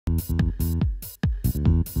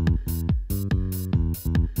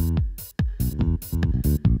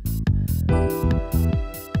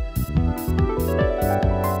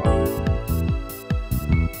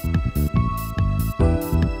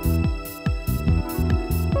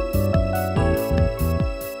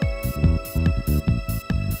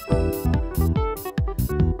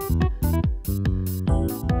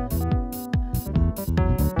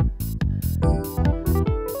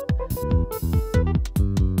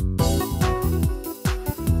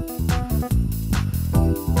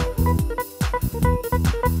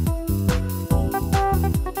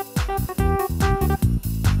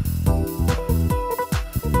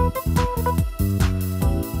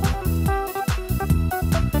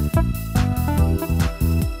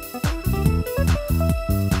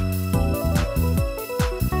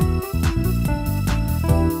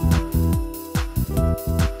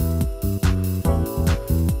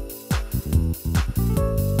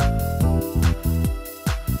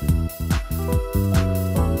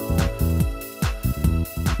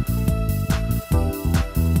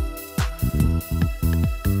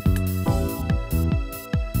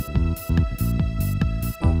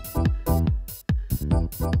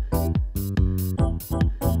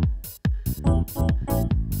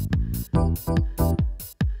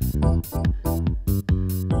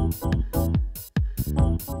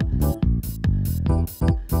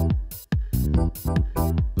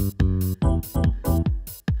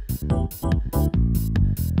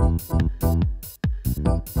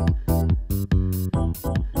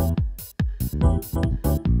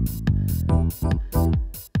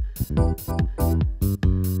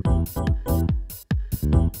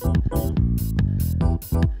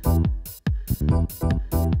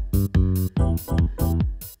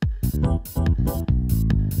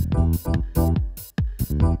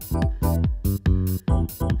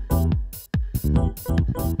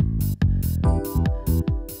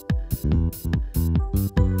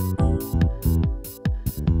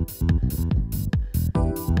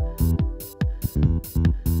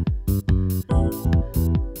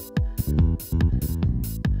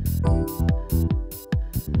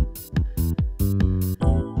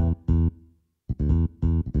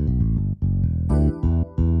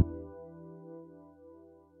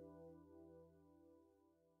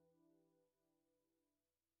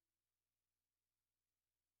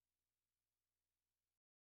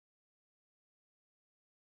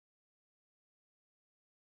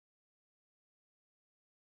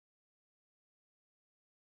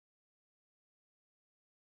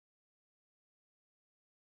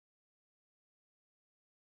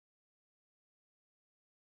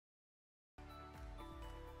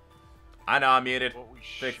I know I'm muted.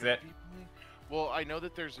 Fix it. Well, I know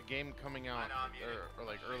that there's a game coming out, or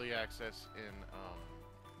like early access in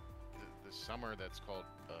the summer that's called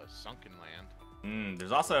Sunken Land.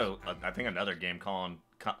 There's also, I think, another game called,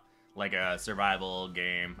 like a survival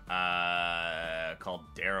game called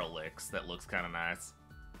Derelicts that looks kind of nice.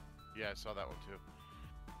 Yeah, I saw that one too.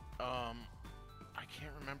 I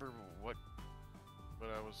can't remember what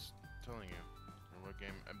I was telling you, or what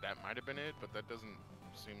game. That might have been it, but that doesn't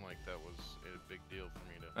seem like that was a big deal for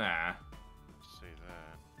me to say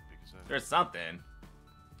that, because there's something.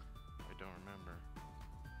 I don't remember.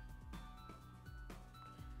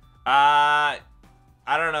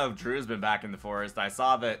 I don't know if Drew's been back in the forest. I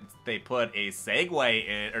saw that they put a Segway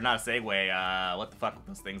in, or not a Segway, what the fuck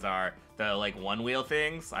those things are. The, like, one-wheel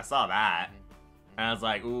things. I saw that. And I was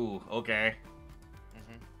like, ooh, okay.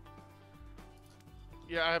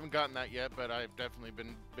 Yeah, I haven't gotten that yet, but I've definitely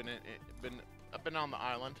I've been on the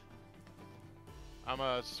island. I'm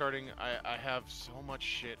starting. I have so much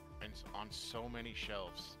shit on so many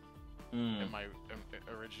shelves in my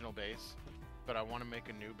original base, but I want to make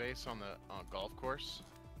a new base on the golf course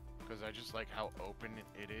because I just like how open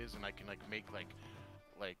it is, and I can like make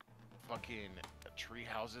like fucking tree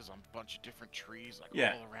houses on a bunch of different trees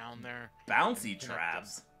all around there. Bouncy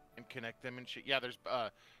traps. And connect them and shit. Yeah, there's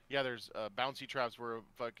bouncy traps where a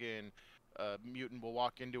fucking mutant will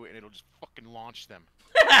walk into it and it'll just fucking launch them.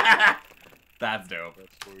 That's dope.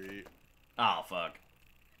 That's sweet. Oh fuck.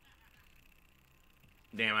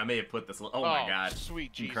 Damn, I may have put this. Oh my god.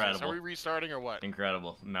 Sweet Jesus. Incredible. Are we restarting or what?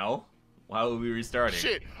 Incredible. No. Why would we be restarting?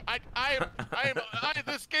 Shit.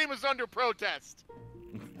 This game is under protest.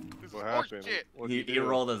 This What is happened? Shit. He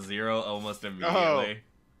rolled a 0 almost immediately.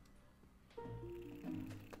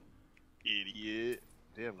 Idiot.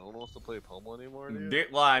 Damn, no one wants to play Pummel anymore,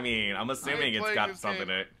 dude? Well, I mean, I'm assuming it's got something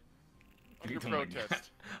to... Under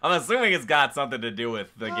protest. I'm assuming it's got something to do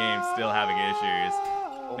with the game still having issues.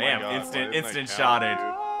 Oh damn, God, instant shotted.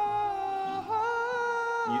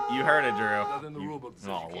 You heard it, Drew. Nothing in the rule book that says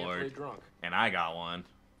Oh, you can't Lord. play drunk. And I got one.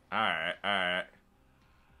 Alright, alright.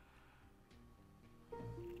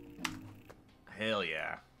 Hell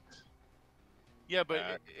yeah. Yeah, but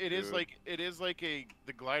Back, it is dude. like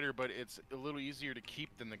the glider, but it's a little easier to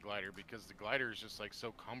keep than the glider because the glider is just like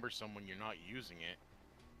so cumbersome when you're not using it.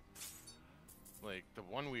 Like the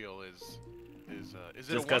one wheel is it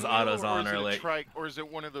Just a 'cause one wheel, auto's or on is it a early. trike, or is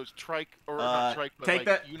it one of those trike or not trike but take like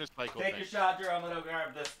that- unicycle Take things? a shot, Drew. I'm gonna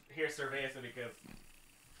grab this here cerveza because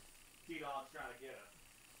T-Dog's trying to get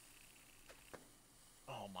us.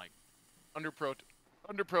 Oh my! Under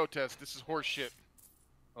protest. This is horse shit.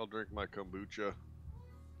 I'll drink my kombucha.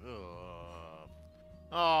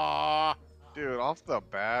 Aww. Dude, off the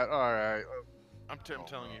bat, alright. I'm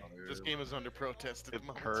telling you, this dude. game is under protest at It's the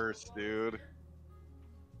moment. cursed, dude. At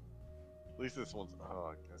least this one's.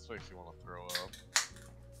 Oh, this makes you want to throw up.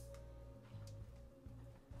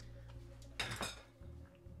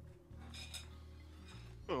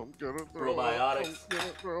 I'm gonna throw Probiotics. up. I'm gonna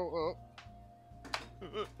throw up.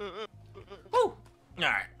 Woo!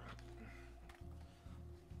 Alright.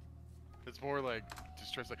 It's more like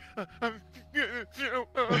just tries like. I'm gonna throw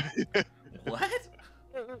up. What?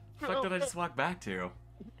 The fuck did I just walk back to?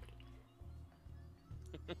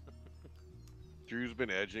 Drew's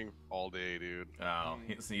been edging all day, dude. Oh,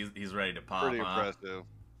 he's ready to pop, Pretty huh? impressive.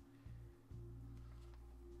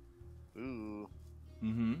 Ooh.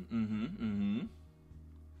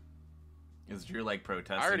 Is Drew like I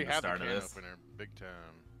protesting already the have the start can of this? opener, big time.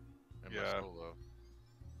 In Yeah. my solo.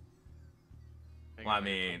 Hang Well, I on,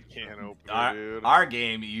 mean, Can opener, dude. our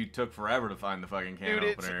game, you took forever to find the fucking can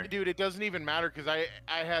opener. dude, it doesn't even matter because I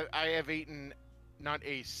have eaten not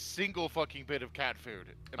a single fucking bit of cat food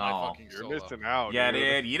in my Oh. fucking You're solo. missing out, Yeah,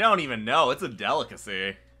 dude. dude, you don't even know. It's a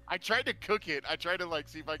delicacy. I tried to cook it. I tried to like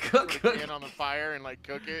see if I could Cook- put a can on the fire and like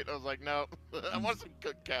cook it. I was like, no, I want some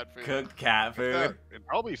cooked cat food. Cooked cat food. It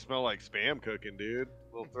probably smell like spam cooking, dude.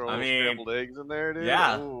 We'll throw I little mean, scrambled eggs in there, dude.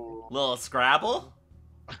 yeah. Ooh. Little Scrabble?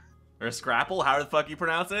 Or Scrapple, however the fuck you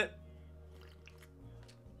pronounce it.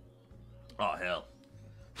 Oh, hell.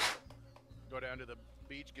 Go down to the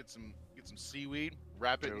beach, get some seaweed,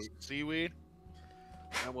 wrap it in some seaweed.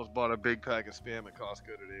 I almost bought a big pack of spam at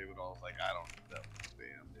Costco today, but I was like, I don't need that much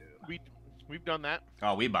spam, dude. We've done that.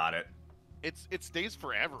 Oh, we bought it. It stays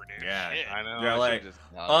forever, dude. Yeah. Shit. I know. They're I like, should've just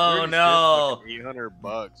oh, Dude, it's no. fucking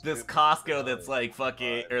 $800. This dude. Costco that's like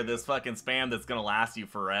fucking, God, or this fucking spam that's gonna last you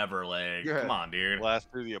forever. Like, Yeah. come on, dude.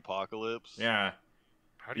 Last through the apocalypse. Yeah.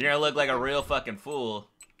 How do You're gonna look like a real fucking fool.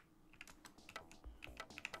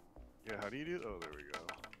 Yeah. How do you do? Oh, there we go.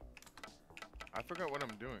 I forgot what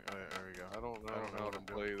I'm doing. Oh, yeah, there we go. I don't know how to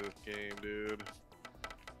play this game, dude.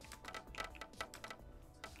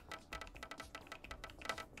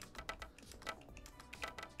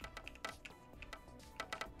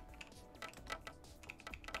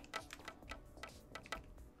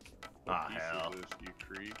 What Ah, piece is hell. this, you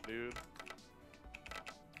creep, dude?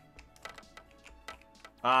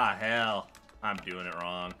 Ah, hell. I'm doing it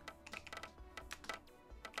wrong.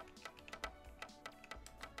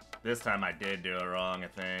 This time I did do it wrong, I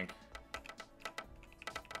think.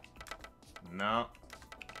 No.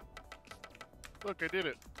 Look, I did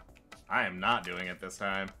it. I am not doing it this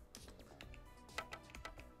time.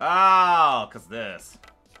 Oh, 'cause this.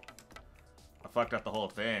 I fucked up the whole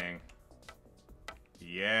thing.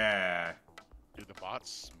 Yeah. Dude, the bot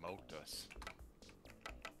smoked us.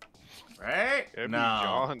 Right? It'd no. be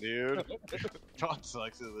John, dude. John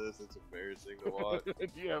sucks at this. It's embarrassing to watch.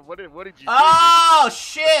 Yeah, what did you Oh,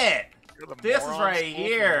 shit! do? You're the this is moron right school for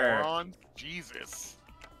here. morons? Jesus.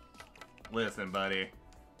 Listen, buddy.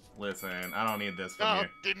 Listen, I don't need this from No, you.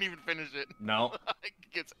 didn't even finish it. No.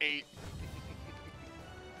 Gets 8.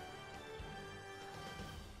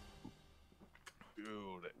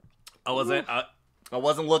 Dude. I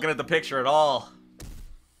wasn't looking at the picture at all.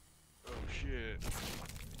 Oh, shit.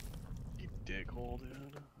 You dickhole, dude.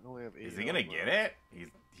 I only have 8 Is he gonna get it?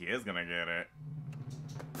 He is gonna get it.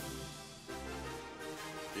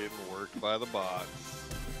 Getting worked by the bots.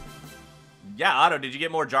 Yeah, Otto, did you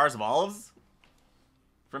get more jars of olives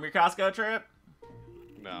from your Costco trip?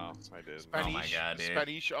 No, I didn't. Oh my God, dude.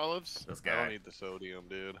 Spanish olives? This I don't guy. need the sodium,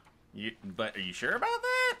 dude. But are you sure about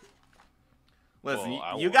that? Listen, Well,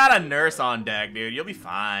 I you want got a to. nurse on deck, dude. You'll be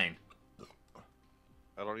fine.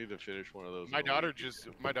 I don't need to finish one of those. My in a daughter week.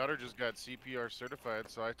 just got CPR certified,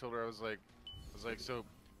 so I told her I was like, so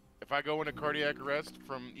if I go into cardiac arrest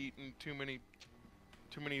from eating too many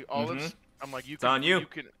olives, I'm like, It's on you.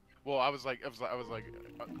 can. Well, I was like,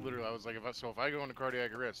 literally, I was like, if I go into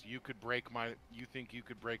cardiac arrest, you think you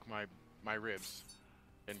could break my ribs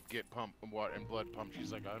and get pump and what and blood pumped.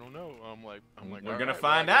 She's like, I don't know. I'm like, We're "All gonna right,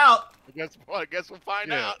 find well, out. I guess we'll find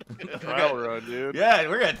Yeah. out. Trial run, dude. Yeah,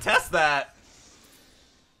 we're gonna test that.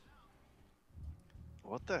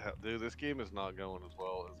 What the hell, dude? This game is not going as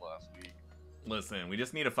well as last week. Listen, we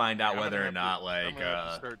just need to find out I'm whether gonna or not, I'm like, gonna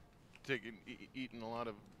have to start eating a lot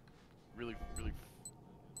of really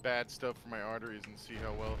bad stuff for my arteries and see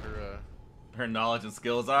how well her knowledge and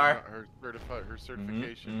skills are. her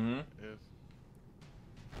certification is.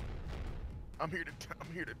 I'm here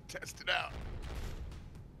to test it out.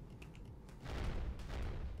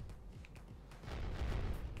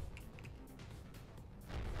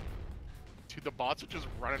 Dude, the bots are just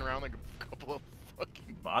running around like a couple of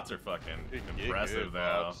fucking. Bots are fucking Get impressive, good,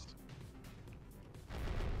 though. bots.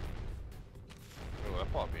 Oh,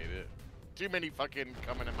 that bot made it. Too many fucking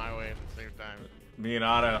coming in my way at the same time. Me and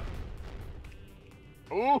Otto.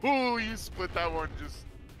 Ooh, you split that one just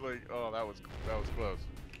like, oh, that was close.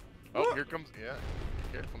 Oh, Woo. here comes, yeah.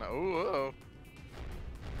 Careful now. Ooh.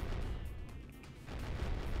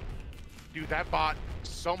 Dude, that bot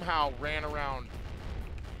somehow ran around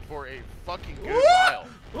for a fucking good while.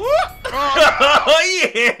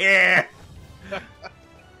 Oh, yeah!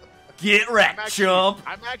 Get wrecked, chump!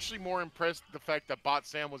 I'm actually more impressed with the fact that Bot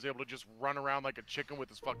Sam was able to just run around like a chicken with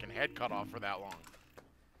his fucking head cut off for that long.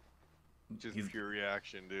 Just He's- pure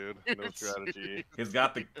reaction, dude. No strategy. He's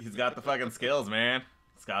got the fucking skills, man.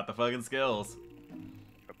 He's got the fucking skills.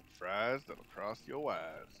 Got the fries that'll cross your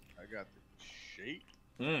eyes. I got the shape.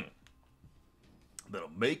 That'll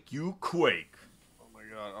make you quake. Oh my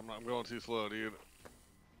god, I'm going too slow, dude.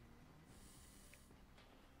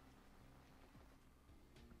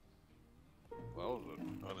 That was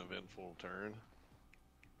an uneventful turn.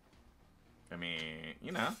 I mean,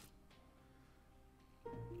 you know.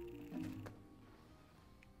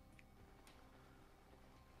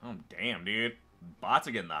 Oh, damn, dude. Bots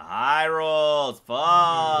are getting the high rolls. Fuck.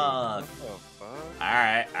 What the fuck?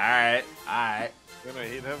 Alright. Then I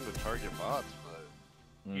hate having to target bots, but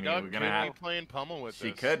I mean, You dog we're could gonna have. be playing pummel with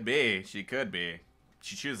She this. could be. She could be.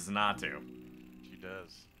 She chooses not to. She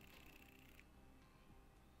does.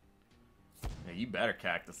 Yeah, you better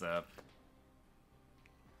cactus up.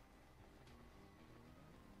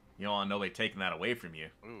 You don't want nobody taking that away from you.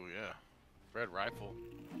 Ooh, yeah. Red rifle.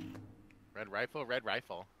 Red rifle, red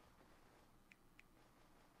rifle.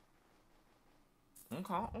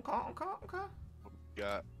 Okay.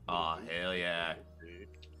 got. Aw, hell yeah.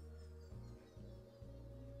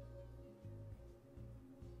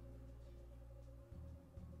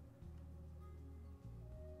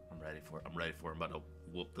 I'm ready for it. I'm about to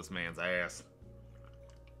whoop this man's ass.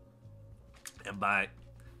 And by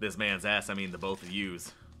this man's ass, I mean the both of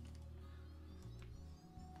yous.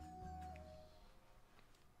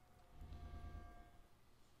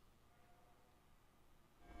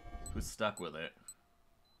 Who's stuck with it?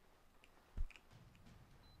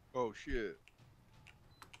 Oh shit.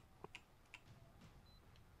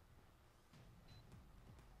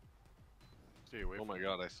 Stay away Oh from my me.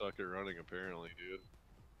 god, I suck at running apparently, dude.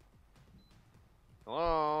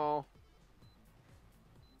 Hello?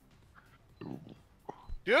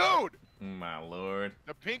 Dude! My lord.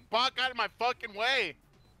 The pink bot got in my fucking way!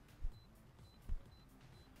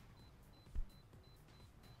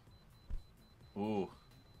 Ooh.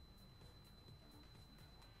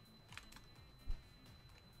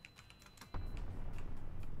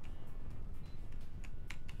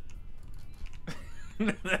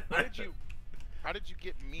 How did you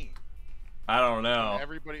get me? I don't know.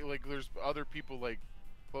 Everybody, like, there's other people, like,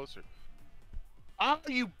 closer. Oh,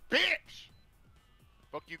 you bitch!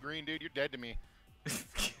 Fuck you, green dude. You're dead to me.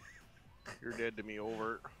 You're dead to me,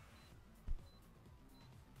 over.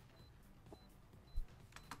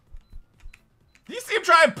 Do you see him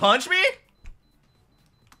try and punch me?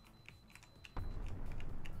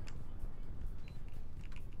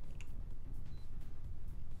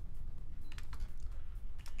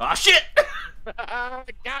 Aw, shit!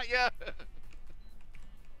 Got ya!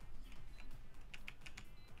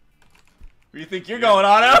 Where you think you're going,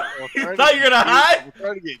 Otto? You thought you were gonna hide? I'm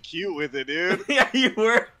trying to get cute with it, dude. Yeah, you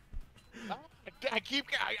were.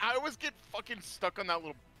 I always get fucking stuck on that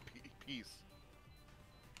little piece.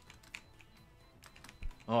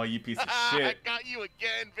 Oh, you piece of I shit. got you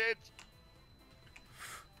again, bitch.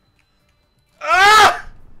 Ah!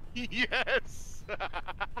 Yes.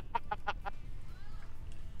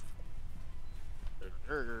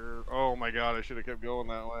 Oh my god, I should have kept going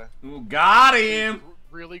that way. Ooh, got him.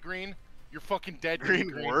 Really, green? You're fucking dead.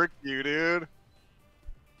 Green worked you, dude.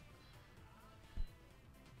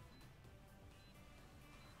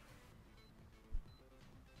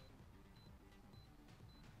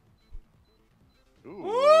 Ooh.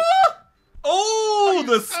 Woo!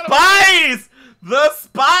 the spice! The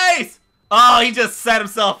spice! Oh, he just set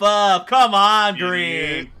himself up. Come on,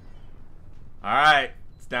 Green. Alright,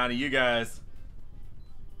 it's down to you guys.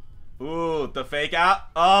 Ooh, the fake out.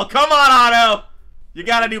 Oh, come on, Otto! You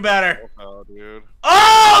gotta do better. Oh, dude.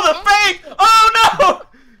 Oh, the fake! Oh, no!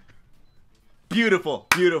 Beautiful,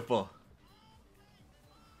 beautiful.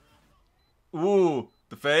 Ooh,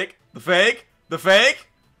 the fake, the fake, the fake.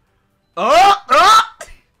 Oh, oh!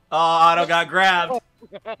 Oh, Otto got grabbed.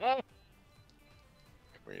 Come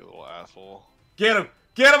here, you little asshole. Get him,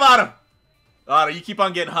 Otto. Otto, you keep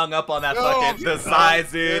on getting hung up on that fucking the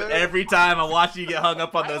sides, dude. Every time I watch you get hung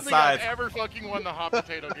up on the sides. I don't think I've ever fucking won the hot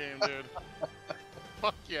potato game, dude.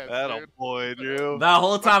 Fuck yes, dude. Boy, dude. The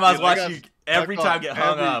whole time I was watching you every time get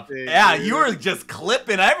hung up. Yeah, dude. you were just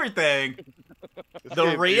clipping everything.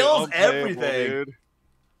 The reels, everything. Dude.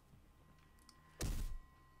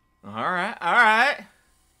 Alright, alright.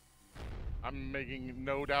 I'm making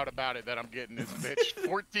no doubt about it that I'm getting this bitch.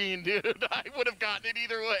 14, dude. I would have gotten it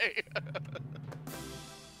either way. You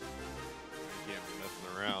can't be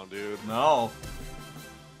messing around, dude. No.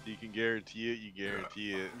 You can guarantee it, you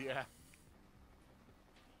guarantee it. Yeah.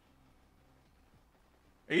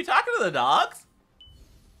 Are you talking to the dogs?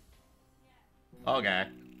 Okay.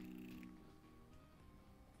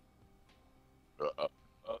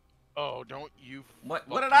 Oh, don't you What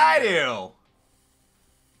did I do?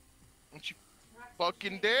 Don't you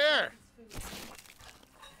fucking dare!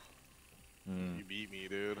 You beat me,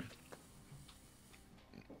 dude.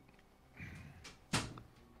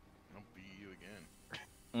 I'll beat you again.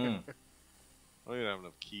 I don't even have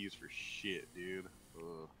enough keys for shit, dude.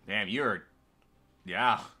 Ugh. Damn, you're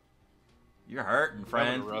hurting, friend.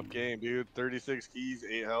 Having a rough game, dude. 36 keys,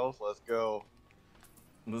 8 health. Let's go.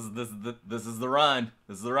 This is the run.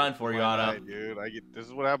 This is the run for you, Otto. Night, dude. This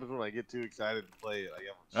is what happens when I get too excited to play it.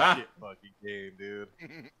 I have a shit fucking game, dude.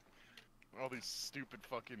 All these stupid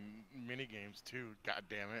fucking mini games too. God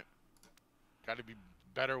damn it. Got to be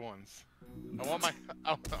better ones. I want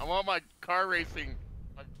my car racing,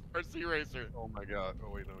 my RC racer. Oh my god.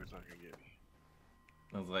 Oh wait, no, he's not gonna get me.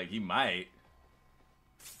 I was like, he might.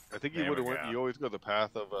 I think you would have went. You always go the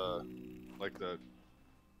path of like the.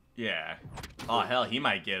 Yeah. Oh hell, he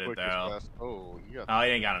might get it though. Path. Oh, you got. Oh,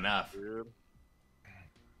 he ain't got enough. Dude.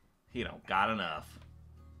 He don't got enough.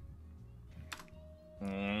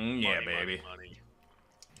 Yeah, baby. Money.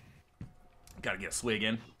 Gotta get a swig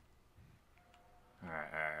in.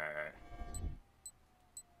 Alright.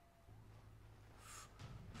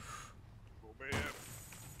 Oh man.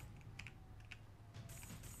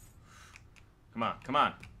 Come on, come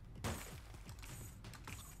on.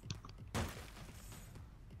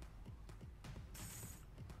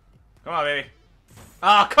 Come on, baby.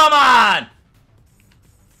 Oh, come on!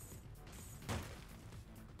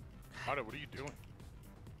 Otto, what are you doing?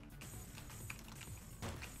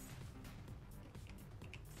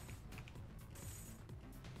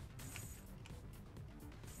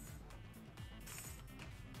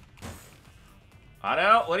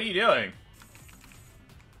 Otto, what are you doing?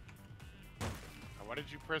 Why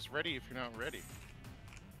did you press ready if you're not ready?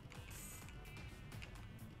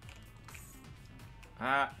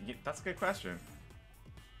 That's a good question.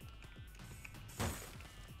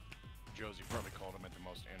 Josie probably called him at the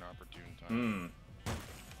most inopportune time.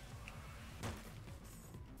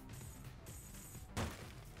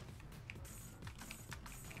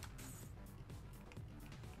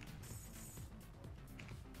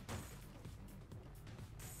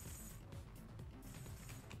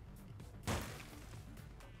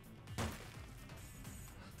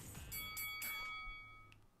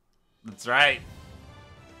 That's right.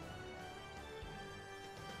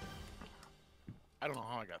 I don't know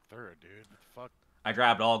how I got third, dude. What the fuck? I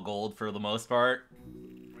grabbed all gold for the most part.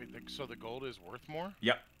 Wait, so the gold is worth more?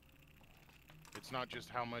 Yep. It's not just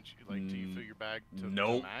how much, like, do you fill your bag to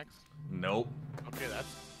Nope. max? Nope. Okay,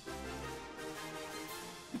 that's...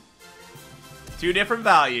 Two different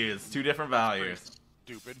values. Two different values.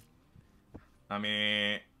 Stupid. I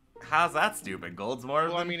mean, how's that stupid? Gold's more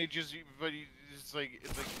Well, I than... mean, it's like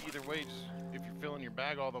either way, just, if you're filling your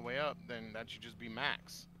bag all the way up, then that should just be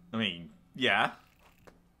max. I mean, yeah.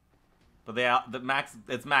 But the max,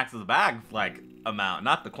 it's max of the bag, like, amount,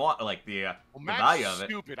 not the the value of it.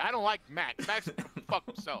 Stupid. I don't like max. Max can fuck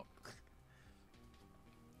himself.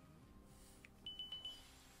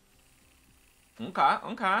 Okay,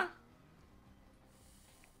 okay.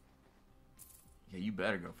 Yeah, you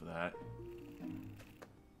better go for that.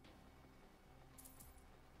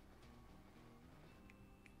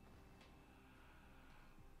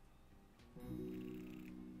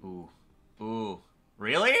 Ooh. Ooh.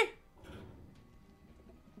 Really?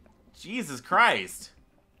 Jesus Christ.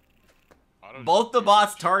 both the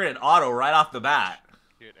bots targeted auto right off the bat.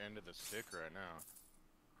 Get end of the stick right now.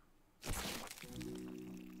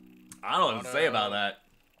 I don't know what to say about that.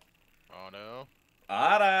 Auto.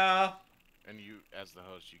 Auto. And you, as the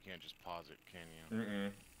host, you can't just pause it, can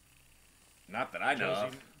you? Not that I know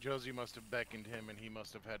of. Josie must have beckoned him, and he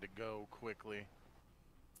must have had to go quickly.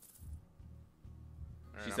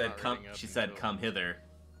 Right, She said, "Come." She said, "Come hither."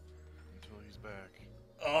 Until he's back.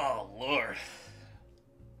 Oh Lord.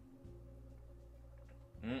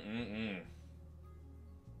 I'm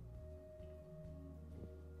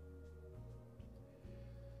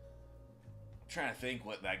trying to think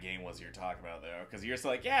what that game was you're talking about though, because you're just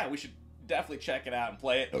like, yeah, we should definitely check it out and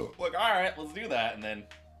play it. Like, all right, let's do that, and then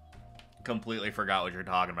completely forgot what you're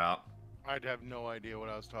talking about. I'd have no idea what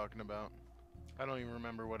I was talking about. I don't even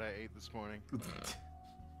remember what I ate this morning.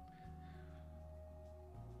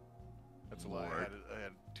 That's a lie. I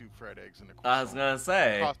had 2 fried eggs and a croissant. I was gonna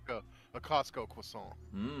say A Costco croissant.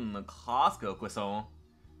 A Costco croissant.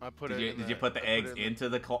 I put Did you put the eggs into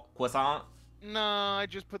the croissant? No, I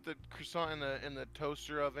just put the croissant in the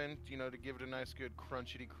toaster oven, you know, to give it a nice good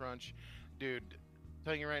crunchity crunch. Dude,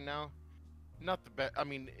 telling you right now, not the best. I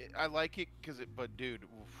mean, I like it but dude,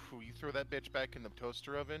 you throw that bitch back in the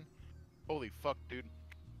toaster oven, holy fuck, dude,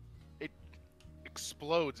 it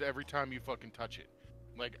explodes every time you fucking touch it.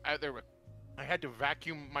 Like I had to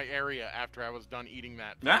vacuum my area after I was done eating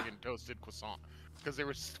that fucking toasted croissant because there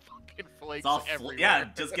was fucking flakes everywhere. Yeah,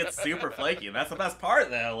 it just gets super flaky. That's the best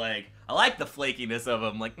part though. Like, I like the flakiness of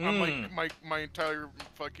them. Like, I'm like my entire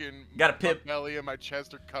fucking belly and my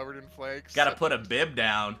chest are covered in flakes. Gotta put a bib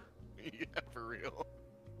down. Yeah, for real.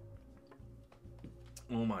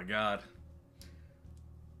 Oh my god.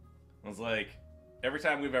 I was like, every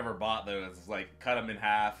time we've ever bought those, it's like cut them in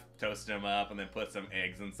half, toast them up, and then put some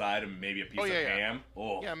eggs inside them, maybe a piece of ham.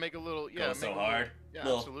 Oh, yeah, make a little. Yeah, goes so hard. Yeah,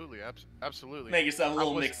 absolutely, absolutely. Make yourself a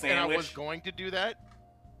little mixed sandwich. And I was going to do that,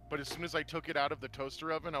 but as soon as I took it out of the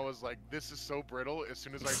toaster oven, I was like, "This is so brittle. As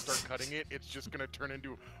soon as I start cutting it, it's just gonna turn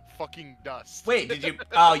into fucking dust." Wait, did you?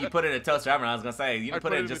 Oh, you put it in a toaster oven. I was gonna say you didn't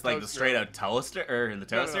put it in just like the straight up toaster or in the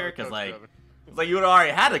toaster, because like. It's like you would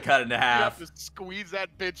already had to cut it into half. You have to squeeze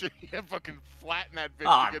that bitch and you fucking flatten that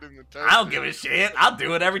bitch to get in the toaster. I don't give a shit. I'll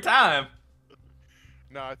do it every time.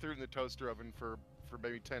 No, I threw it in the toaster oven for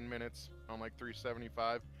maybe 10 minutes on like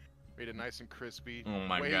 375. Made it nice and crispy. Oh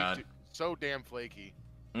my god. So damn flaky.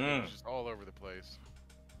 It was just all over the place.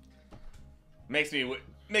 Makes me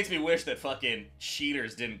wish that fucking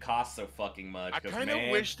cheaters didn't cost so fucking much. I kind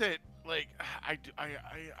of wish that, like,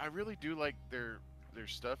 I really do like their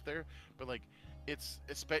stuff there, but like it's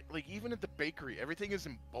like even at the bakery, everything is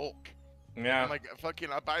in bulk. Yeah. I'm like,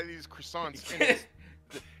 fucking, I buy these croissants and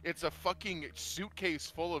it's a fucking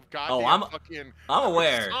suitcase full of goddamn I'm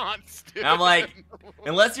aware. Croissants, I'm like,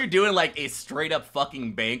 unless you're doing like a straight up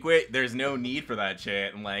fucking banquet, there's no need for that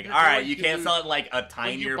shit. I'm like, all right, you can't sell it in like a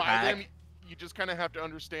tinier pack. Them, you just kind of have to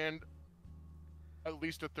understand. At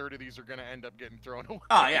least a third of these are gonna end up getting thrown away.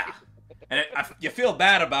 Oh yeah. And you feel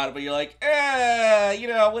bad about it, but you're like, you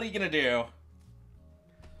know, what are you gonna do?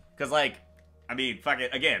 Because, like, I mean, fuck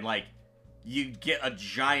it, again, like, you get a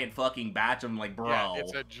giant fucking batch of them, like, bro. Yeah,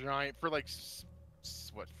 it's a giant, for, like,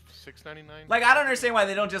 what, $6.99? Like, I don't understand why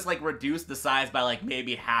they don't just, like, reduce the size by, like,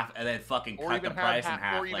 maybe half, and then fucking cut the price in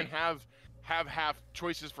half. Or even have half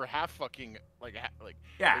choices for half fucking, like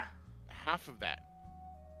half of that.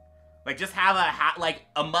 Like, just have like,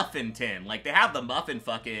 a muffin tin. Like, they have the muffin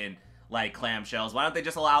fucking... like clamshells. Why don't they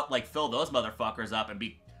just fill those motherfuckers up and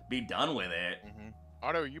be done with it?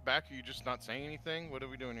 Otto, are you back? Are you just not saying anything? What are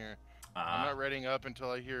we doing here? I'm not readying up until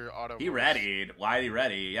I hear Otto. He readied. Why is he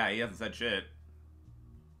ready? Yeah, he hasn't said shit.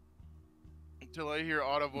 Until I hear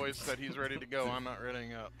Otto voice that he's ready to go, I'm not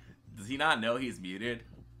readying up. Does he not know he's muted?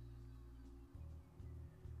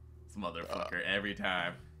 This motherfucker every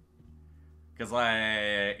time. Cause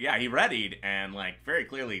like, yeah, he readied and like very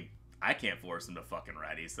clearly. I can't force him to fucking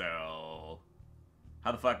ready, so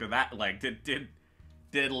how the fuck did that, like, did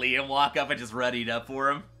Liam walk up and just readied up for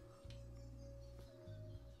him?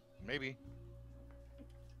 Maybe.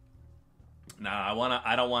 Nah,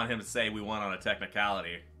 I don't want him to say we won on a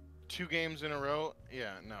technicality. 2 games in a row?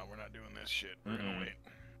 Yeah, no, we're not doing this shit. We're gonna wait.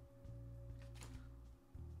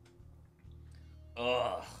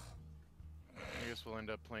 Ugh. I guess we'll end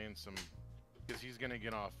up playing some, because he's gonna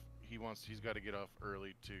get off. He's got to get off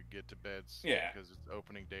early to get to bed. Yeah. Because it's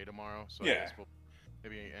opening day tomorrow. So yeah. I guess we'll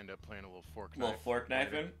maybe end up playing a little fork knife. A little fork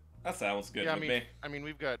knifing? That sounds good with me. I mean,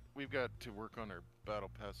 we've got to work on our battle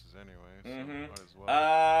passes anyway. So might as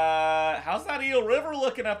well. How's that Eel River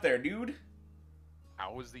looking up there, dude?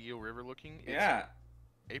 How is the Eel River looking? It's yeah.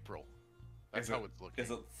 April. That's how it's looking.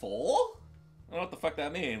 Is it full? don't know what the fuck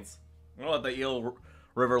that means. I don't know what the Eel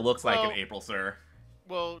River looks like Well- in April, sir.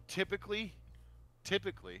 Well, typically,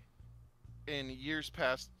 in years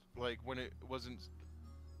past, like when it wasn't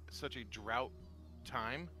such a drought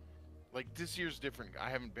time, like this year's different. I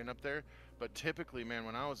haven't been up there, but typically, man,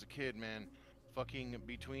 when I was a kid, man, fucking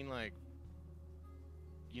between like,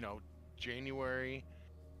 you know, January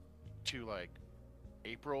to like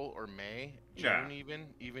April or May, Yeah. June,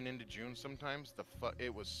 even into June sometimes,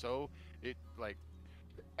 it was so, it like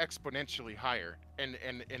exponentially higher, and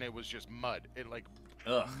it was just mud. It like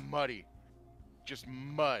Ugh. muddy, just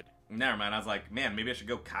mud. Never mind. I was like, man, maybe I should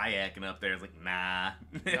go kayaking up there. It's like, nah,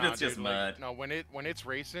 Nah, it's just dude, mud. like, no, when it's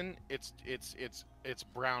racing, it's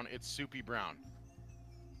brown. It's soupy brown.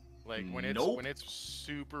 Like when Nope. it's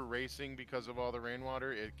super racing because of all the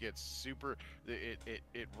rainwater, it gets super.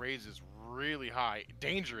 It raises really high,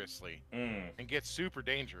 dangerously, and gets super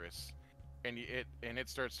dangerous, and it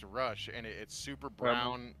starts to rush, and it's super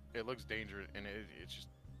brown. It looks dangerous, and it's just,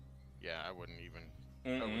 yeah, I wouldn't even.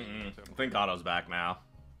 I think Otto's back now.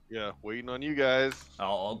 Yeah, waiting on you guys.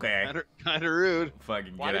 Oh, okay. Kind of rude.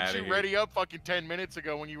 Fucking Why get out didn't of you here. ready up fucking 10 minutes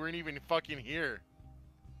ago when you weren't even fucking here?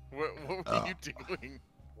 What were you doing?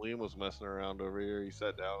 Liam was messing around over here. He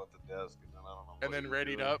sat down at the desk, and then I don't know. And what then he was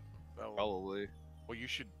readied doing. up? Oh, Probably. well, you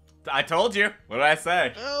should I told you. What did I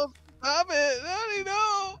say? Oh, stop it! How do you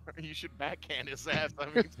know? you should backhand his ass. I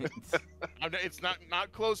mean, it's not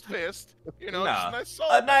closed fist, you know. No. Just a nice A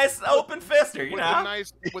solid nice open fister, you with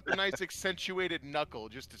know. a nice accentuated knuckle,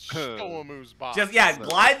 just to show him who's boss. Just yeah,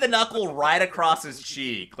 glide the knuckle right across his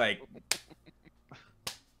cheek, like.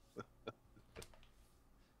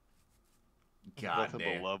 God Nothing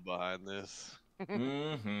damn. but love behind this.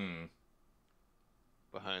 Mm-hmm.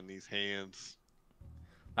 Behind these hands.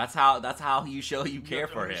 That's how you show you care have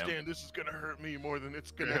to for him. understand this is gonna hurt me more than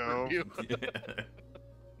it's gonna hurt you.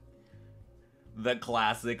 The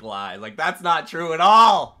classic lie. Like, that's not true at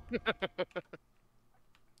all.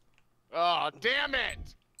 Oh, damn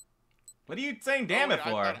it! What are you saying damn it I for?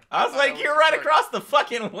 thought- I was I like, was you're a right shark. across the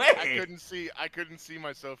fucking way. I couldn't see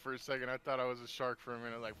myself for a second. I thought I was a shark for a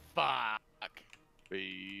minute. Like, fuck.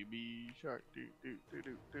 Baby shark, do do do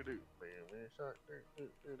do do do. Baby shark, do do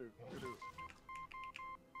do do do do.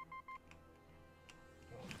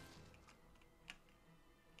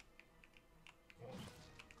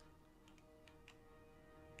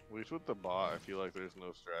 At least with the bot, I feel like there's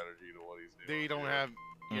no strategy to what he's doing. They don't here. have.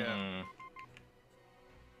 Yeah. Mm.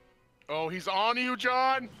 Oh, he's on you,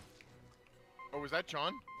 John. Oh, was that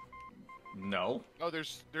John? No. Oh,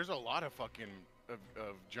 there's a lot of fucking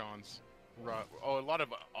of Johns. Oh, a lot of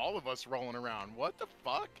all of us rolling around. What the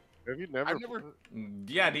fuck? Have you never, I've never-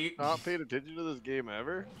 Yeah, do you... not paid attention to this game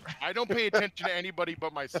ever? I don't pay attention to anybody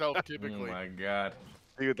but myself Oh typically. my god.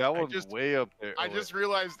 Dude, that one's just- way up there. I just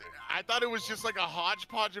realized. I thought it was just like a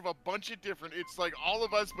hodgepodge of a bunch of different. It's like all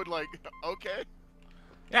of us, but like okay.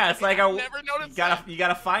 Yeah, it's like I a... never noticed you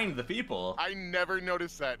gotta find the people. I never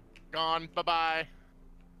noticed that. Gone. Bye bye.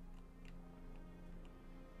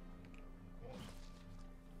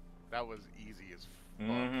 That was easy as fuck.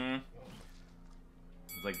 Mm-hmm.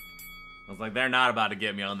 I was like, they're not about to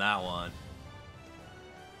get me on that one.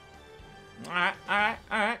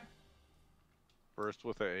 Alright. First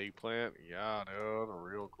with an eggplant, yeah, dude,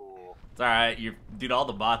 real cool. It's alright, dude, all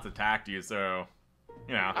the bots attacked you, so,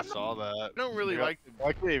 you know. I saw that. I don't really Yeah. like the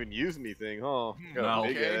I can't even use anything, huh? Got No. a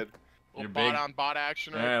big Okay. head. You're little bot big. on bot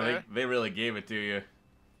action right Yeah, there. they really gave it to you.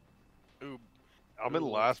 Ooh, I'm in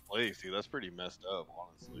last place, dude. That's pretty messed up,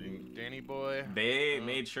 honestly. Danny boy. They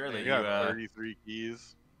made sure that I you, got 33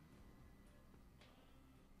 keys.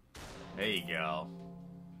 there you go.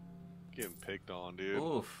 Getting picked on, dude.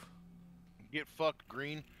 Oof. Get fucked,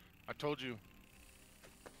 Green. I told you.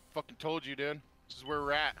 Fucking told you, dude. This is where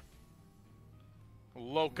we're at.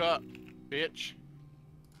 Loke up, bitch.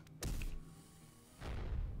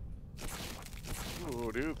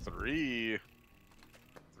 Ooh, dude, three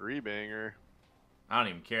banger. I don't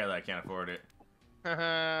even care that I can't afford it.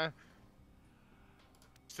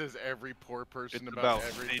 Says every poor person It's about about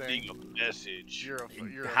everything. sending a message. You're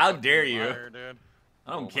a How fucking dare you. liar, dude.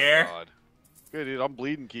 I don't Oh my care. God. Good, dude. I'm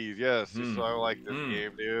bleeding keys. Yes, just so I like this Mm.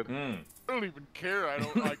 game, dude. Mm. I don't even care. I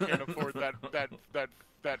can't afford that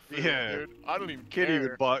food, Yeah. dude. I don't even Can't care.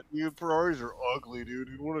 even buy. Dude, Ferraris are ugly, dude.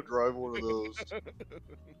 You'd want to drive one of those.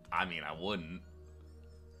 I mean, I wouldn't.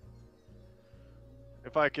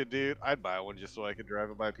 If I could, dude, I'd buy one just so I could drive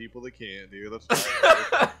it by people that can't, dude. That's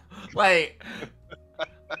fine. Like,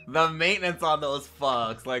 the maintenance on those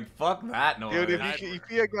fucks. Like, fuck that noise. Dude, I'd- if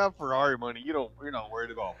you got Ferrari money, you're not worried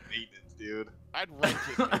about maintenance, dude. I'd rent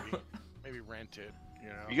it, maybe. Maybe rent it. You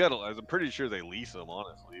know. You gotta. I'm pretty sure they lease them,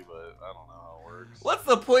 honestly, but I don't know how it works. What's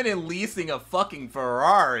the point in leasing a fucking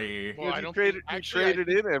Ferrari? Well, I You don't trade think, it. You actually, trade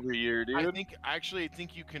it in every year, dude. I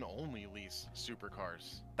think you can only lease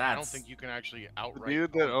supercars. I don't That's think you can actually The outright.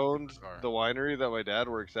 dude that own a owned supercar. the winery that my dad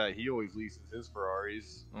works at, he always leases his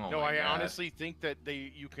Ferraris. oh No, my I God. honestly think that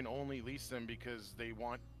you can only lease them because they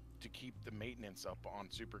want to keep the maintenance up on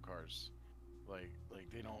supercars. Like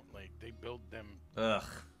they don't they build them Ugh.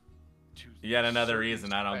 to Yet another certain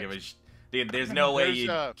reason I don't give a specs. Dude, there's no way There's,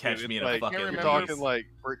 you'd catch Dude, me it's in a like, fucking I you're can't talking lease.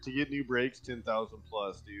 like to get new brakes, 10,000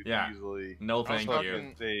 plus, dude. Yeah. Easily. No, I was thank talking- you.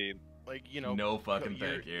 Insane. Like No fucking year,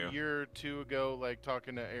 thank you. Year or two ago, like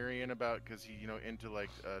talking to Arian about because he into like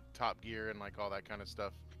Top Gear and like all that kind of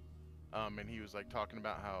stuff. And he was like talking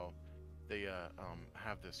about how they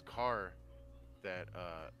have this car that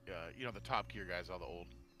the Top Gear guys, all the old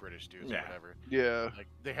British dudes Yeah. or whatever. Yeah. Like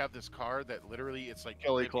they have this car that literally it's like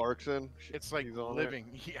Kelly living- Clarkson. It's like he's on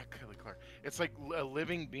living. Yeah, Kelly Clark. It's like a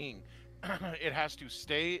living being. It has to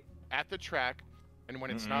stay at the track, and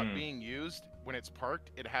when it's not Mm-mm. being used, when it's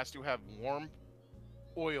parked, it has to have warm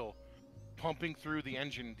oil pumping through the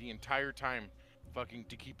engine the entire time, fucking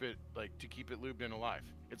to keep it lubed and alive.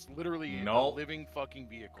 It's literally Nope. a living fucking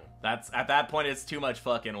vehicle. That's at that point it's too much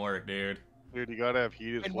fucking work, dude. Dude, you gotta have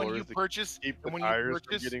heated And when floors you to purchase, keep the and when you tires from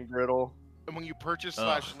purchase, getting brittle. and when you purchase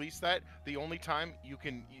Ugh. / lease that, the only time you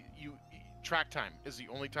can track time is the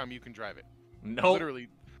only time you can drive it. Nope. Literally,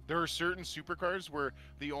 there are certain supercars where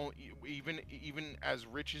the only even as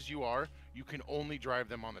rich as you are, you can only drive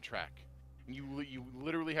them on the track. And you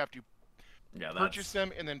literally have to Yeah, purchase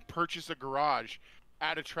them and then purchase a garage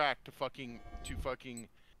at a track to fucking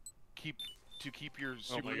keep your Oh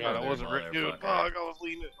super. my god, I wasn't Motherfucker. dude. Fuck, I was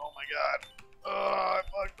leaning. Oh my god. Oh, I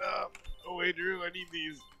fucked up. Oh wait, Drew, I need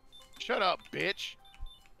these. Shut up, bitch!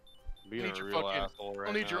 Being need a your real fucking- asshole right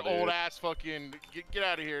I need your now, old dude. ass fucking get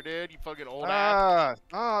out of here, dude. You fucking old ass.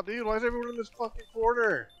 Dude, why is everyone in this fucking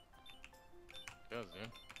corner? Does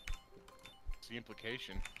dude. It's the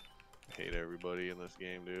implication. I hate everybody in this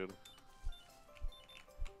game, dude.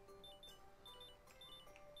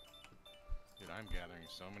 Dude, I'm gathering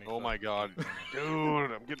so many. Oh my fucking god. keys.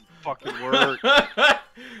 Dude, I'm getting fucking worked.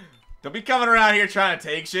 Don't be coming around here trying to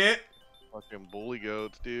take shit. Fucking bully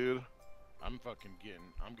goats, dude. I'm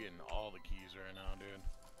getting all the keys right now, dude.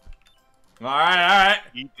 Alright.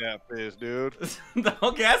 Eat that fish, dude.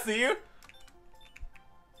 Don't guess you.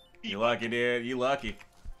 You lucky, dude. You lucky.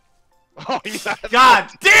 Oh, yeah. God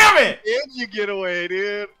damn it! Did you get away,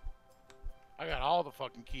 dude? I got all the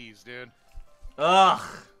fucking keys, dude. Ugh.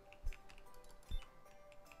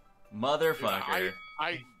 Dude, Motherfucker.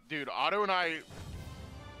 Dude, Otto and I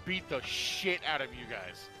beat the shit out of you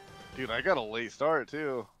guys. Dude, I got a late start,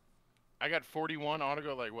 too. I got 41. Otto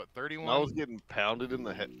got like what 31? I was getting pounded in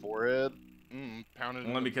the forehead. Pounded.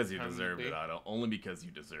 Only because you pounded deserved the it, Otto. Only because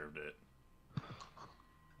you deserved it.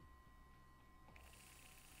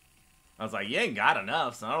 I was like, you ain't got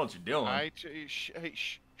enough, so I don't know what you're doing. Hey,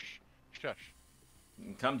 shush.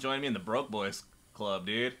 Come join me in the Broke Boys Club,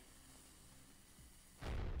 dude.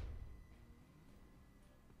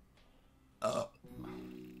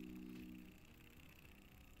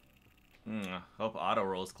 Hope Otto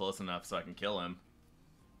rolls close enough so I can kill him.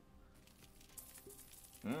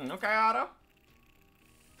 Okay, Otto.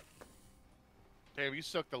 Damn, you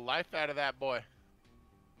sucked the life out of that boy.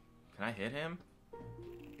 Can I hit him?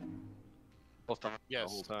 The Yes.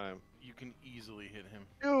 whole time. You can easily hit him.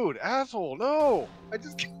 Dude, asshole, no! I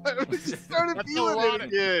just started That's a feeling lot it of-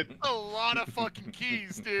 again. A lot of fucking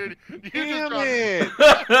keys, dude. You Damn just it!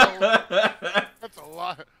 That's a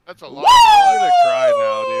lot. That's a lot. I'm gonna cry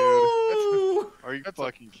now, dude. Are you That's a-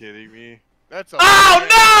 fucking kidding me? That's a.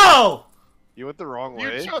 Oh You went the wrong You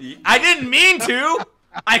way. just- no! I didn't mean to.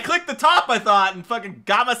 I clicked the top, I thought, and fucking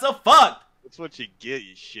got myself fucked. That's what you get,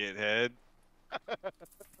 you shithead.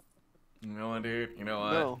 You know what, dude? You know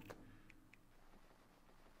what? No.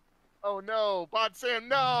 Oh no, Bot Sam,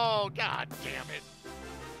 no! God damn it!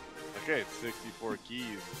 Okay, it's 64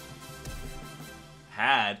 keys.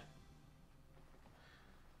 Had.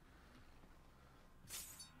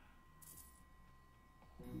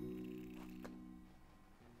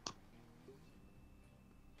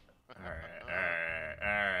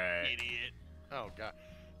 Alright. Idiot. Oh god,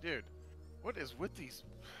 dude, what is with these?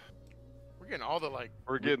 We're getting all the like.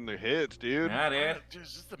 We're getting the hits, dude. Yeah, dude. Dude,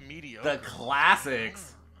 it's just the mediocre. The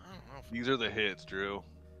classics. I don't know. If These are the hits, Drew.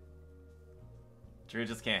 Drew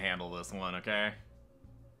just can't handle this one, okay?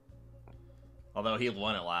 Although he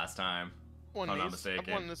won it last time. won I'm not these. mistaken.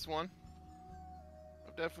 I've won this one.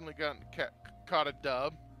 I've definitely caught a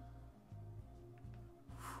dub.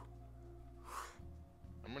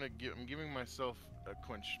 I'm giving myself a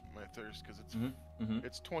quench my thirst because it's Mm-hmm.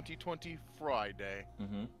 it's 2020 Friday.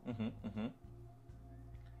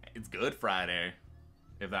 It's Good Friday,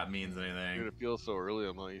 if that means anything. Dude, it feels so early.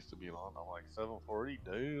 I'm not used to being on. I'm like 7:40.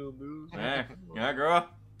 Damn, dude. Hey, yeah, girl.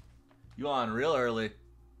 You on real early.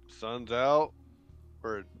 Sun's out,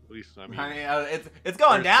 or at least I mean, It's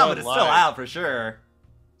going there's down, but it's still sunlight. out for sure.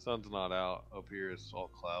 sun's not out up here. It's all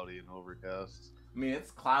cloudy and overcast. I mean,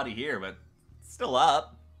 it's cloudy here, but it's still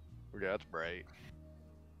up. Yeah, it's bright.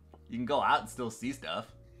 You can go out and still see stuff.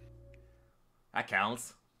 That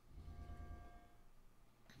counts.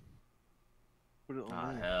 Put it Oh,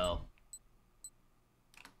 on there. hell.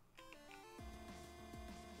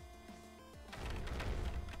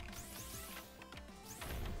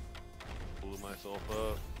 Blew myself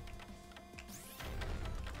up.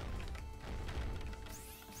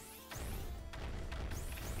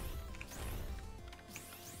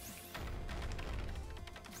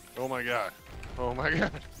 Oh my god. Oh my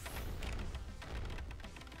god.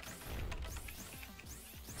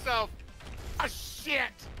 So,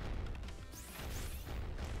 shit.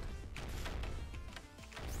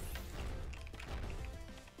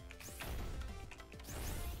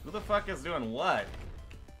 Who the fuck is doing what?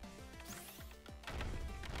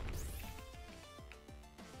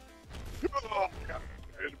 Oh god.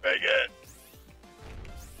 I didn't make it.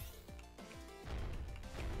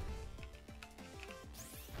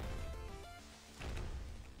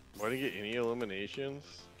 Why didn't get any eliminations?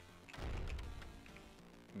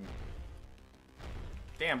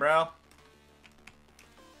 Damn, bro.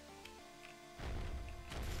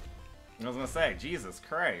 I was gonna say, Jesus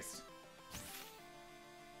Christ.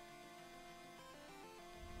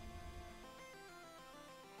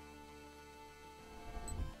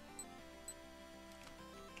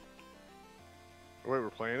 Wait, we're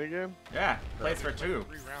playing again? Yeah, place for 2.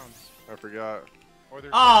 3 rounds. I forgot. Or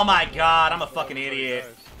there's Oh my god, I'm a fucking idiot.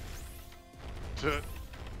 To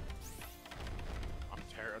I'm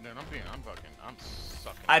terrible. I'm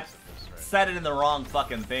sucking. I at this right set it in the wrong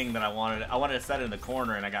fucking thing that I wanted. I wanted to set it in the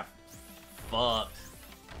corner and I got fucked.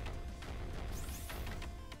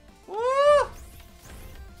 Woo!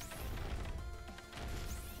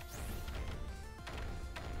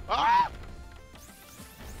 Ah!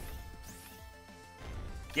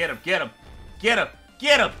 Get him, get him, get him,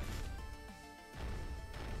 get him!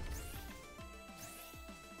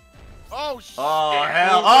 Oh shit! Oh,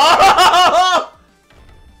 hell. Oh!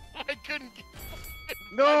 I couldn't get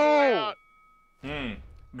No!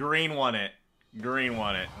 Green won it. Green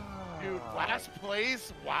won it. Dude, last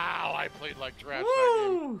place? Wow, I played like trash that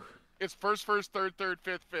game. Woo! It's first, third,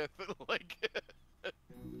 fifth. Like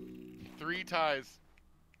 3 ties.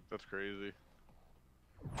 That's crazy.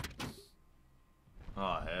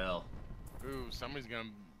 Oh, hell. Ooh, somebody's gonna.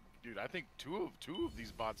 Dude, I think two of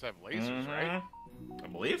these bots have lasers, right? I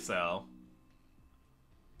believe so.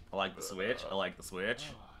 I like the switch. I like the switch.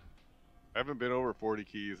 I haven't been over 40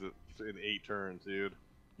 keys in 8 turns, dude.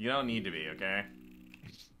 You don't need to be, okay?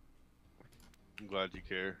 I'm glad you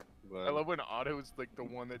care. I love when Otto is like the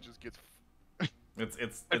one that just gets.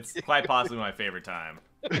 It's quite possibly my favorite time.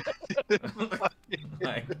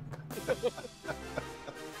 Like,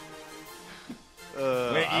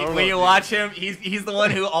 when you watch him, he's the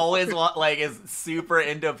one who always is super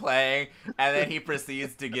into playing, and then he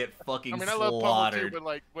proceeds to get fucking I mean, I love Pummel too, slaughtered. but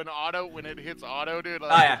like when it hits Otto, dude.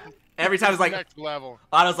 Like, Oh yeah, every time it's like next level.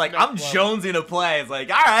 Otto's like, Next I'm level. jonesing to play. It's like,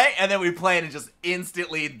 all right, and then we play, and it just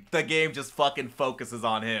instantly the game just fucking focuses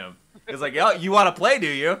on him. It's like, yo, you want to play, do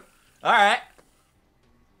you? All right.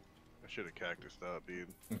 I should have cactused up, dude.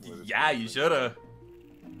 Yeah, you shoulda.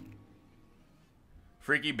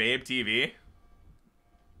 Freaky Babe TV.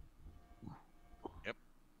 Yep.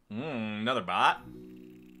 Another bot.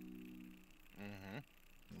 Mm-hmm.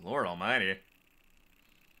 Lord Almighty.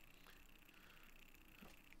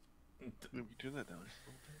 We do that now.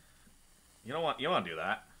 You don't want to do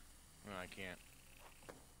that. No, I can't.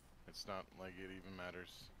 It's not like it even matters.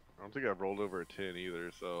 I don't think I've rolled over a 10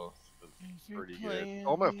 either, so it's pretty good.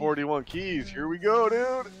 Oh, I'm at 41 keys. Here we go,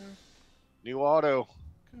 dude. New auto.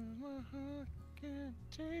 'Cause my heart can't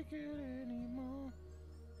take it anymore.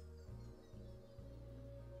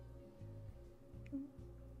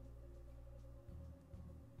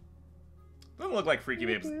 Doesn't look like Freaky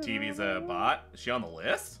Babe TV's a bot. Is she on the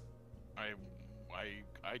list? I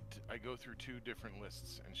go through 2 different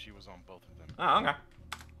lists, and she was on both of them. Oh, okay.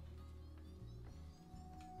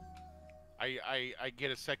 I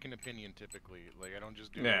get a second opinion typically. Like I don't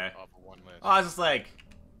just do Yeah. it off of one list. Oh, I was just like,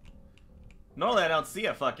 normally I don't see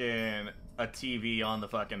a TV on the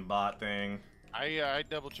fucking bot thing. I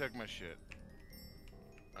double check my shit.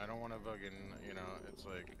 I don't want to fucking, you know, it's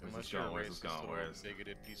like, Where's unless this you're a going? Where's this racist going? little Where's...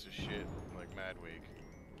 bigoted piece of shit like Madweek,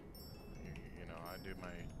 you know, I'll do my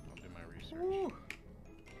research. Woo.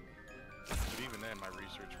 But even then, my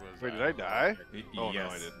research was. Wait, did I die? Oh yes.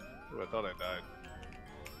 no, I didn't. Oh, I thought I died.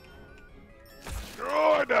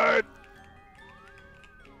 Oh, I died.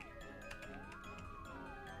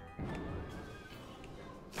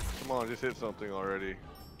 Come on, just hit something already.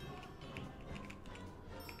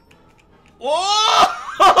 Whoa!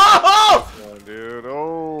 Come on, dude.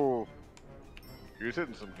 Oh, you're just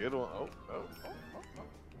hitting some good one. Oh.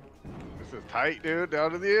 This is tight, dude.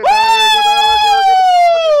 Down to the end.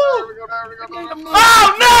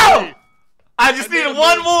 Oh no! I just needed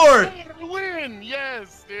one more. Win!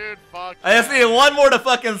 Yes, dude. Fuck. I just needed one more to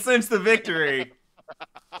fucking cinch the victory.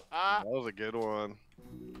 That was a good one.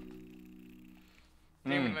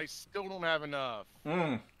 Damn it! I still don't have enough.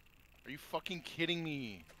 Mm. Are you fucking kidding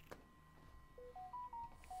me?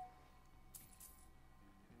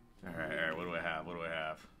 All right. What do I have? What do I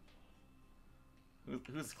have?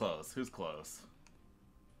 Who's close? Who's close?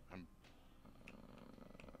 I'm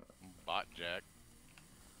Bot Jack.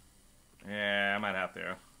 Yeah, I might have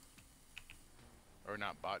to. Or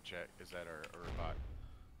not Bot Jack. Is that our Bot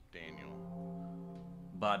Daniel?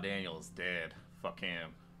 Bot Daniel's dead. Fuck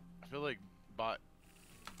him. I feel like Bot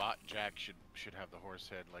Jack should have the horse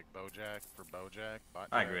head like Bojack for Bojack. Bot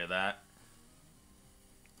I Jack. agree with that.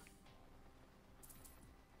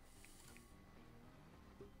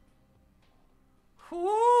 Whoo!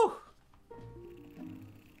 Oh,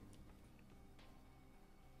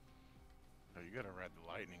 you gotta ride the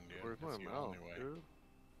lightning, dude. Where's That's my the mouse, only way. dude?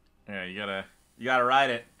 Yeah, you gotta ride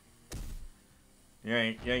it. You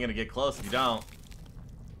ain't gonna get close if you don't.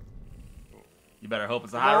 You better hope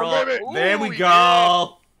it's a high Come roll. on, baby. There Ooh, we he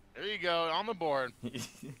go. There you go, on the board. and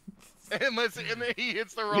then he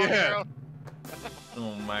hits the wrong Yeah. arrow.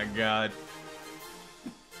 Oh my god.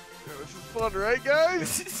 Yeah, this is fun, right,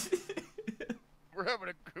 guys? We're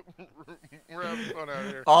having fun out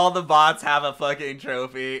here. All the bots have a fucking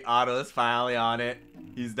trophy. Otto's finally on it.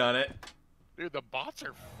 He's done it. Dude, the bots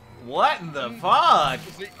are. What in the fuck?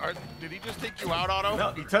 Did he just take you out, Otto?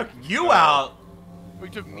 No, he took you out. He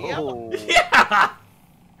took me out. Oh. Yeah.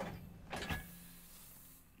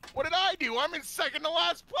 What did I do? I'm in second to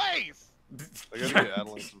last place. I gotta get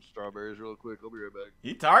Adeline some strawberries real quick. I'll be right back.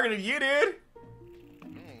 He targeted you, dude.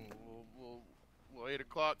 Well, 8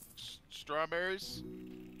 o'clock strawberries.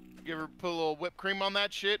 Put a little whipped cream on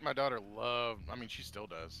that shit. My daughter loved. I mean, she still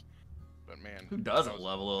does. But man, Who doesn't that was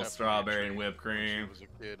love a little definitely strawberry and treat whipped when cream? She was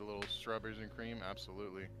a kid, a little strawberries and cream,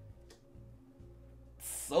 absolutely.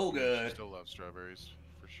 So She good. still loves strawberries,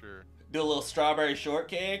 for sure. Do a little strawberry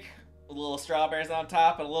shortcake, with little strawberries on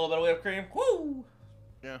top, and a little bit of whipped cream. Woo!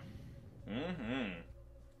 Yeah. Mm-hmm.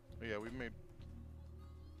 But yeah, we've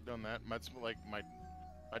done that. That's like my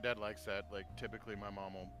dad likes that. Like typically, my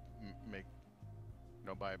mom will make,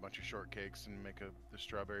 buy a bunch of shortcakes and make the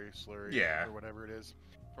strawberry slurry Yeah. or whatever it is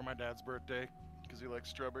for my dad's birthday because he likes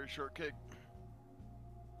strawberry shortcake.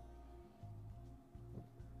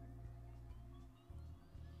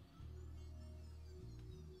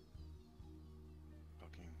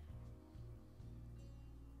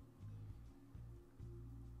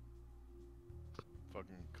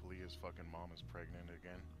 Fucking Kalia's fucking mom is pregnant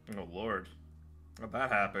again. Oh lord, how'd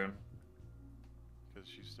that happen? Because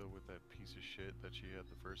she's still with that piece of shit that she had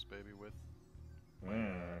the first baby with.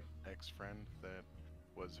 Ex-friend that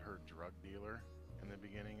was her drug dealer in the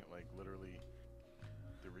beginning. Like, literally,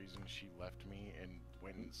 the reason she left me and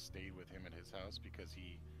went and stayed with him at his house because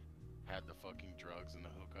he had the fucking drugs and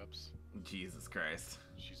the hookups. Jesus Christ.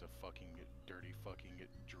 She's a fucking dirty fucking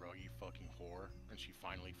druggy fucking whore. And she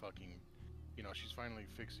finally fucking, she's finally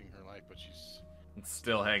fixing her life, but she's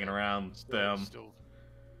Still hanging around them. Still,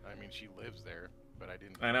 I mean, she lives there, but I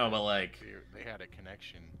didn't. I know, but like, they had a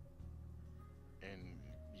connection. And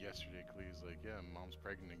yesterday, Clee's like, "Yeah, mom's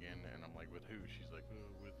pregnant again," and I'm like, "With who?" She's like,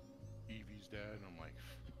 "With Evie's dad," and I'm like,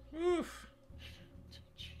 oof.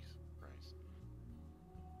 Jesus Christ.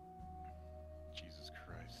 Jesus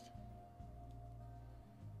Christ.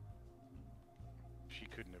 She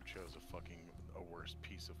couldn't have chose a worse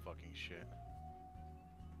piece of fucking shit.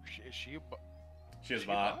 Is she a She was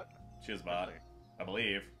bot. She was bot. I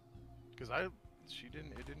believe. Because it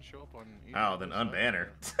didn't show up on either. Oh, then unban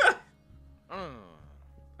her.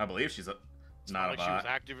 I believe she's not a like bot. she was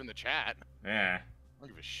active in the chat. Yeah. I don't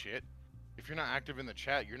give a shit. If you're not active in the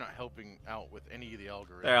chat, you're not helping out with any of the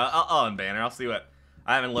algorithms. There, I'll unban her. I'll see what.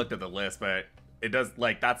 I haven't looked at the list, but it does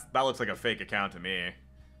that looks like a fake account to me.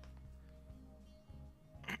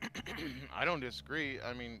 I don't disagree.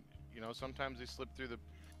 I mean, sometimes they slip through the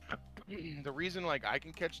The reason like I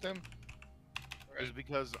can catch them is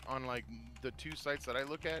because on like the 2 sites that I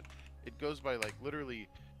look at, it goes by like literally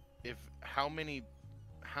if how many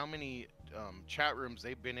chat rooms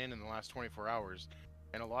they've been in the last 24 hours.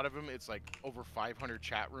 And a lot of them, it's like over 500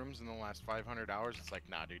 chat rooms in the last 500 hours. It's like,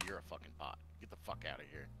 nah, dude, you're a fucking bot. Get the fuck out of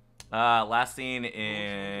here. Last seen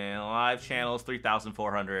in live channels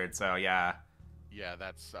 3,400. So yeah. Yeah,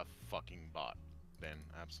 that's a fucking bot. Then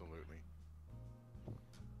absolutely.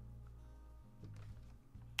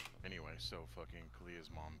 Anyway, so fucking Kalia's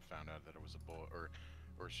mom found out that it was a boy, or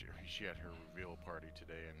she had her reveal party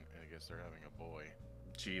today, and I guess they're having a boy.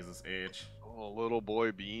 Jesus H. Oh, little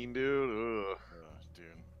boy Bean, dude. Ugh. Dude,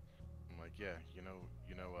 I'm like, yeah, you know,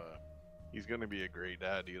 He's gonna be a great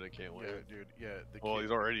dad, dude. I can't wait. yeah, dude, yeah. Well,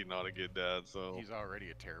 he's already not a good dad, so. He's already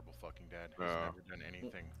a terrible fucking dad. He's Yeah. never done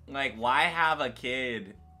anything. Like, why have a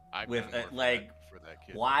kid I've with done more like? for that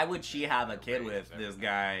kid. Why would she have a kid Already with has this everything.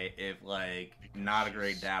 guy if like Because not a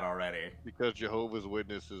great she's- dad already? Because Jehovah's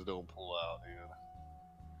Witnesses don't pull out, dude.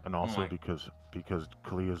 And also my- because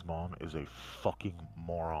Kalia's mom is a fucking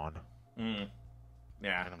moron. Mm.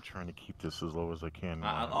 Yeah, And I'm trying to keep this as low as I can.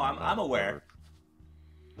 I'm aware.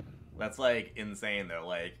 That's like insane though.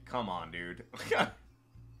 Like, come on, dude.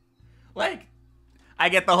 Like, I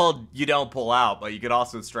get the whole you don't pull out, but you could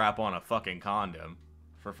also strap on a fucking condom,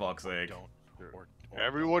 for fuck's sake. Don't. Or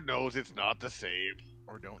Everyone knows it's not the same.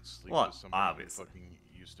 Or don't sleep Well, with somebody obviously. who fucking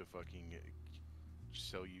used to fucking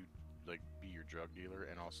sell you, like, be your drug dealer,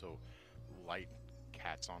 and also light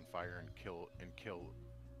cats on fire and kill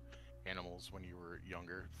animals when you were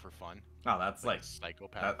younger for fun. Oh, that's like a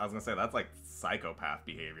psychopath. I was gonna say that's like psychopath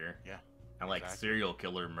behavior. Yeah, And like exactly. serial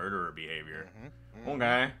killer murderer behavior. Mm-hmm.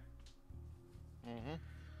 Okay. Mm-hmm.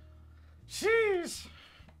 Sheesh.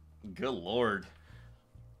 Good lord.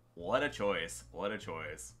 What a choice. What a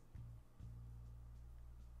choice.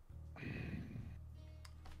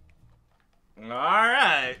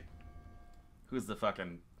 Alright. Who's the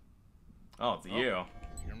fucking... Oh, it's you. Here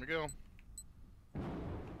we go.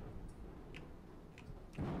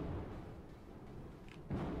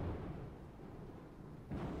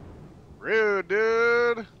 Rude,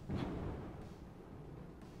 dude.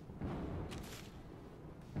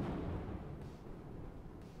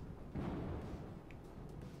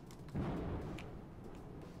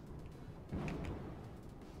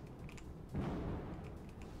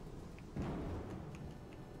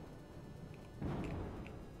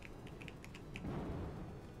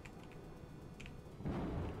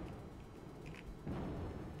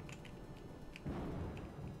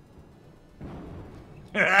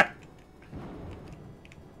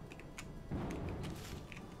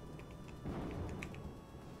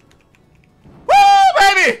 Woo,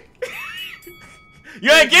 baby!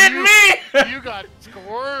 You ain't getting me! You got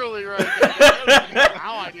squirrely right there.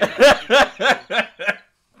 How I did that.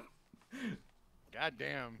 God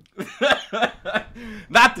damn.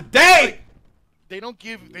 Not today! They don't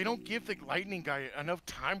give the lightning guy enough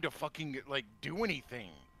time to fucking like do anything.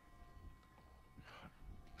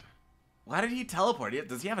 Why did he teleport?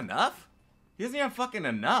 Does he have enough? He doesn't have fucking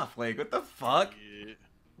enough. Like, what the fuck? Yeah.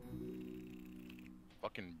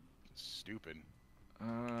 Fucking stupid.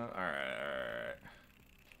 Alright.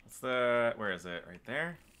 What's the... Where is it? Right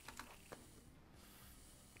there?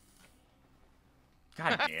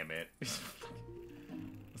 God damn it.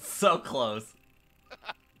 So close.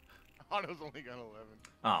 Otto's only got 11.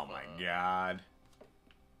 Oh my god.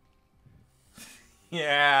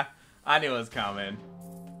 Yeah, I knew it was coming.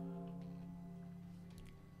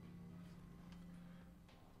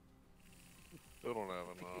 Still don't have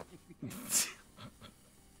enough.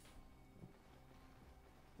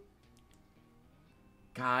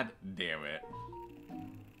 God damn it.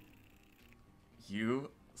 You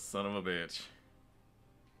son of a bitch.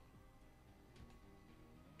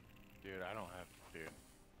 Dude, I don't have. Dude,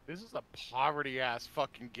 this is a poverty ass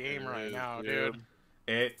fucking game right is, now, dude.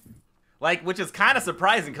 It, like, which is kind of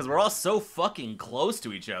surprising because we're all so fucking close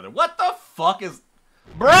to each other. What the fuck is,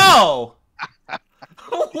 bro?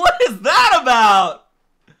 What is that about?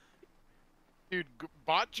 Dude,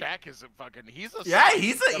 Bot Jack is a fucking. He's a. Yeah,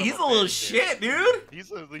 he's son a of little bitch, shit, dude.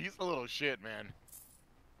 He's a little shit, man.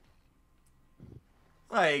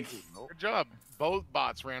 Like, Good job. Both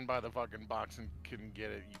bots ran by the fucking box and couldn't get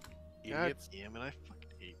it. You God idiots. damn it, I fucking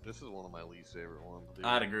hate. This is one of my least favorite ones, dude.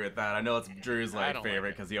 I'd agree with that. I know it's Drew's I like don't like favorite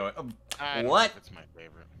it. because he always. I don't know What? if it's my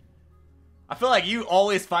favorite. I feel like you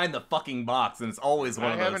always find the fucking box, and it's always one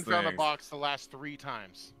I of those haven't found the things. box the last 3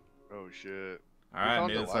 times. Oh shit. All You right, found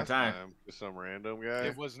maybe it it's our last time. Just some random guy.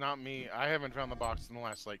 It was not me. I haven't found the box in the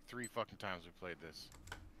last like 3 fucking times we played this.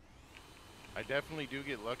 I definitely do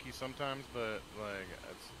get lucky sometimes, but like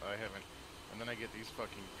I haven't. And then I get these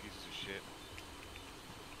fucking pieces of shit.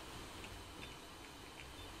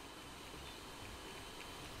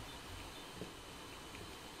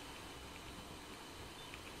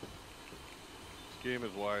 This game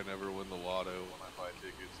is why I never win the lotto when I buy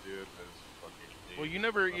tickets, dude. It's fucking. Well, you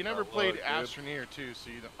never played Astroneer too, so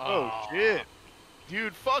you don't. Oh shit,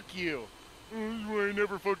 dude, fuck you. I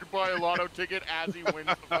never fucking buy a lotto ticket as he wins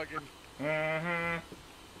the fucking. Mm-hmm.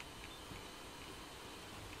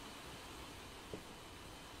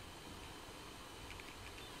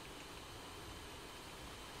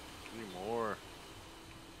 Any more?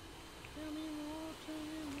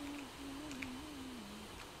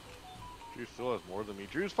 Drew still has more than me.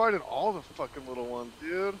 Drew's fighting all the fucking little ones,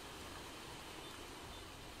 dude.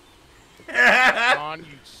 On, you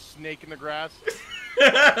snake in the grass.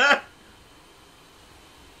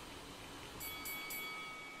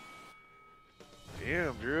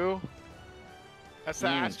 Damn, Drew. That's the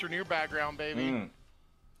Astroneer background, baby.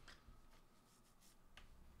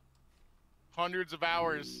 Hundreds of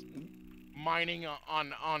hours mining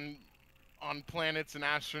on planets and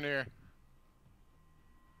Astroneer.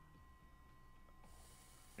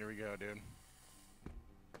 Here we go, dude.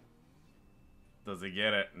 Does he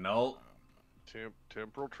get it? Nope.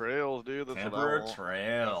 Temporal Trails, dude. That's Temporal what I want.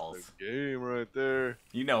 Trails. That's the game right there.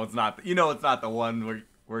 You know it's not. You know it's not the one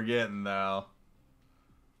we're getting though.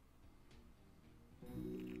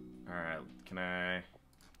 All right. Can I?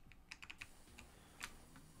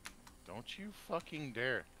 Don't you fucking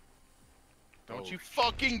dare. Don't you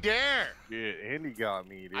fucking dare! Yeah, Andy got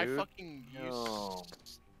me, dude. I fucking No.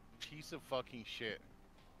 piece of fucking shit.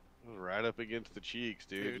 It was right up against the cheeks,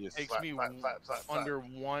 dude. Dude, it Just takes slap, me slap, slap, slap, slap. under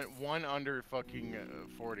one under fucking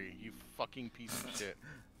 40. You fucking piece of shit.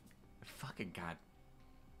 Fucking god.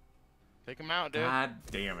 Take him out, dude. God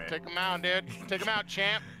damn it. Take him out, dude. Take him out,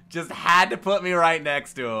 champ. Just had to put me right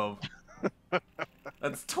next to him.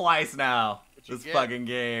 That's twice now. This get? fucking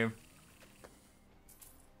game.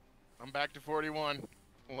 I'm back to 41.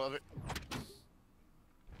 Love it.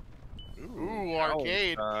 Ooh,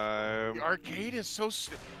 arcade. Time. The arcade is so.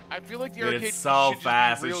 I feel like the Dude, arcade it's so should just be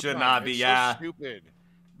fast. It real should time. not be. It's Yeah. So stupid.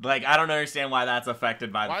 Like I don't understand why that's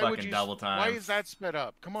affected by the Why would fucking you? double time. Why is that sped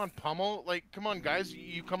up? Come on, Pummel. Like, come on, guys.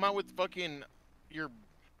 You come out with fucking your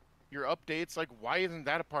updates. Like, why isn't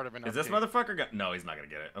that a part of an update? Is this motherfucker gonna? No, he's not gonna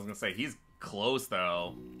get it. I was gonna say he's close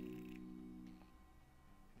though.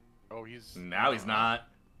 Oh, he's Now he's not.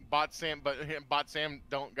 Bot Sam, but Bot Sam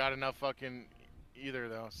don't got enough fucking either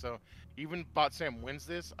though. So even Bot Sam wins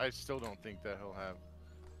this, I still don't think that he'll have.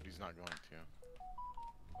 But he's not going to.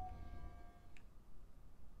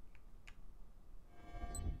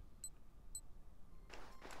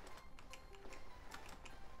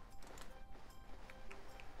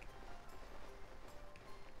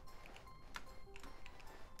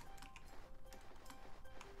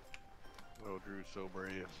 Oh, Drew's so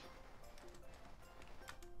brave.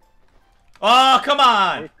 Oh, come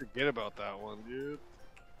on! Don't forget about that one, dude.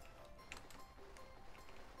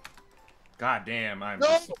 God damn, I'm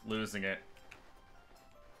just losing it.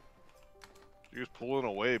 Drew's pulling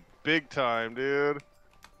away big time, dude.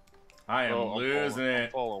 I am losing I'm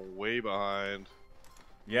it. falling way behind.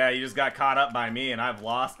 Yeah, you just got caught up by me and I've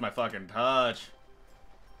lost my fucking touch.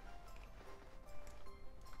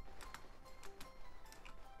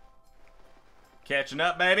 Catching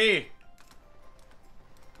up, baby.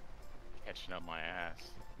 Catching up my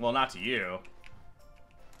ass. Well, not to you.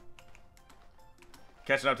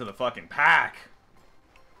 Catching up to the fucking pack.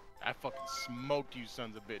 I fucking smoked you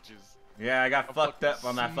sons of bitches. Yeah, I got fucked up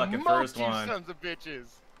on that fucking first Smoked one. you sons of bitches.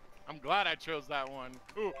 I'm glad I chose that one.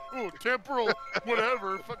 Ooh, temporal,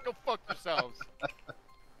 whatever. Go fuck yourselves.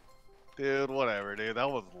 Dude, whatever, dude. That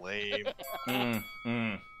was lame.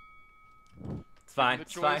 It's fine. The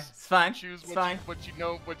It's fine. choice, It's fine. Choose It's fine. what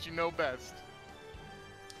you know best.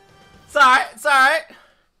 It's alright. It's alright.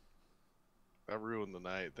 That ruined the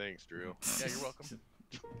night. Thanks, Drew. Yeah, you're welcome.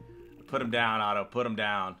 Put him down, Otto. Put him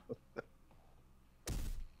down.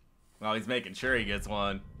 Well, he's making sure he gets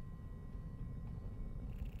one.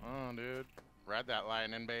 Oh, dude. Ride that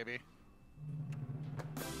lightning, baby.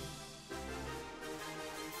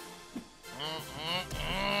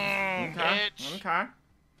 Okay. Bitch. Okay.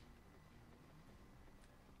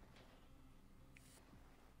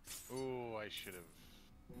 Ooh, I should have.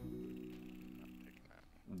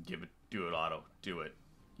 Give it. Do it, Otto. Do it.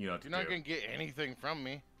 You know what to You're not do. gonna get anything from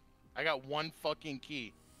me. I got one fucking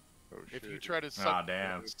key. Oh, If you shit. try to Aw,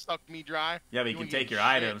 damn. suck me dry. Yeah, but you can won't take get your shit.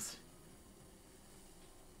 items.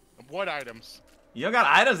 What items? You don't got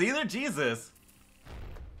items either? Jesus.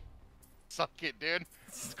 Suck it, dude.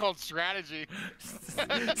 It's called strategy.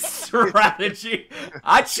 Strategy.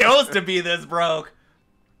 I chose to be this broke.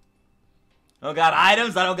 I don't got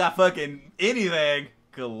items. I don't got fucking anything.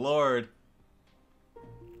 Good lord.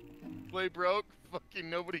 Play broke. Fucking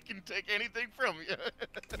nobody can take anything from you.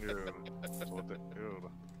 Dude, that's what they do.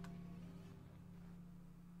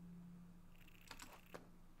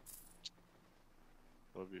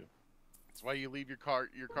 Love you. That's why you leave your car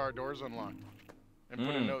doors unlocked. And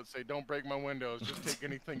put a note, say, don't break my windows, just take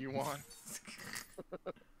anything you want.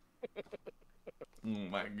 Oh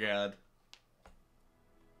my god.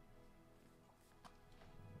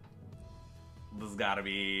 This has gotta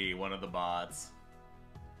be one of the bots.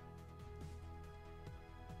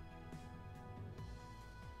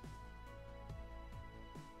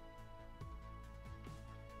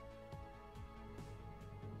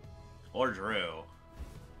 Or Drew.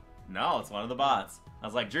 No, it's one of the bots. I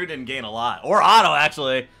was like, Drew didn't gain a lot. Or Otto,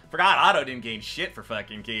 actually. Forgot Otto didn't gain shit for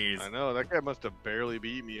fucking keys. I know, that guy must have barely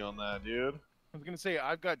beat me on that, dude. I was gonna say,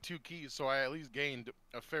 I've got 2 keys, so I at least gained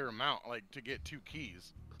a fair amount, like, to get 2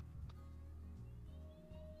 keys.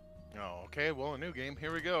 Oh, okay, well, a new game.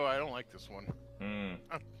 Here we go. I don't like this one.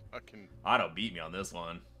 Fucking... Otto beat me on this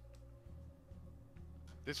one.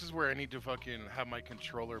 This is where I need to fucking have my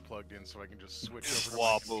controller plugged in so I can just switch over to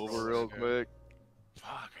Swap my over controller. real quick.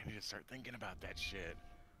 Fuck, I need to start thinking about that shit.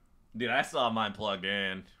 Dude, I saw mine plugged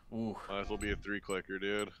in. Ooh. Might as well be a 3-clicker,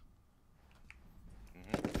 dude.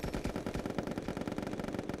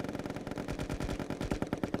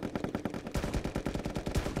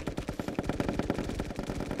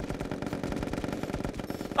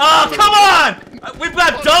 Oh, come on! We've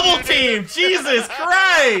got double team! Jesus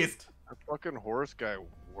Christ! That fucking horse guy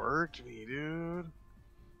worked me, dude.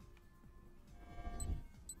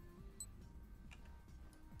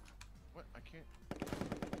 What? I can't...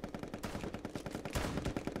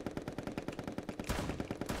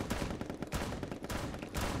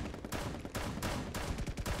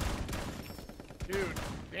 Dude,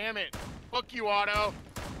 damn it. Fuck you, Otto.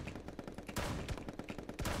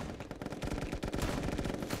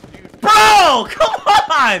 Bro! Come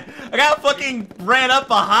on! I got fucking ran up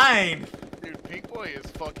behind. Dude, Pink Boy is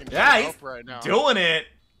fucking Yeah, shit he's up right now. doing it.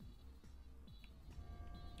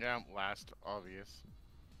 Yeah, I'm last, obvious.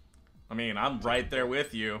 I mean, I'm right there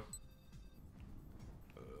with you.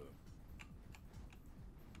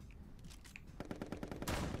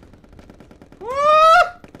 Woo!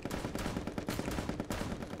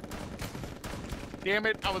 Damn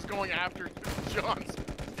it, I was going after John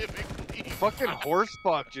specifically. Fucking horse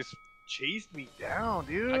fuck just chased me down,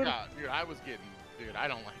 dude. I was getting, dude, I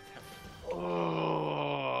don't like that.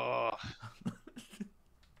 Oh.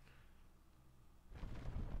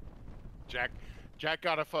 Jack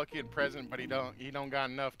got a fucking present, but he don't got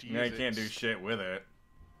enough to use Yeah, it. he can't do shit with it.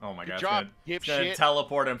 Oh my Good god, job, it's gonna dipshit.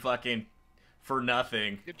 teleport him fucking for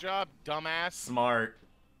nothing. Good job, dumbass. Smart.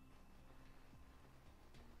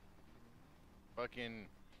 Fucking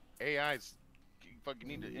AIs, you fucking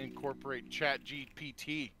need to incorporate Chat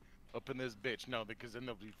GPT up in this bitch. No, because then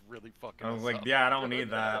they'll be really fucking. I was us like, up. yeah, I don't need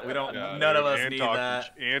that. We don't. Yeah, none of dude, us and need talking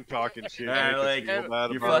that. And talking shit. Yeah, make us like, feel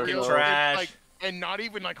bad you're about fucking ourselves. trash. Like, and not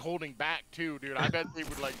even like holding back too, dude. I bet they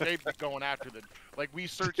would like they'd be going after the like we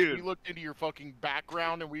searched, Dude. we looked into your fucking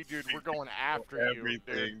background and we're going after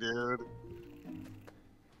Everything, you,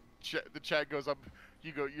 dude. The chat goes up.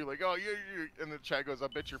 You're like, oh yeah, and the chat goes, I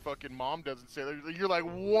bet your fucking mom doesn't say that. You're like,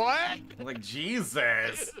 what? I'm like,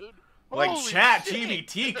 Jesus. Dude, Like, holy chat shit.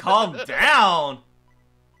 GBT, calm down.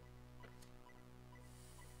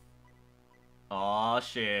 Aw,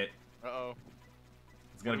 shit. Uh-oh.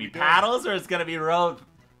 It's gonna What are be we doing? paddles or it's gonna be road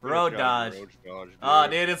Road dodge? dodge, dude. Oh,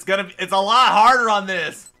 dude, it's a lot harder on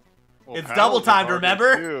this. Well, it's paddles double are timed, harder,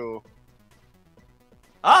 remember? too.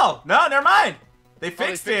 Oh, no, never mind. They Oh, they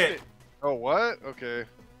fixed it. Oh, what? Okay.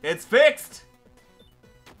 It's fixed.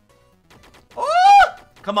 Oh!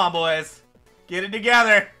 Come on, boys. Get it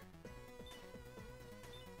together.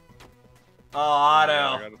 Oh,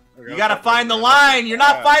 Otto. You gotta find the line. You're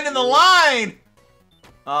not finding the line.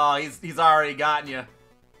 Oh, he's already gotten you.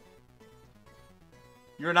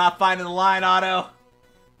 You're not finding the line, Otto.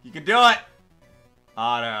 You can do it.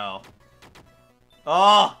 Otto.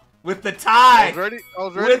 Oh, with the tie. I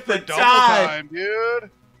was ready With for the double tie. time,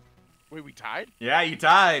 dude. Wait, we tied? Yeah, you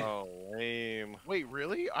tied. Oh, lame. Wait,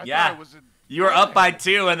 really? I Yeah. thought it was a... You were up by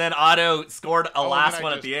 2, and then Otto scored a Oh, and last then I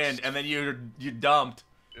one at just- the end, and then you dumped.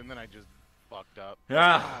 And then I just fucked up.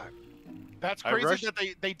 Yeah. That's I crazy rushed-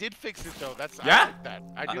 that they did fix it though. That's Yeah. I like that.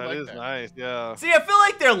 I do That like is that. nice, yeah. See, I feel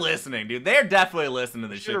like they're listening, dude. They're definitely listening to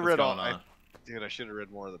the shit Should've that's read going all- on. Dude, I should have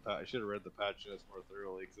read more of the patch. I should have read the patch notes more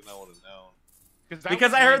thoroughly, because then I would have known.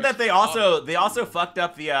 Because I heard that they also fucked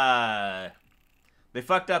up the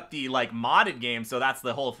like modded game, so that's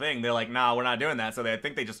the whole thing. They're like, nah, we're not doing that. So I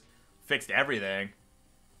think they just fixed everything.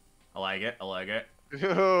 I like it. I like it.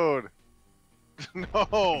 Dude.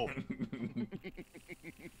 No.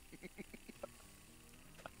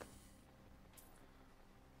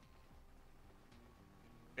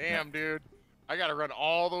 Damn, dude. I gotta run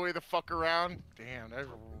all the way the fuck around. Damn, that's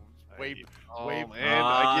way. And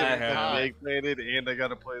I get hell. egg plated, and I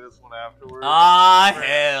gotta play this one afterwards. Ah,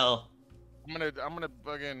 hell. I'm gonna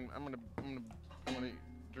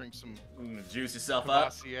drink some Juice yourself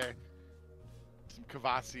up. Cavassier. Some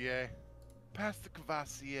Cavassier. Pass the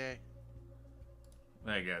Cavassier.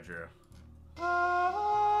 There you go, Drew.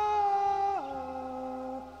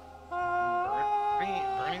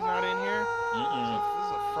 Bernie's not in here. This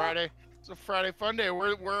is a Friday. It's a Friday fun day.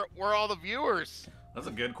 Where are all the viewers? That's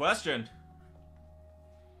a good question.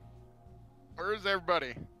 Where's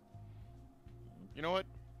everybody? You know what?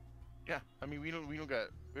 Yeah, I mean we don't got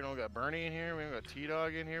Bernie in here. We don't got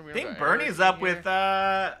T-Dog in here. I think Bernie's up with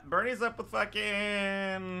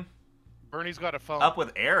fucking. Bernie's got a phone. Up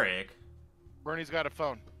with Eric. Bernie's got a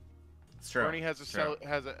phone. It's true. Bernie has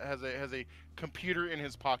a computer in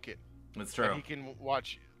his pocket. It's true. That he can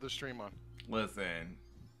watch the stream on. Listen,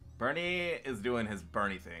 Bernie is doing his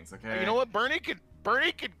Bernie things. Okay. You know what? Bernie could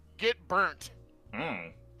get burnt.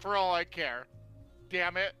 Mm. For all I care.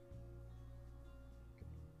 Damn it.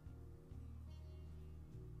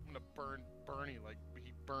 I'm gonna burn Bernie like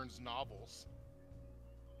he burns novels.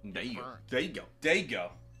 There you go. Burnt. There you go. There you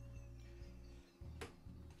go.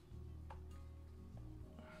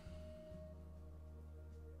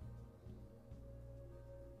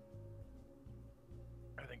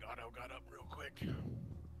 I think Otto got up real quick.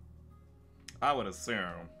 I would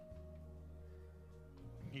assume.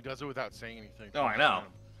 He does it without saying anything. Oh, I know.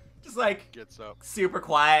 Just like Gets up. super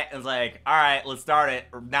quiet and is like, all right, let's start it.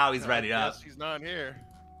 Now he's ready up. He's not here.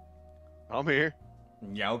 I'm here.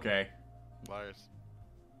 Yeah, okay. Liars.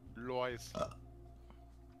 Lies.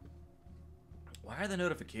 Why are the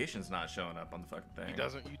notifications not showing up on the fucking thing? He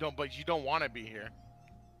doesn't. You don't. But you don't want to be here.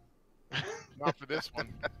 Not for this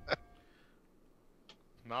one.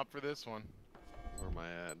 Not for this one. Where am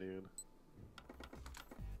I at, dude?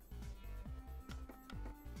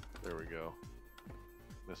 There we go.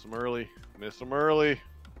 Miss him early. Miss him early.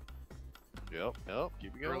 Yep.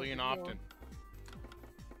 Keep it going. Early and often.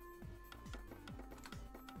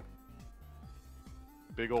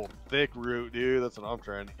 Big old thick root, dude. That's what I'm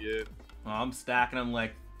trying to get. Oh, I'm stacking them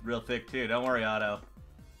like real thick too. Don't worry, Otto.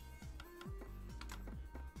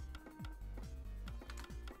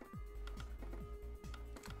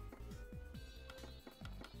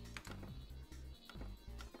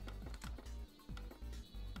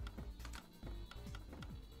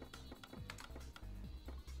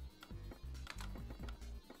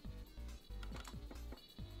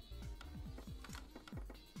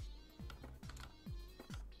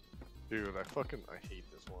 Dude, I hate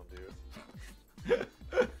this one, dude.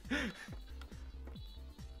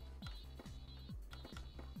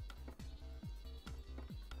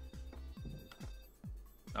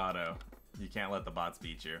 Otto, you can't let the bots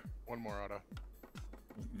beat you. One more, Otto.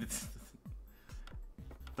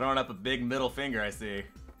 Throwing up a big middle finger, I see.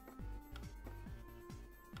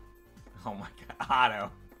 Oh my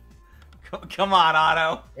god, Otto. Come on,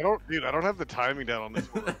 Otto. I don't have the timing down on this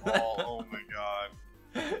one at all. Oh my god.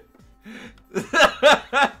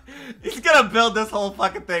 He's gonna build this whole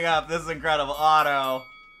fucking thing up. This is incredible. Otto.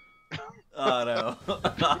 Otto.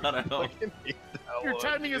 Otto. Your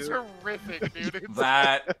timing is horrific, dude. It's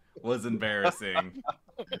That was embarrassing.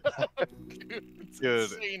 dude, it's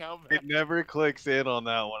Good. insane how bad. It never clicks in on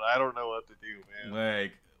that one. I don't know what to do, man.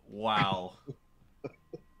 Like, wow.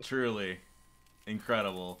 Truly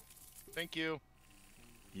incredible. Thank you.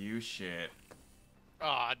 You shit.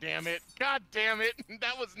 Aw, damn it. God damn it.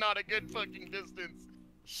 That was not a good fucking distance.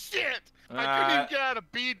 Shit. I couldn't even get out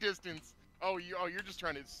of B distance. Oh, you're just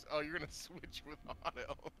trying to. Oh, you're gonna switch with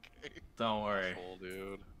Otto. Okay. Don't worry. Asshole,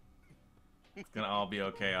 dude. It's gonna all be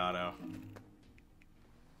okay, Otto.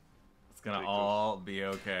 It's gonna Take all be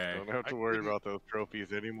okay. Don't have to worry about those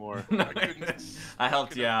trophies anymore. I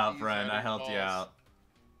helped you out, these friend. I added helped you balls. out.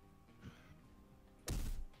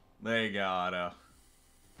 There you go, Otto.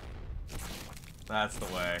 That's the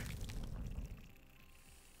way.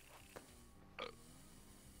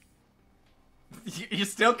 You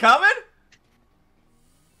still coming?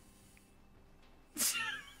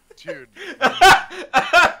 Dude.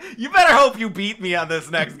 You better hope you beat me on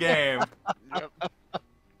this next game. Yep.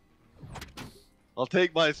 I'll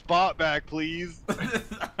take my spot back, please.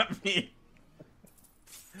 I mean,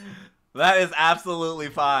 That is absolutely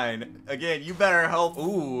fine. Again, you better hope.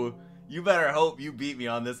 Ooh, you better hope you beat me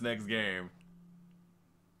on this next game.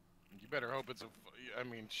 You better hope it's a. I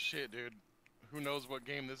mean, shit, dude. Who knows what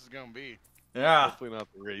game this is gonna be? Yeah. Hopefully not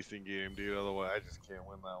the racing game, dude. Otherwise, I just can't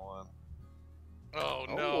win that one. Oh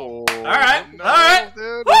no! Oh, All right. No, All right. dude.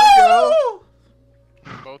 There we go. Woo!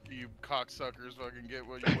 Both of you cocksuckers fucking get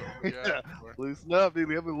what you Yeah. asked for. Loosen up, dude.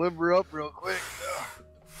 Let me limber up real quick.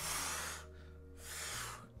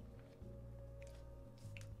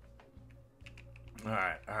 All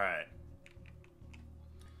right. All right.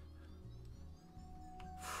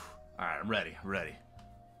 All right. I'm ready. I'm ready.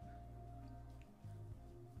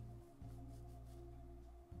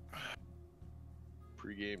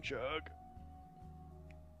 Pre-game chug.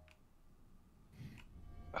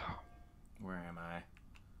 Where am I?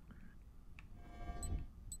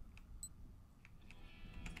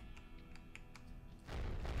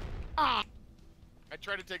 Ah! I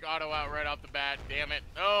tried to take Otto out right off the bat. Damn it!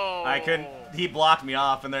 Oh! I couldn't. He blocked me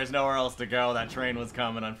off, and there's nowhere else to go. That train was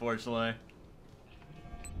coming, unfortunately.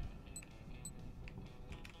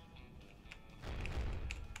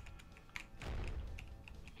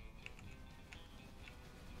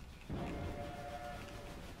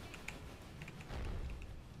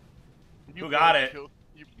 You Who got both it? killed-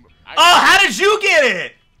 you- Oh, how did you get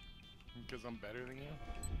it? Because I'm better than you.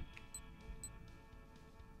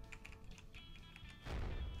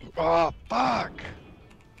 Oh, fuck.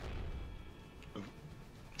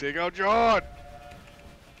 Take out John.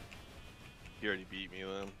 He already beat me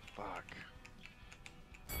then. Fuck.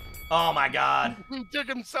 Oh my God! He took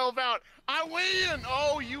himself out. I win.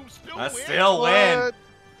 Oh, you still I win. still win. What?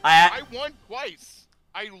 I I won twice.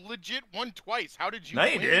 I legit won twice. How did you? no,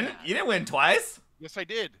 you win didn't. that? You didn't win twice. Yes, I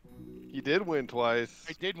did. You did win twice.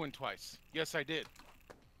 I did win twice. Yes, I did.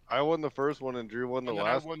 I won the first one and Drew won the And then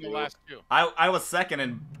last I won the two. last two. I was second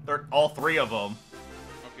in all three of them.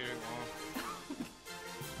 Okay, well,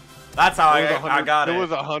 That's how It was I got it. It was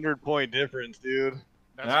 100-point difference, dude.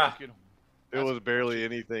 that's Yeah. fucking. It That's was barely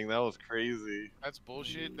anything. That was crazy. That's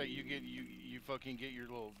bullshit. That you get you fucking get your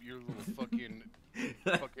little fucking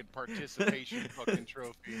fucking participation fucking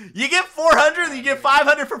trophy. You get 400, you get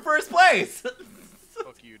 500 for first place.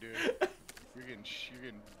 Fuck you, dude.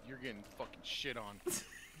 You're getting fucking shit on.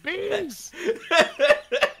 Beans.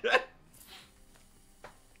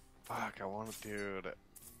 Fuck, I want to, dude.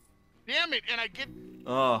 Damn it! And I get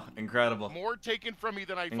Oh, incredible. more taken from me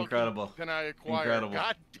than I Incredible. fucking than I acquire. Incredible.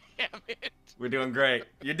 God damn it! We're doing great.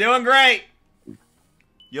 You're doing great.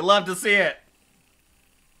 You love to see it.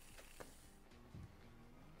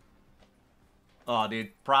 Oh,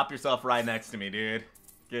 dude, prop yourself right next to me, dude.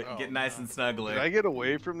 Get Oh, nice no. and snuggly. Did I get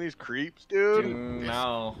away from these creeps, dude?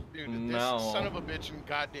 No, Dude, no. this son of a bitch and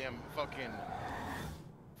goddamn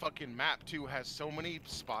fucking map 2 has so many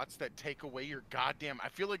spots that take away your goddamn. I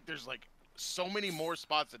feel like there's like so many more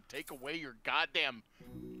spots that take away your goddamn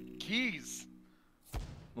keys.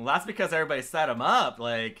 Well, that's because everybody set them up.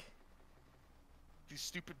 Like, These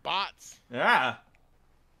stupid bots. yeah.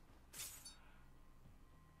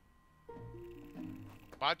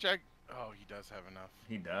 Bot check. Oh, he does have enough.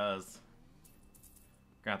 He does.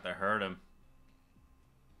 Gonna have to hurt him.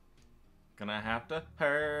 Gonna have to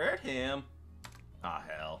hurt him. Ah,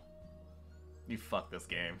 hell. You fuck this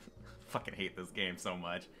game. Fucking hate this game so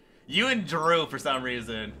much. You and Drew for some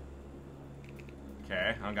reason.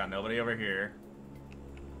 Okay, I don't got nobody over here.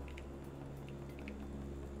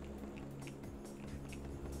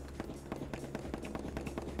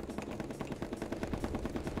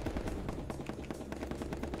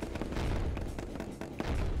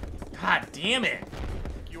 God damn it.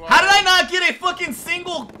 You How did I not get a fucking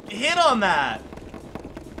single hit on that?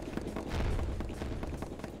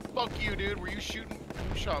 Fuck you, dude. Were you shooting?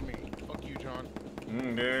 Who shot me? Fuck you, John.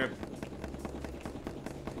 Dude.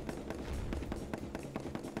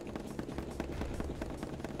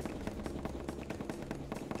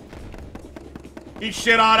 Eat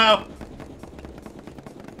shit, Otto.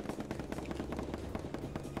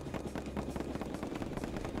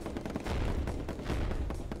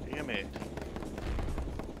 Damn it.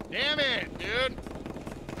 Damn it, dude.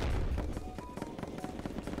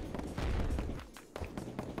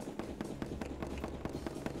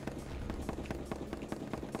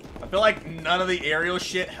 I feel like none of the aerial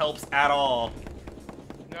shit helps at all.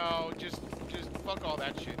 No, just fuck all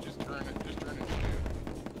that shit. Just turn it. Just turn it.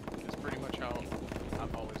 Shoot. That's pretty much how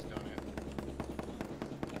I've always done it.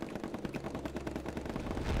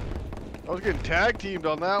 I was getting tag teamed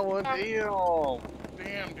on that one. Damn.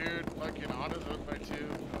 Damn, dude. Fucking Otto's up by 2.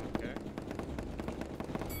 Okay.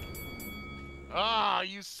 Ah,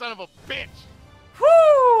 you son of a bitch.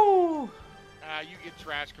 Whoo! You get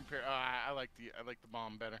trash compared. I like the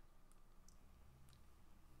bomb better.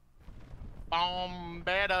 Bomb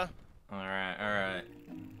better. All right, all right.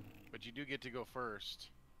 But you do get to go first.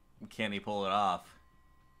 Can he pull it off?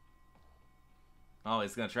 Oh,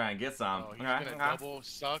 he's gonna try and get some. Oh, he's gonna double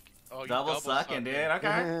suck. Oh, double sucking, dude.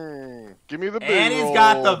 Okay. Give me the big And he's roll.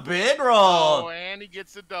 got the big roll. Oh, and he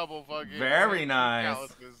gets a double fucking. Very nice.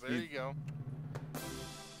 There you go.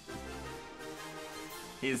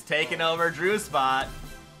 He's taking over Drew's spot.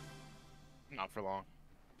 Not for long.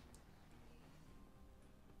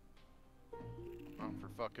 Not for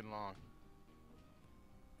fucking long.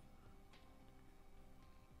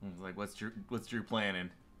 He's like, what's Drew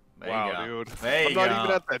planning? There Wow, you go. dude. There I'm you not go.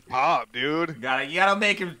 even at the top, dude.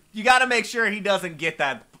 You gotta make sure he doesn't get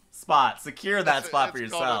that spot. Secure that spot for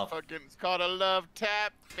yourself. It's called a love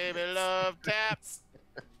tap, baby, love tap.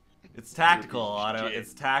 It's tactical, Otto.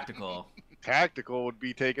 It's tactical. Tactical would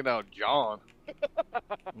be taking out John.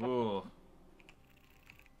 Ooh.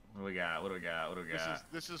 What do we got? What do we got? What do we got?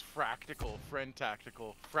 This is fractical, friend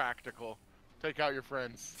tactical, fractical. Take out your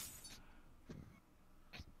friends.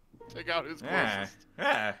 Take out who's closest.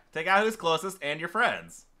 Yeah. Take out who's closest and your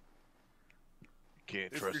friends.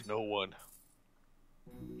 Can't trust no one.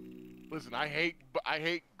 Listen, I hate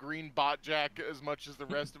green bot jack as much as the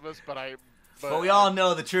rest of us, but we all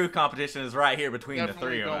know the true competition is right here between the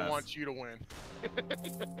three of us. I don't want you to win.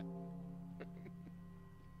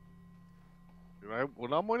 Dude,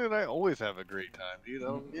 when I'm winning, I always have a great time, dude. I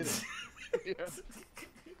don't get it.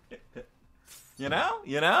 Yeah.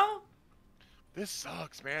 You know? This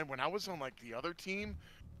sucks, man. When I was on like the other team,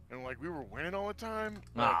 and like we were winning all the time,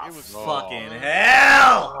 like, it was fucking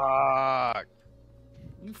hell! Fuck.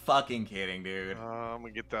 You fucking kidding, dude? I'm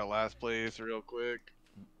gonna get that last place real quick.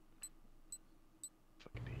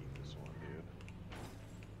 Fucking hate this one, dude.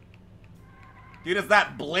 Dude, it's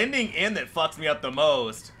that blending in that fucks me up the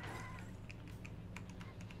most.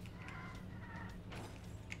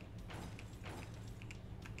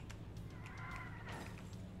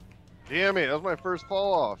 Damn it, that was my first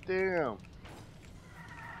fall off. Damn.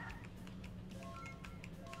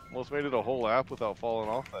 Almost made it a whole lap without falling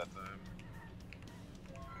off that time.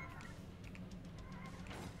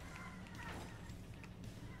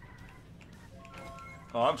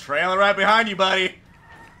 Oh, I'm trailing right behind you, buddy.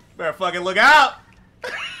 Better fucking look out.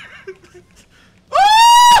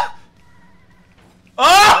 Ah!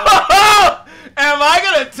 Oh! Am I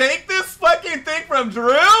gonna take this fucking thing from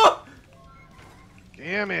Drew?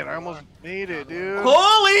 Damn it, I almost made it, dude.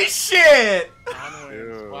 Holy shit!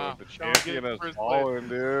 Dude, wow. the champion has fallen,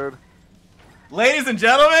 dude. Ladies and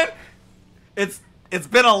gentlemen, it's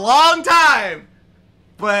been a long time,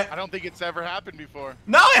 but I don't think it's ever happened before.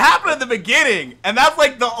 no, it happened at the beginning, and that's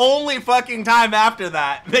like the only fucking time after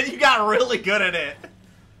that. Then you got really good at it.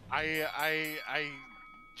 I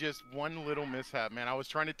just one little mishap, man. I was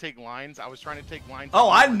trying to take lines. Oh,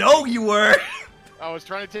 I know you were. I was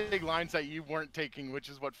trying to take lines that you weren't taking, which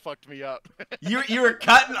is what fucked me up. You were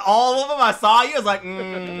cutting all of them. I saw you. I was like,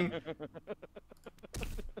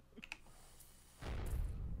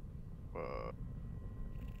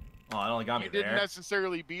 Oh, it only got me You there. didn't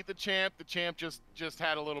necessarily beat the champ. The champ just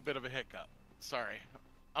had a little bit of a hiccup. Sorry.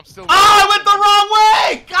 I'm still. Oh, I went the wrong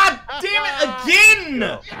way! God damn it,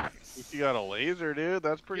 again! Yes! You got a laser, dude.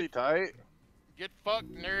 That's pretty tight. Get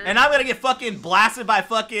fucked, nerd. And I'm gonna get fucking blasted by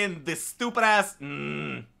fucking this stupid ass. Get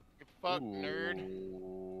fucked, nerd.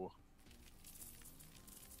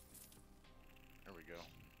 There we go.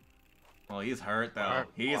 Well, he's hurt though. Alright,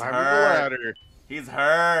 He's climb hurt. the ladder. He's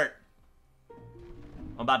hurt.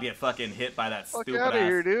 I'm about to get fucking hit by that Fuck stupid out of ass.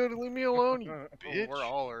 here, dude. Leave me alone, you bitch. We're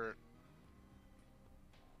all hurt.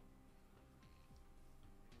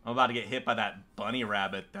 I'm about to get hit by that bunny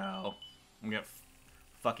rabbit though. I'm gonna get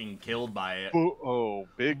fucking killed by it. Oh,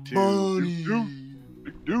 big two.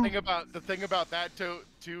 Big two. The thing about that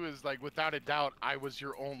too is like without a doubt I was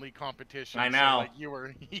your only competition. I know. So, like, you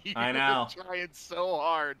were I know. trying so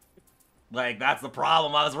hard. Like, that's the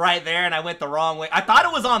problem. I was right there and I went the wrong way. I thought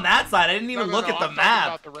it was on that side. I didn't even look at the I'm map.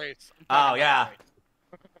 talking about the race. Oh, yeah.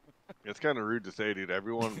 It's kind of rude to say, dude.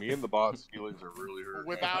 Everyone, me and the boss' feelings are really hurt.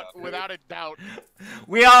 Without a doubt.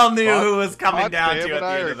 We all knew who was coming down to Sam at and the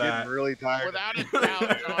I end are of that. getting really tired. Without a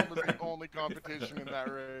doubt, John was the only competition in that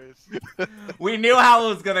race. We knew how it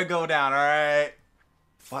was gonna go down, alright?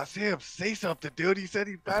 Well, Sam, say something, dude. He said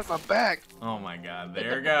he passed my back. Oh my god,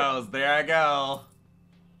 there it goes. There I go.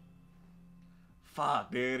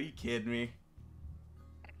 Fuck, dude, are you kidding me?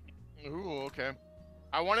 Ooh, okay.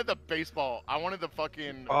 I wanted the baseball. I wanted the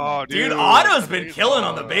fucking. Oh, Dude, dude. Otto's been killing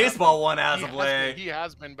on the baseball one as of He late.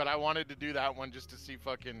 has been, but I wanted to do that one just to see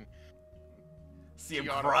fucking. See him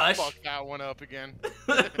Tiana crush. Fuck that one up again.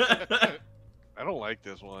 I don't like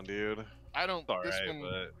this one, dude. I don't. It's This alright, one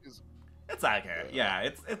but is. It's okay. Yeah,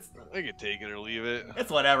 it's I can take it or leave it. it's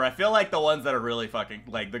whatever. I feel like the ones that are really fucking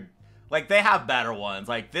like they have better ones.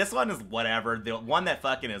 Like this one is whatever. The one that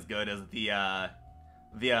fucking is good is the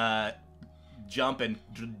jump and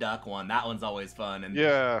duck one. That one's always fun. And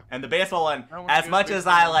Yeah. and the baseball one, That one's as good. much as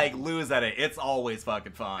Baseball I one. like lose at it, it's always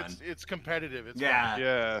fucking fun. It's competitive. It's Yeah. fun.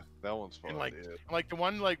 Yeah, that one's fun, And like, dude. like the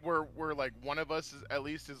one like where like one of us is at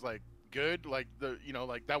least is like good. Like the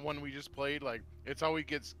like that one we just played. Like it's always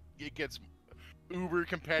gets uber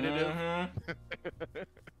competitive. Mhm.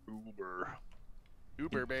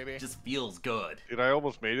 Uber. Baby. Just feels good. Dude, I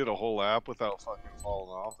almost made it a whole lap without fucking falling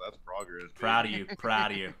off. That's progress. Dude. Proud of you.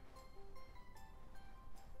 Proud of you.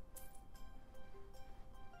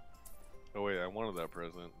 Oh wait, I wanted that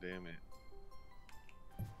present. Damn it.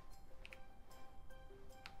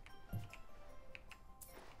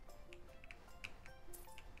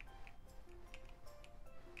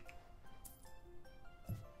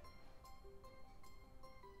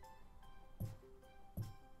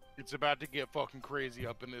 It's about to get fucking crazy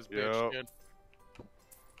up in this Yep. bitch, dude.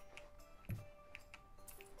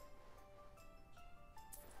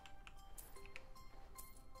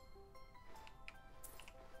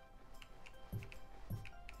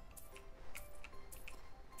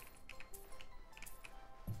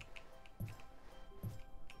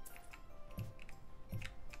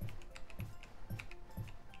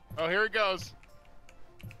 Oh, here it goes.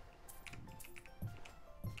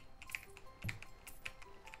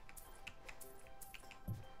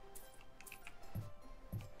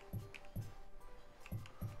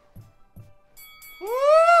 Woo!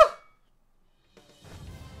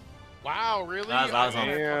 Wow, really? I was on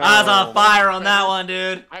Damn. fire on that one,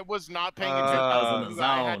 dude. I was not paying I attention. was in the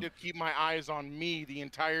I had zone. to keep my eyes on me the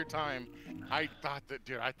entire time. I thought that,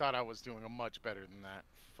 dude. I thought I was doing a much better than that.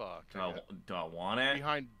 Fuck. Do I want it?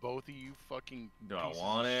 Behind both of you, fucking. Do I pieces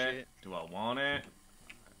want of it? shit. Do I want it?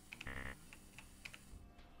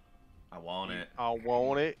 I want it. I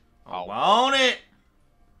want it. I want it.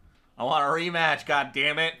 I want a rematch, god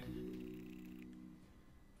damn it.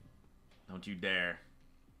 Don't you dare.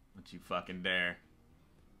 Don't you fucking dare.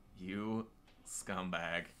 You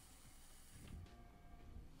scumbag.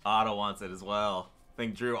 Otto wants it as well. I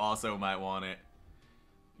think Drew also might want it.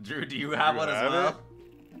 Drew, do you have You one as have well?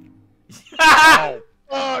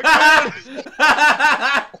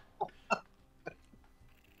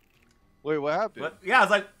 Wait, what happened? What? Yeah, I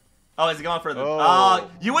was like, oh, is he going for the? Oh.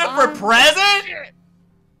 Oh, you went for present?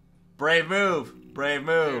 Brave move. Brave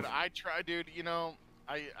move. Dude, I tried, dude. You know,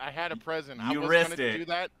 I had a present. I You was risked gonna it. do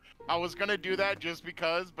that. I was gonna do that just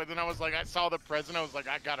because, but then I was like, I saw the present. I was like,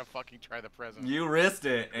 I gotta fucking try the present. You risked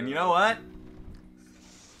it, and you know what?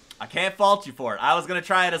 I can't fault you for it. I was gonna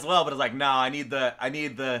try it as well, but it's like, no, I need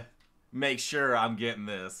the make sure I'm getting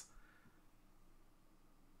this.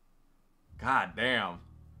 God damn.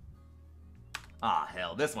 Ah,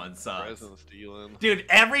 hell, this one sucks. Present stealing. Dude,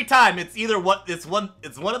 every time it's either it's one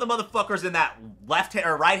of the motherfuckers in that left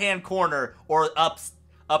or right hand corner or up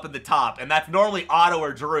in the top, and that's normally Otto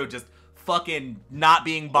or Drew just fucking not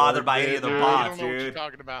being bothered by any of the dude. I bots, don't know what you're dude.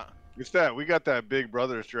 talking about. It's that. We got that big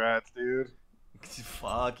brother strats, dude.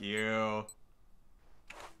 Fuck you.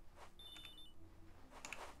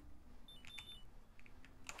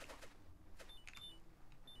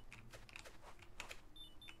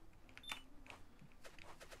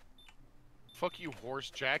 Fuck you,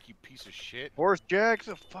 horse Jack, you piece of shit. Horse Jack's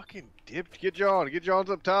a fucking dip. Get John. Get John's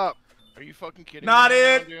up top. Are you fucking kidding Not me?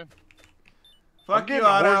 right it. now, dude? I'm Fuck getting you,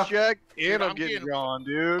 a Otto. Horse Jack, and Dude, I'm I'm getting getting- John,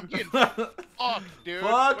 dude. Getting fucked, dude.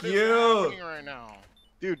 Fuck What is you. happening right now?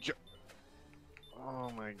 Dude,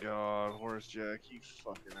 oh my god, Horse Jack, you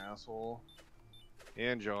fucking asshole.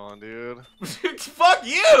 And John, dude. Fuck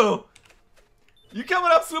you! You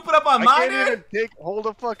coming up, swooping up on I mine, can't dude? even hold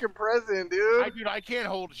a fucking present, dude. I can't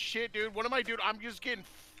hold shit, dude. What am I doing? I'm just getting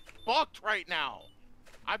fucked right now.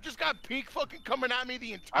 I've just got pink fucking coming at me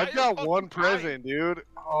the entire I've got fucking one time. present, dude.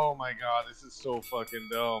 Oh my god, this is so fucking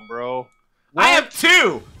dumb, bro. I have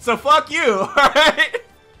two, so fuck you, alright?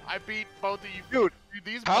 I beat both of you. Dude,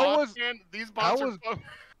 These how bots, was- man, these how bots was- are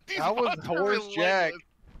these how was bots are Horse Jack?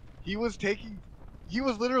 relentless. He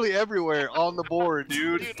was literally everywhere on the board,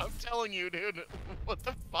 dude. Dude, I'm telling you, dude. What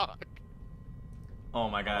the fuck? Oh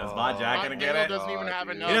my god, is Bot Jack My gonna get Daniel it? doesn't even have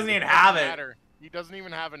dude. enough. He doesn't even It have doesn't it. matter. He doesn't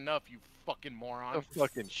even have enough, you fucking moron. A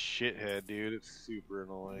fucking shithead, dude. It's super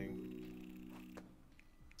annoying.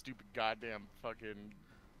 Stupid goddamn fucking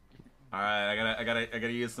Alright, I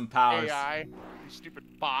gotta use some powers. AI. You stupid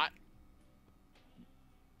bot.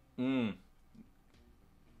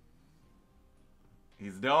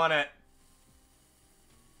 He's doing it.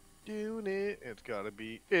 Doing it. It's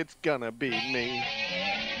gonna be me.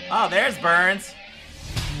 Oh, there's Burns.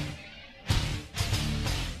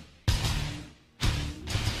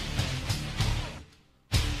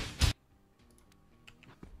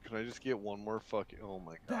 Can I just get one more fucking? Oh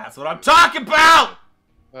my god. That's what I'm talking about.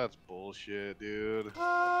 That's bullshit, dude. Woo!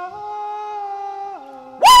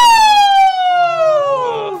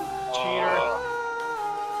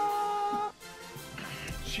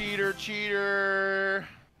 Cheater. Cheater.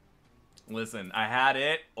 Listen, I had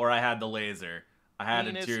it or I had the laser. I had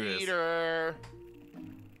to Penis choose. eater.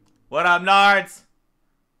 What up, Nards?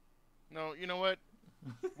 No, you know what?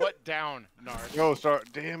 What down, Nard? No, sorry.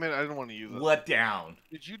 Damn it, I didn't want to use it. What down?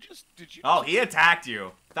 Did you? Oh, he attacked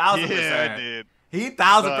you. 1000%. Yeah, dude. He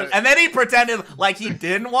 1000%. And then he pretended like he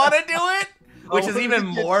didn't want to do it, which is even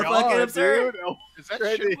more fucking absurd. Dude. Oh, Is that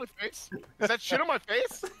shit on my face? Is that shit on my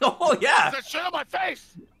face? Oh, yeah. Is that shit on my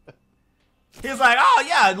face? He's like, oh,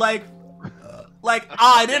 yeah, oh,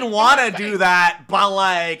 I didn't want to do that, but,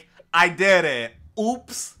 like, I did it.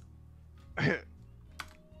 Oops. Oh,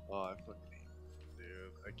 I fucking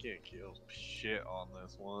dude. I can't kill shit on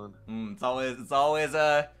this one. It's always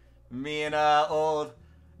me and old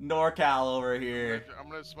Norcal over here. I'm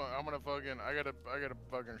gonna fucking. I gotta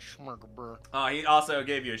fucking schmirk, bro. Oh, he also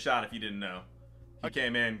gave you a shot if you didn't know. He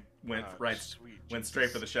came in, went Sweet. went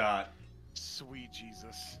straight for the shot. Sweet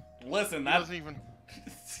Jesus. Listen, He that doesn't even.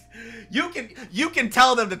 you can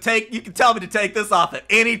tell them to take. You can tell me to take this off at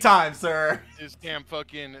any time, sir. This damn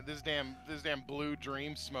blue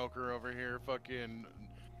dream smoker over here, fucking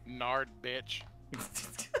Nard bitch.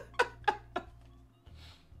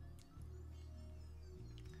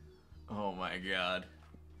 Oh my god.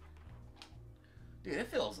 Dude,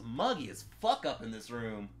 it feels muggy as fuck up in this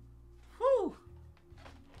room. Whew.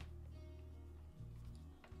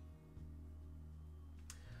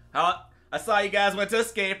 I saw you guys went to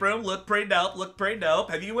escape room. Looked pretty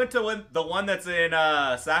dope. Have you went to the one that's in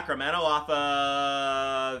Sacramento off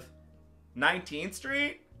of 19th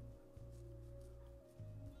Street?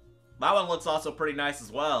 That one looks also pretty nice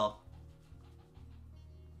as well.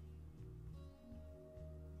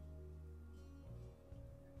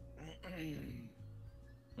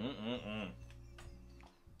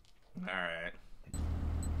 Alright.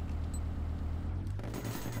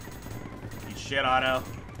 Eat shit, Otto.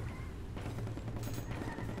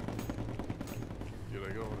 Dude,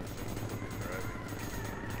 I go on driving.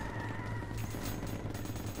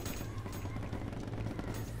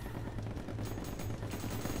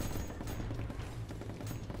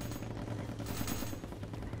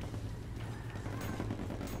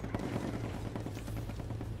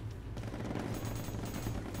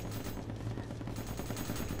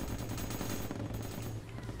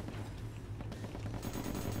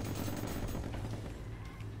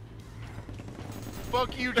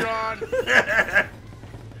 Fuck you, John.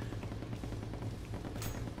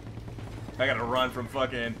 I gotta run from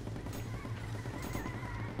fucking...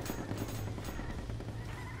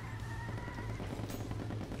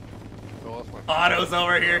 Oh, that's my Otto's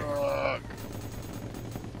over here. fuck.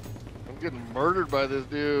 I'm getting murdered by this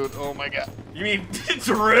dude. Oh my god. You mean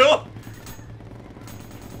Drew?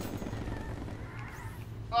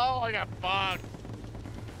 Oh, I got fucked.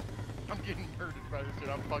 I'm getting murdered by this dude.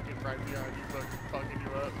 I'm fucking right behind you, fucking you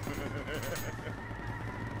up.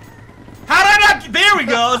 How did I not... There we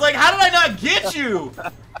go. I was like, how did I not get you?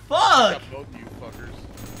 Fuck. Got both you fuckers.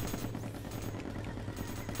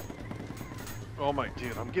 Oh my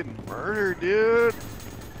dude, I'm getting murdered, dude.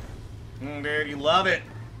 Dude, you love it.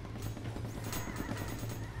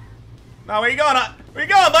 No, where you going? Where you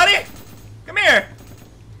going, buddy? Come here.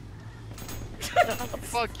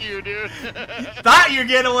 Fuck you, dude. Thought you'd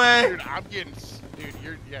get away. Dude, I'm getting... Dude,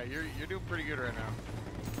 you're doing pretty good right now.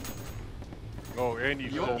 Oh, and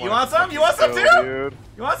You want some? You want some too? Dude.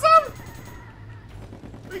 You want some?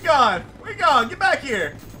 Where you going? Where you going? Get back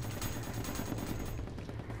here.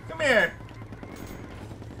 Come here.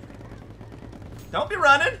 Don't be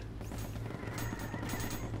running.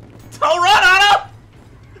 Don't run, Otto!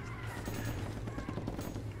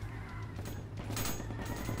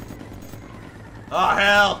 Oh,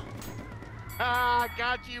 hell. Ah,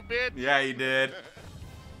 got you, bitch. Yeah, you did.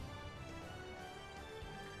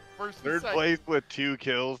 First and Third second. place with 2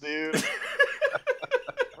 kills, dude.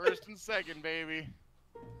 First and second, baby.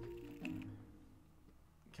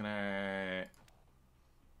 Can I...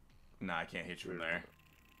 Nah, I can't hit you from there.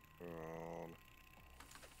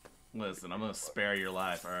 Listen, I'm gonna spare your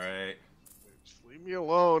life, alright? Just leave me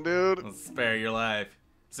alone, dude. I'm gonna spare your life.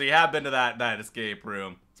 So you have been to that escape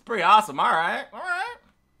room. It's pretty awesome, alright, alright.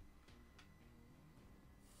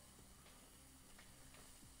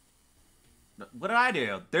 What did I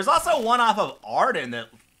do? There's also one off of Arden that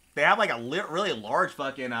they have like a really large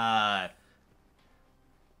fucking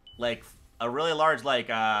like a really large like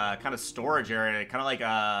kind of storage area, kind of like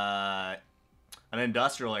an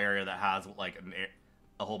industrial area that has like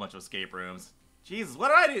a whole bunch of escape rooms. Jesus, what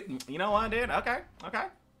did I do? You know what, dude? Okay.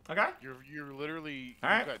 You're literally All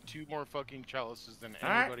right. you've got 2 more fucking chalices than All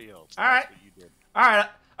right. anybody else. All That's right. what you did. All right,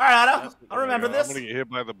 Otto. That's what I'll remember I'm this. gonna get hit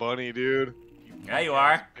by the bunny, dude. Yeah, you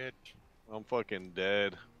punk-ass are. bitch. I'm fucking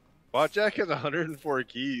dead. Botjack has 104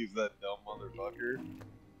 keys, that dumb motherfucker.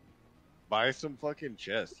 Buy some fucking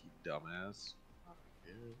chests, you dumbass.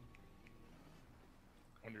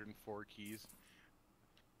 104 keys.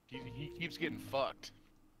 He keeps getting fucked.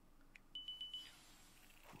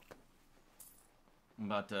 I'm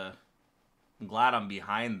glad I'm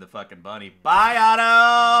behind the fucking bunny. Bye,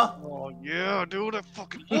 Otto! Oh yeah, dude, I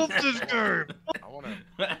fucking love this game. I wanna.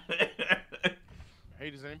 Hey,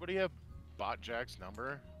 does anybody have Botjack's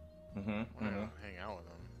number? I wanna hang out with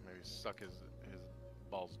him. Maybe suck his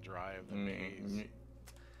balls dry of the maze.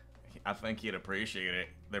 I think he'd appreciate it.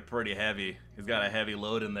 They're pretty heavy. He's got a heavy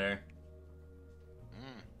load in there.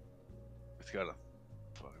 It's got a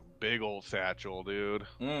fucking big old satchel, dude.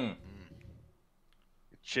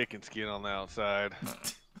 Chicken skin on the outside.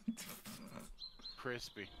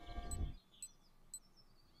 Crispy.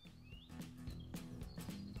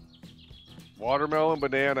 Watermelon,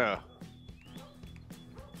 banana.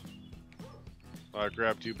 I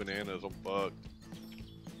grabbed 2 bananas. I'm fucked.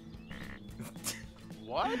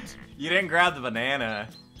 What? You didn't grab the banana.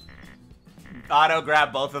 Otto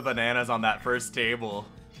grabbed both the bananas on that first table.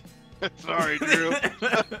 Sorry, Drew.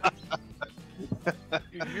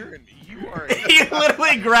 Dude, you are. He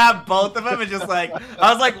literally grabbed both of them and just like,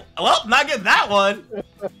 I was like, well, not getting that one.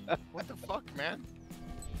 What the fuck, man?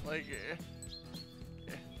 Like,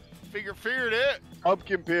 figured it.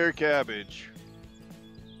 Pumpkin, pear, cabbage.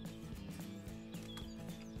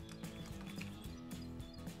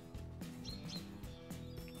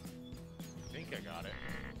 I think I got it.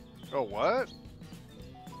 Oh, what?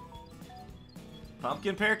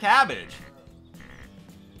 Pumpkin, pear, cabbage.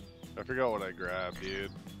 I forgot what I grabbed,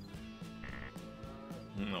 dude.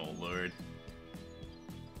 Oh, Lord.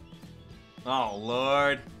 Oh,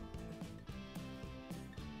 Lord.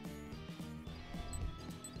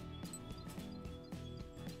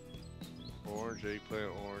 Orange,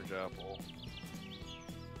 eggplant, orange, apple.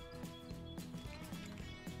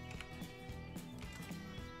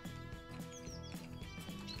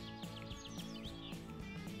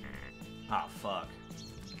 Oh, fuck.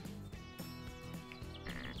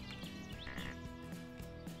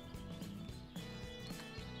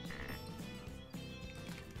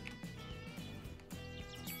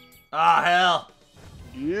 Oh, hell.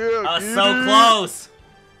 Yeah, I was get so it. close.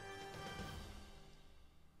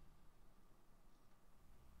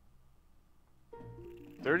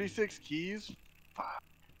 $36 keys? Fuck.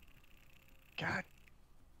 God.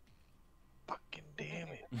 Fucking damn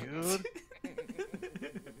it, dude.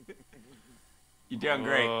 You're doing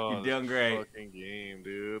great. Oh, You're doing this great. Fucking game,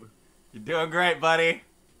 dude. You're doing great, buddy.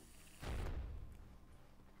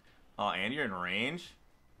 Oh, and you're in range?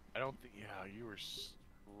 I don't think. Yeah, you were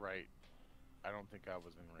right. I don't think I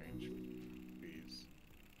was in range. Please.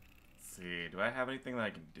 Let's see. Do I have anything that I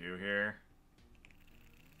can do here?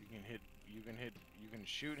 You can hit. You can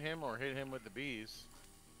shoot him or hit him with the bees,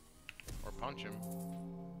 or punch him.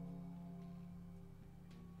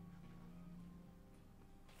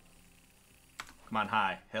 Come on,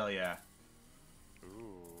 high. Hell yeah.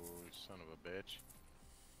 Ooh, son of a bitch.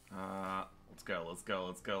 Let's go. Let's go.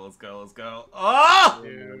 Let's go. Let's go. Let's go. Oh!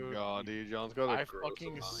 Oh my god, dude. John's got a I gross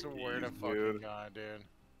fucking amount of swear to keys, fucking dude. god, dude.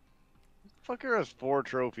 Fucker has 4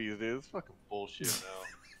 trophies, dude. It's fucking bullshit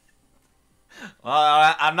now.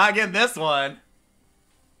 Well, I'm not getting this one.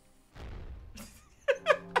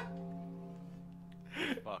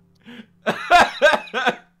 Fuck.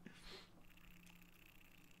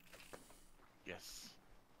 Yes.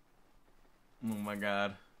 Oh my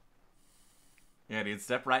god. Yeah, dude,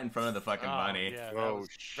 step right in front of the fucking bunny. Yeah, that Oh was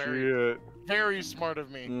shit. very smart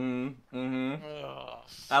of me. Mm-hmm. Ugh,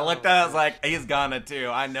 I looked at it, I was like, he's gonna too.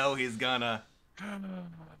 I know he's gonna.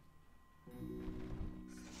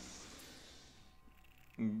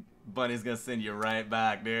 Bunny's gonna send you right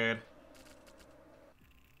back, dude.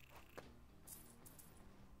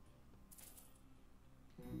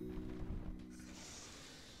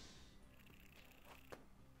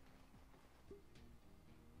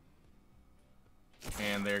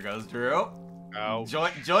 And there goes Drew. Ow.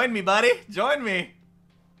 Join me, buddy. Join me.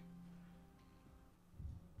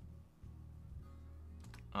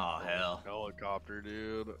 Oh, hell. Helicopter,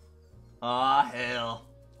 dude. Oh, hell.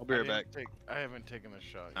 I'll be right back. I haven't taken a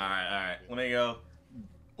shot. All right.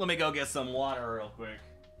 Let me go get some water real quick.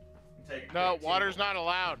 Take a No, quick water's tinkle. not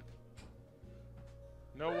allowed.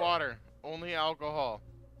 No water, only alcohol.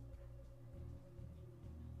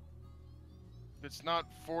 If it's not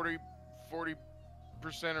 40%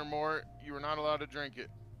 or more, you are not allowed to drink it.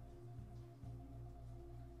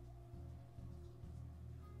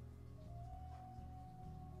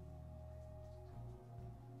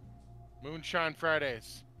 Moonshine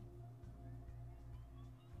Fridays.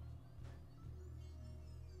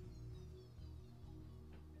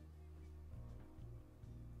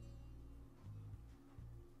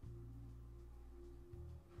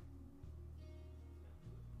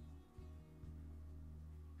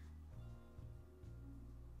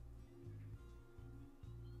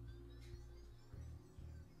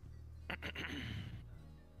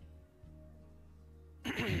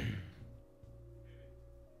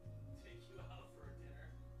 Take you out for a dinner.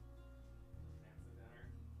 Fancy dinner.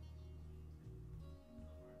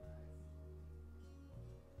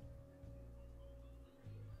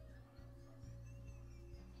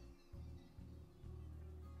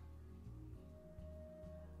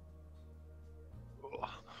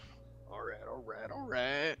 All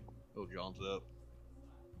right. Oh, John's up.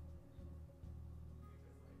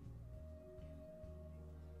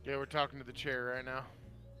 Yeah, we're talking to the chair right now.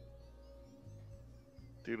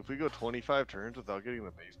 Dude, if we go 25 turns without getting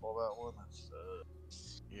the baseball bat one,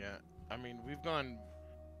 that's Yeah, I mean, we've gone.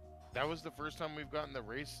 That was the first time we've gotten the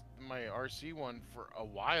race, my RC one for a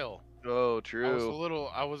while. Oh, I was a true.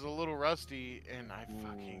 little rusty, and I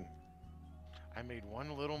made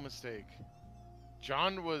one little mistake.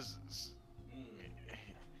 John was,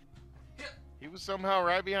 he was somehow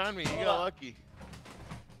right behind me. He got lucky.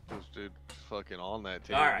 This dude fucking on that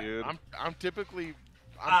tape, All right. dude. I'm typically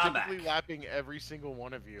I'm lapping every single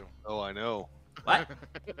one of you. Oh, I know. What?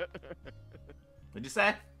 What'd you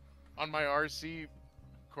say? On my RC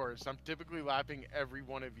course, I'm typically lapping every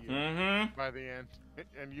one of you Mm-hmm. by the end,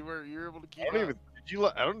 and you're able to keep I don't up.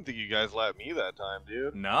 even. I don't think you guys lapped me that time,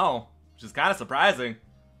 dude. No, which is kind of surprising.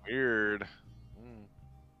 Weird. Mm.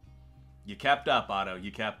 You kept up, Otto.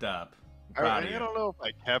 You kept up. I'm proud of I you. don't know if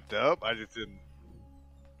I kept up. I just didn't.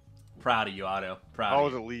 Proud of you, Otto. Proud I of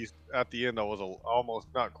was you. at least at the end. I was almost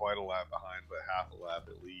not quite a lap behind, but half a lap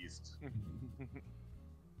at least.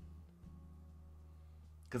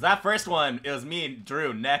 Because that first one, it was me and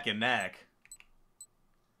Drew neck and neck.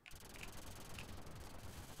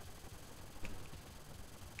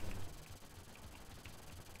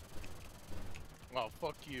 Well,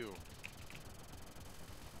 fuck you.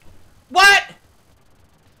 What?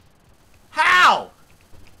 How?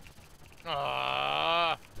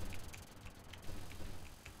 Ah.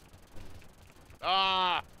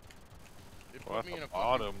 It Well, put me at in a the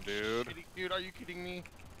bottom, fucking dude. Dude, are you kidding me?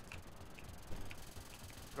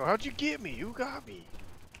 Oh, how'd you get me? Who got me?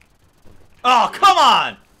 Oh, come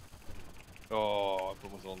on! Oh, I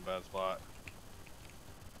put myself in a bad spot.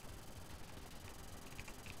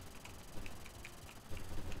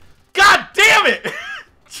 God damn it!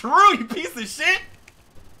 Drew, you piece of shit!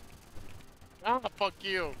 Ah, fuck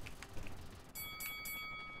you.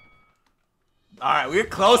 Alright, we're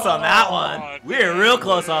close on that Oh, one. We're real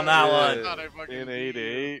close on that I one. thought I fucking In beat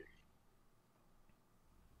you.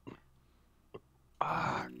 8-8.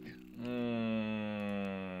 Fuck.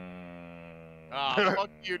 Ah, fuck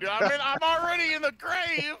you, dude. I mean, I'm already in the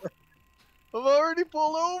grave. I'm already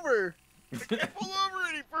pulled over. Can't pull over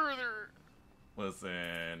any further.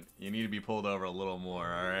 Listen, you need to be pulled over a little more,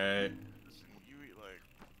 alright? Listen, you eat like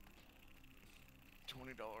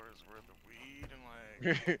 $20 worth of weed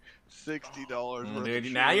and like. $60 worth Dude,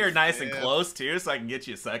 of now shoes. you're nice and Yeah. close too, so I can get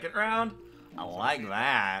you a second round? I like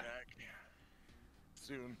that.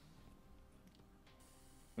 Soon.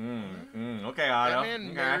 Okay, Otto. That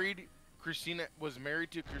man Okay. was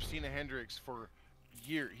married to Christina Hendricks for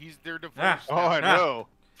years. They're divorced Yeah. Oh, now. I know.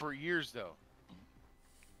 For years though.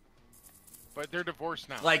 But they're divorced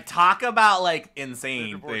now. Like, talk about, like, They're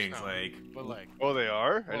insane divorced things, now. like... But like, Oh, they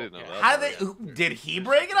are? I Oh, didn't know yeah. that. How part. did they... Did he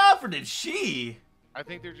break it off, or did she? I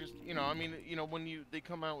think they're just, I mean, when they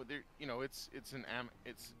come out with their, it's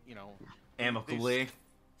Amicably.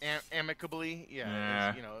 amicably,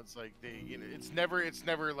 yeah. Yeah. It's like it's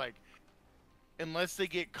never like, unless they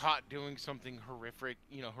get caught doing something horrific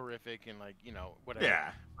and like, whatever.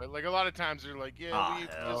 Yeah. But like a lot of times they're like, yeah, Aw, we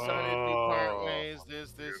hell. decided to part Oh. ways,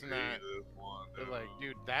 this and that. But like,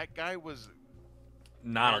 dude, that guy was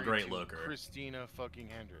Not a married great to looker. Christina fucking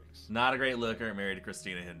Hendricks, Not a great looker, married to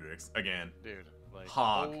Christina Hendricks. Again. dude. Like,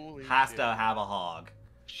 Hog. holy Has shit. to have a hog.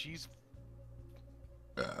 She's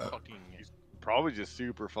fucking. Probably just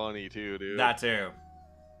super funny too, dude. That too.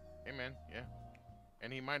 Hey man, yeah.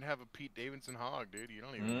 And he might have a Pete Davidson hog, dude. You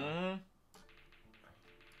don't even know.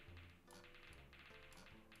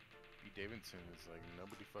 Pete Davidson is like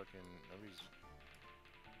nobody's fucking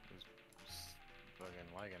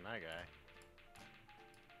liking that guy.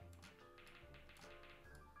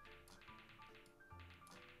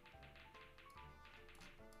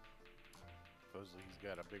 Supposedly he's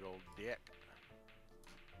got a big old dick.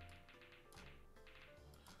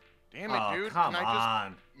 Damn it, dude. Come Can I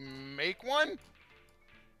on. just make one?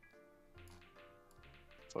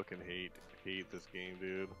 Fucking hate this game,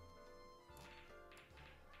 dude.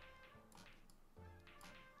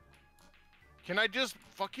 Can I just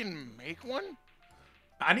fucking make one?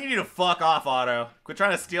 I need you to fuck off, Otto. Quit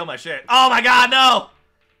trying to steal my shit. Oh my god, no!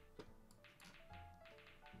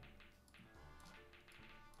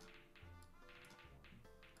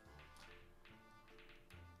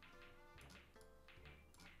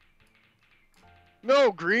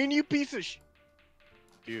 No, Green, you piece of sh...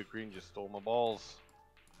 Dude, Green just stole my balls.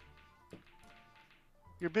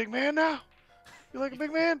 You're a big man now? You like a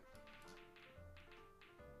big man?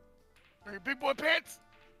 Are you big boy pants?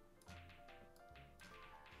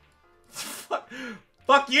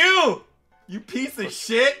 Fuck you! You piece of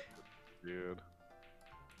shit! Dude.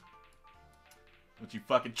 Don't you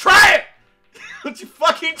fucking try it! Don't you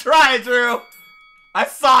fucking try it, Drew! I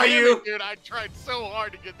saw Damn you! it, dude, I tried so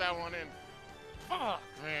hard to get that one in. Fuck,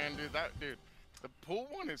 man, dude, the pool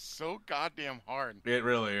one is so goddamn hard. It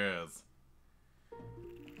really is.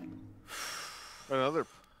 Another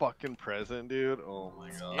fucking present, dude. Oh my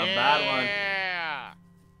god. A bad one. Yeah.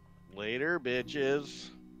 Later, bitches.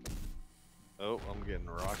 Oh, I'm getting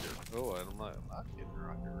rocket. Oh, I'm not getting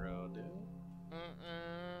rocket road, dude.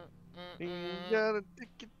 You got a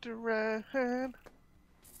ticket to ride.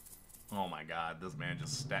 Oh my god, this man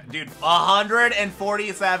just dude,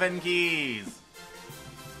 147 keys!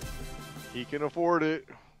 He can afford it.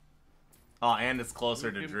 Oh, and it's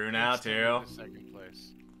closer to Drew now, too. Second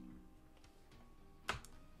place.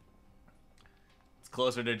 It's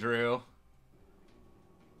closer to Drew.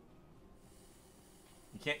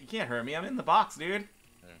 You can't hurt me. I'm in the box, dude.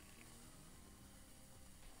 Yeah.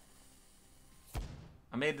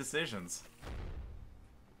 I made decisions.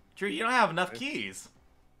 Drew, you don't have enough keys.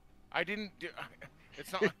 I didn't do.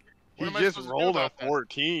 It's not. He What am I just supposed to do rolled a about that?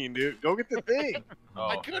 14, dude. Go get the thing. Oh,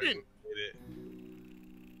 I couldn't. Get it.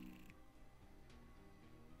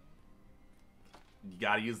 You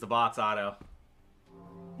gotta use the box, Otto.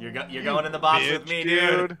 You're going in the box Bitch, with me,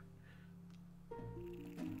 dude.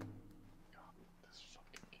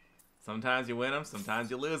 Sometimes you win them, sometimes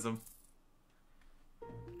you lose them.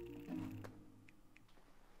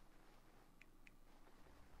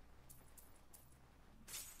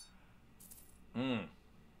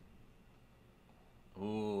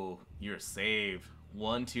 Ooh, you're saved.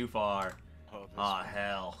 One too far. Aw,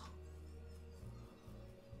 hell.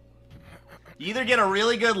 You either get a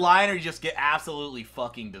really good line or you just get absolutely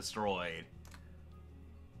fucking destroyed.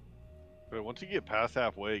 But once you get past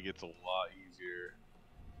halfway, it gets a lot easier.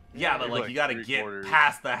 Yeah, but You're like you gotta three get quarters.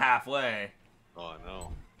 past the halfway. Oh, I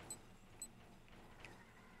know.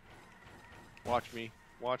 Watch me.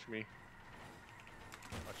 Watch me.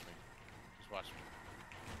 Watch me. Just watch me.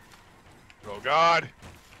 Oh, God.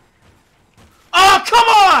 Oh, come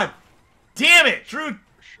on! Damn it, Drew.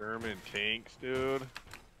 Sherman tanks, dude.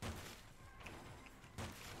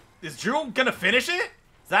 Is Drew gonna finish it?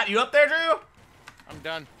 Is that you up there, Drew? I'm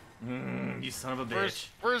done. You son of a bitch.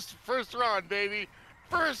 First run, baby.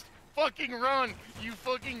 First fucking run, you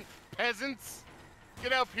fucking peasants.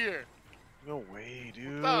 Get up here. No way,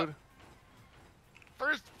 dude. What's up?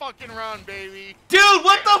 First fucking run, baby. Dude,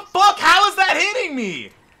 what the fuck? How is that hitting me?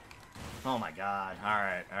 Oh my god.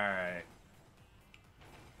 Alright, alright.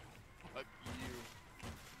 Fuck you.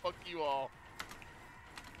 Fuck you all.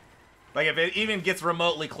 Like, if it even gets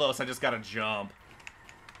remotely close, I just gotta jump.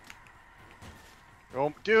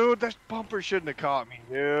 Oh, dude, that bumper shouldn't have caught me,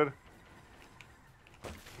 dude.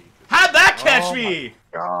 How'd that catch me?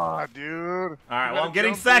 God, dude. Alright, well, I'm gotta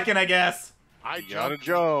getting jump, second, I guess. You gotta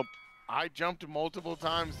jump. I jumped multiple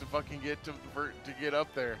times to fucking get to get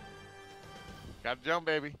up there. Gotta jump,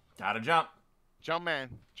 baby. Gotta jump. Jump man.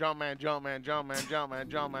 Jump man. Jump man. Jump man. Jump man.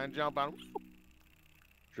 Jump man. Jump on.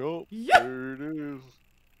 Jump. Yep. There it is.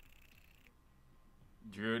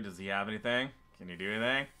 Drew, does he have anything? Can you do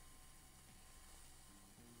anything?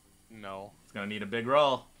 No. He's gonna need a big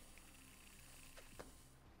roll.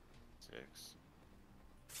 6.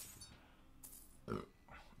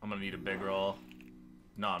 I'm gonna need a big roll.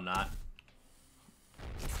 No, I'm not.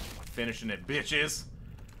 Finishing it, bitches.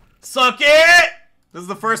 Suck it! This is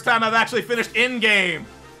the first time I've actually finished in-game.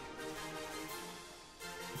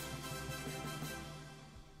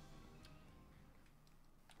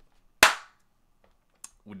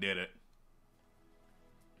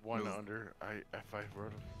 under. If I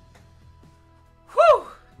wrote Whew!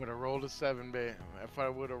 would have rolled a 7, babe. If I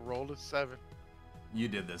would have rolled a 7, You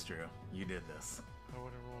did this, Drew. You did this. I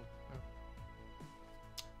would have rolled.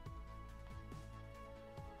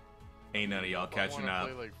 Ain't none of y'all catching I up.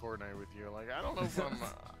 play like Fortnite with you. Like I don't know if I'm.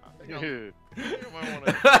 You know, Dude, I think I might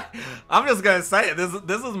wanna, I'm just gonna say it.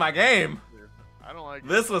 This is my game. I don't like.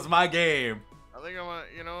 This was my game. I think I'm.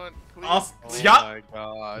 You know what? Please. I'll, oh yup. my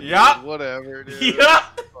god. Yup. Dude, whatever, dude.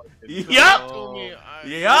 Yup. Fucking Yup. Told me,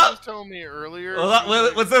 she Yup. just told me earlier.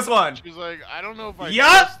 What's this one? She was like, I don't know if I Yup.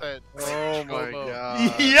 trust that. Oh my Chobo-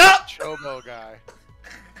 god. Yup. Chobo guy.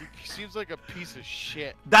 He seems like a piece of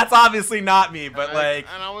shit. That's obviously not me, but and like,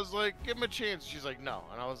 and I was like, give him a chance. She's like, no,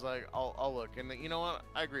 and I was like, I'll look. And you know what?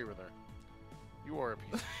 I agree with her. You are a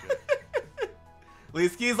piece of shit. Lee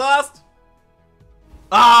Ski's lost.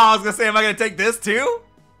 Oh, I was gonna say, am I gonna take this too?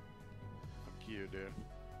 Fuck you, dude.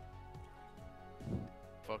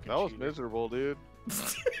 Fucking That was cheater. miserable, dude.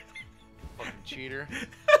 Fucking cheater.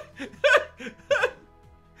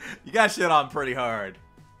 You got shit on pretty hard.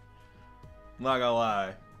 I'm not gonna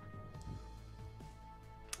lie.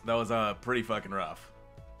 That was pretty fucking rough.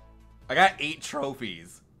 I got 8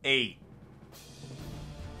 trophies. 8.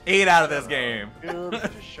 8 out of this game. Dude,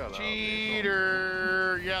 just shut up.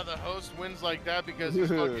 Cheater. Yeah, the host wins like that because he's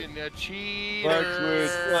fucking a cheater.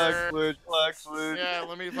 Flag switch. Yeah,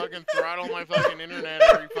 let me fucking throttle my fucking internet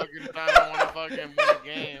every fucking time I want to fucking win a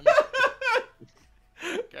game.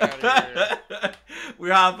 Get out of here.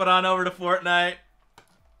 We're hopping on over to Fortnite.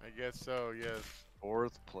 I guess so, yes.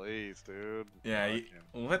 4th place, dude. Yeah,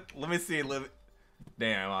 Fucking- let me see.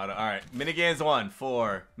 Damn, Otto. All right, minigames won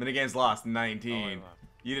 4. Minigames lost 19.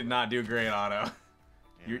 You did not do great, Otto.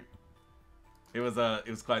 Yeah. It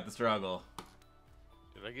was quite the struggle.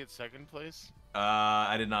 Did I get 2nd place?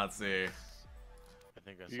 I did not see. I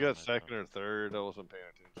think I saw You got myself. 2nd or 3rd. I wasn't paying I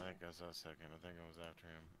attention. think I saw 2nd. I think I was after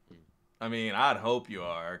him. I mean, I'd hope you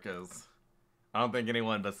are, because I don't think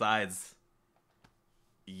anyone besides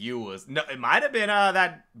you was. No, it might have been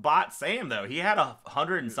that bot Sam though. He had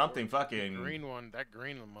 100 and something fucking. Green one, that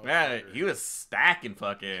green one. Yeah, motherfucker he was stacking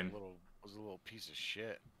fucking. was a little piece of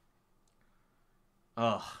shit.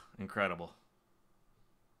 Oh, incredible.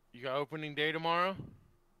 You got opening day tomorrow?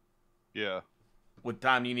 Yeah. What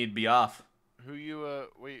time do you need to be off? Who you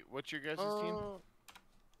wait, what's your guys' team?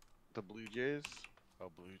 The Blue Jays. Oh,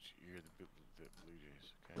 you're the Blue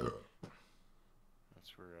Jays. Okay.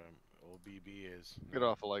 That's where old BB is. Get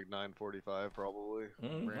off at like 9:45 probably.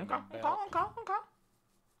 Brandon Okay. Bell.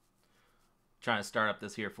 Trying to start up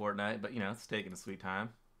this here Fortnite, but you know, it's taking a sweet time.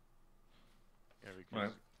 Yeah, because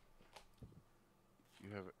Right. you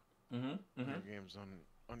have Mm-hmm. your games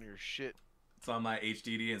on your shit. It's on my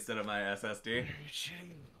HDD instead of my SSD. You're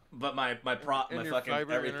shitting. But my And fucking your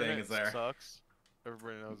fiber everything internet is there. Sucks.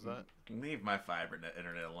 Everybody knows that. Leave my fiber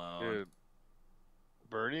internet alone. Dude.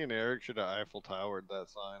 Bernie and Eric should have Eiffel Towered that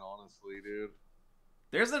sign, honestly, dude.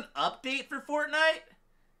 There's an update for Fortnite?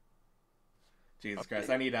 Jesus Christ,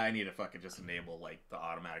 I need to fucking just enable like the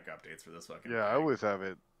automatic updates for this fucking Yeah, I thing. always have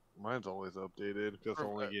it. Mine's always updated. That's the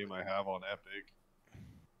only Perfect. game I have on Epic.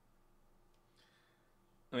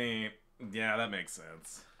 I mean, yeah, that makes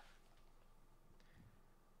sense.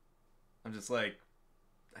 I'm just like,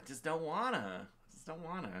 I just don't wanna.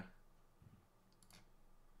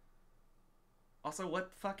 Also,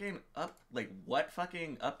 what fucking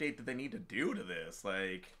update did they need to do to this?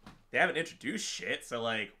 Like, they haven't introduced shit, so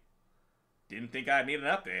like, didn't think I'd need an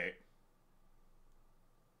update.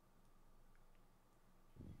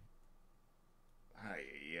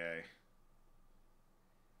 Ay.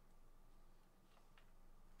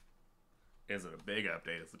 Is it a big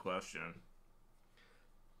update is the question.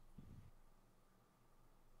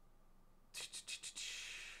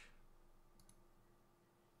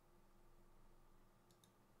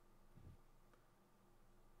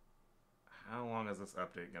 How long is this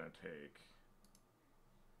update gonna take?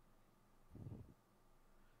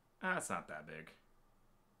 It's not that big.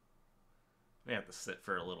 We have to sit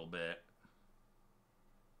for a little bit.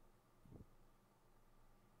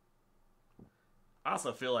 I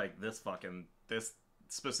also feel like this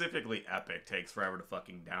specifically Epic takes forever to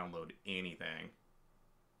fucking download anything.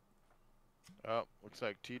 Oh, looks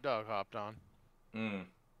like T-Dog hopped on.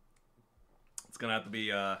 It's gonna have to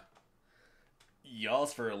be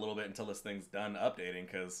y'all's for a little bit until this thing's done updating,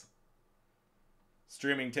 because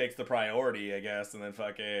streaming takes the priority, I guess, and then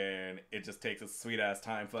fucking it just takes a sweet ass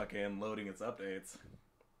time fucking loading its updates.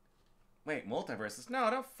 Wait, multiverses?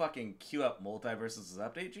 No, don't fucking queue up multiverses'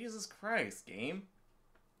 update. Jesus Christ, game.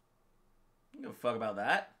 You don't give a fuck about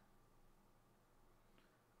that.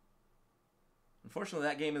 Unfortunately,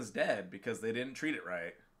 that game is dead because they didn't treat it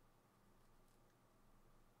right.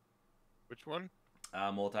 Which one?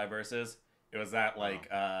 Multiverses. It was that like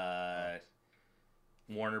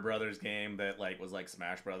Warner Brothers game that like was like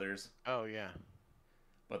Smash Brothers, Oh yeah.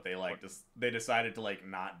 but they like they decided to like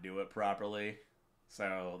not do it properly,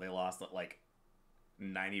 so they lost like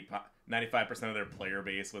 95% of their player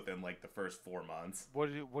base within like the first 4 months. What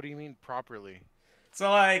do you mean properly? So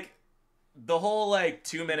like the whole like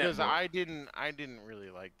 2 minute Because I didn't really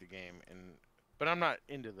like the game, but I'm not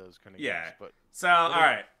into those kind of games. But so all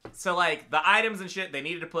right, so like the items and shit, they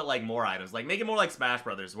needed to put like more items, like make it more like Smash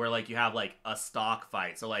Brothers, where like you have like a stock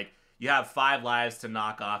fight. So like you have 5 lives to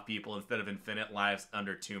knock off people instead of infinite lives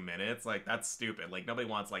under 2 minutes. Like that's stupid. Like nobody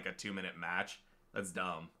wants like a 2 minute match. That's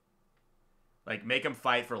dumb. Like make them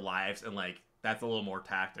fight for lives, and like that's a little more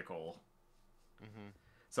tactical. Mm-hmm.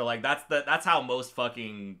 So like that's how most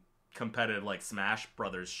fucking competitive like Smash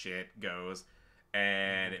Brothers shit goes,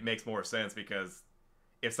 and it makes more sense because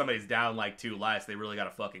if somebody's down like 2 lives, they really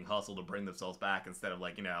gotta fucking hustle to bring themselves back instead of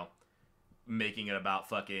like, you know, making it about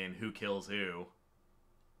fucking who kills who.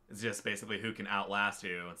 It's just basically who can outlast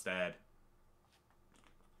who instead.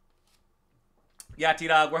 Yeah,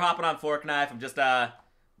 T-Dog, we're hopping on Fork Knife. I'm just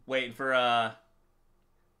waiting for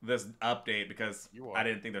this update because I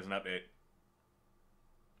didn't think there's an update.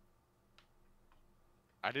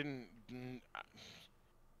 I didn't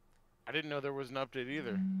know there was an update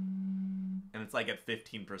either. And it's like at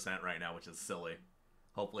 15% right now, which is silly.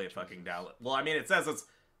 Hopefully it fucking download. Well, I mean, it says it's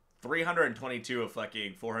 322 of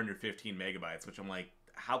fucking 415 megabytes, which I'm like,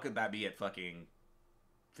 how could that be at fucking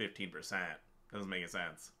 15%? Doesn't make any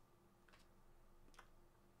sense.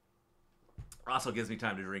 Also gives me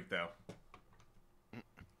time to drink, though.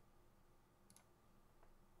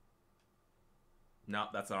 No,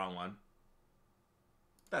 that's the wrong one.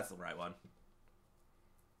 That's the right one.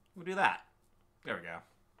 We'll do that. There we go.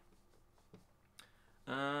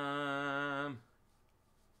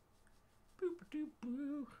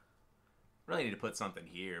 Boop-a-doop-boo. Really need to put something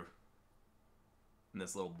here. In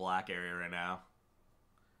this little black area right now.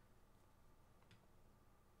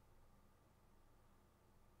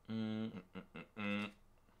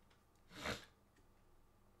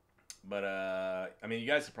 But, I mean, you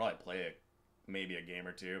guys should probably play it. Maybe a game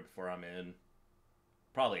or two before I'm in.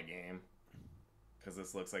 Probably a game. Because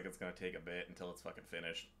this looks like it's going to take a bit until it's fucking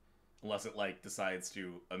finished. Unless it, like, decides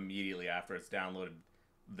to immediately after it's downloaded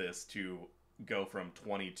this to go from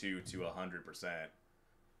 22 to 100%.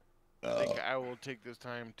 I think I will take this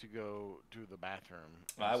time to go to the bathroom.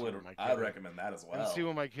 I would recommend that as well. And see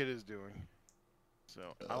what my kid is doing.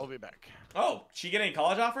 So, I'll be back. Oh, she get any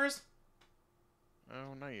college offers?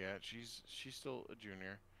 Oh, not yet. She's still a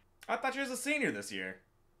junior. I thought she was a senior this year.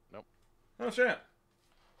 Nope. Oh, shit.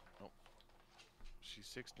 Nope. She's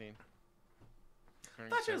 16. I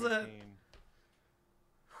thought she was a...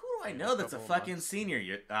 Who do I know that's a fucking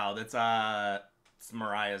senior? Oh, that's it's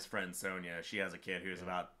Mariah's friend Sonia. She has a kid who's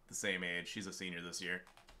about the same age. She's a senior this year.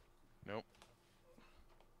 Nope.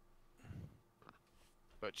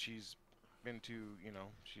 But she's been to, you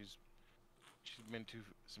know, she's been to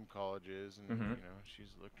some colleges and you know,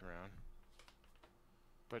 she's looked around.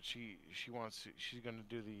 But she wants to, she's gonna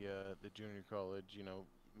do the junior college, you know,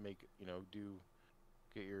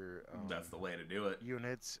 get your that's the way to do it.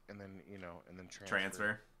 Units and then, you know, and then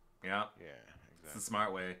transfer. Yeah. Yeah, exactly. It's the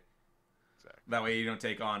smart way. Exactly. That way you don't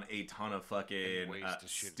take on a ton of fucking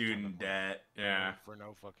student debt. Yeah. For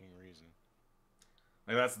no fucking reason.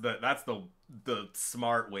 Like that's the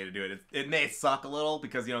smart way to do it. It may suck a little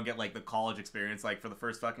because you don't get like the college experience like for the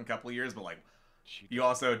first fucking couple of years, but like you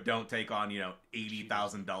also don't take on, you know,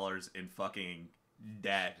 $80,000 in fucking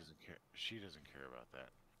debt. She doesn't care about that.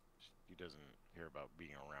 She doesn't care about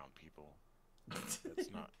being around people.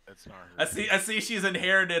 That's not her. I see she's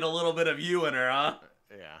inherited a little bit of you in her, huh?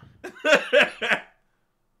 Yeah.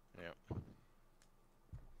 Yep.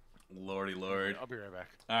 Lordy lord. I'll be right back.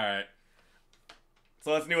 All right.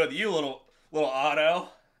 So let's do with you, little Otto.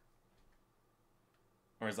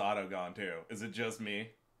 Or is Otto gone too? Is it just me?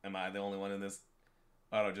 Am I the only one in this?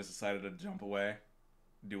 Otto just decided to jump away,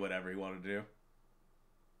 do whatever he wanted to do.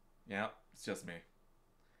 Yeah, it's just me.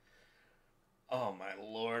 Oh my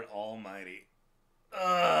lord almighty.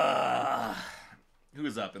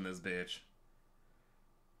 Who's up in this bitch?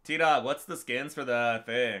 T-Dog, what's the skins for the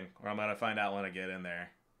thing? Or I'm gonna find out when I get in there.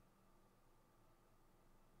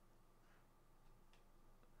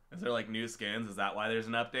 Is there like new skins? Is that why there's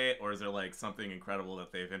an update? Or is there like something incredible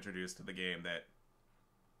that they've introduced to the game that...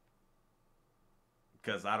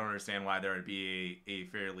 Because I don't understand why there would be a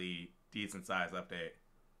fairly decent sized update.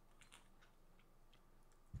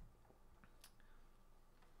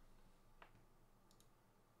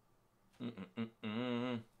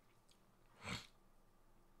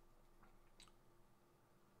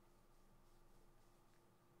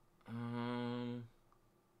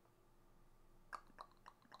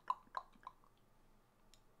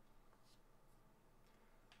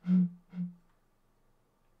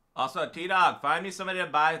 Also, T-Dog, find me somebody to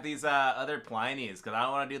buy these other Plinies, because I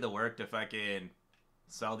don't want to do the work to fucking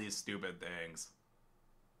sell these stupid things.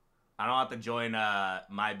 I don't have to join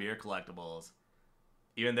My Beer Collectibles,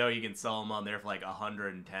 even though you can sell them on there for like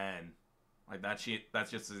 110. Like that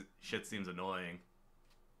shit seems annoying.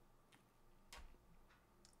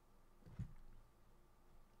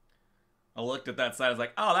 I looked at that site, I was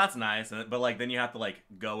like, oh, that's nice, but like then you have to like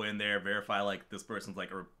go in there, verify like this person's like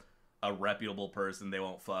a reputable person, they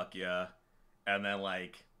won't fuck ya, and then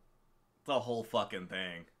like it's a whole fucking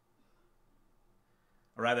thing.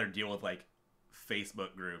 I'd rather deal with like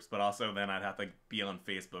Facebook groups, but also then I'd have to be on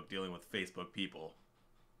Facebook dealing with Facebook people,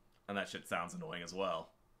 and that shit sounds annoying as well.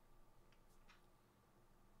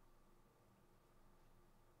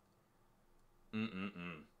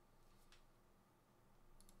 Mm-mm-mm.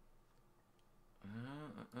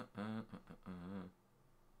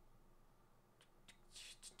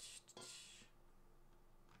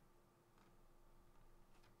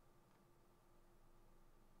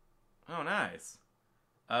 Oh, nice.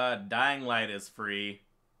 Dying Light is free,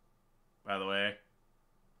 by the way.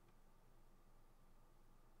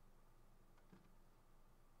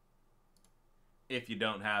 If you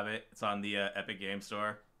don't have it, it's on the Epic Game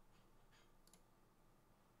Store.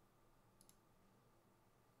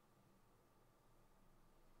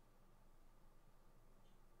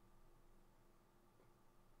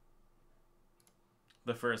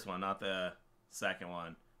 The first one, not the second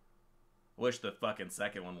one. Wish the fucking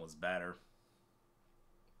second one was better.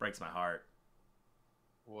 Breaks my heart.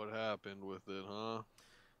 What happened with it, huh?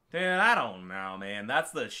 Dude, I don't know, man. That's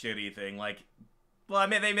the shitty thing. Like, well, I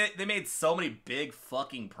mean, they made so many big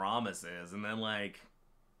fucking promises, and then like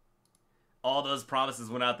all those promises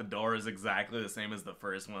went out the door is exactly the same as the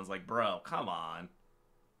first one. It's like, bro, come on.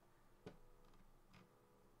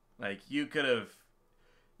 Like, you could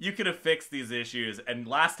have fixed these issues, and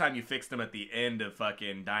last time you fixed them at the end of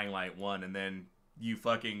fucking Dying Light 1, and then you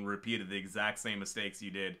fucking repeated the exact same mistakes you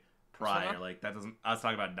did prior. Like, that doesn't... I was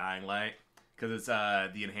talking about Dying Light, because it's,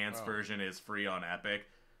 the enhanced version is free on Epic,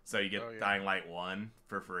 so you get Dying Light 1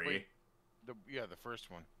 for free. Wait, the first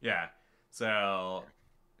one. Yeah, so...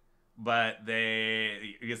 But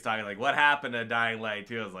he gets talking like, what happened to Dying Light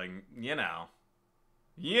 2? I was like, you know.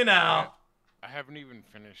 I haven't even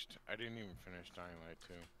finished. I didn't even finish Dying Light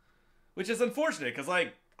 2. Which is unfortunate, because,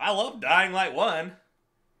 like, I love Dying Light 1.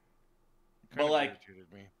 But, like,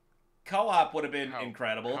 co-op would have been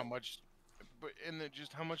incredible. How much... But,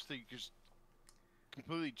 just how much they just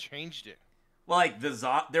completely changed it. Well, like,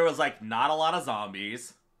 there was, like, not a lot of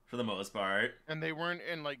zombies, for the most part. And they weren't...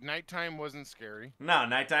 And, like, nighttime wasn't scary. No,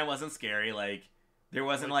 nighttime wasn't scary. Like, there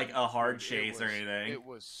wasn't, like a hard chase or anything. It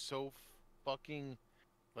was so fucking...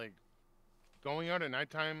 Like... Going out at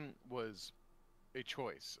nighttime was a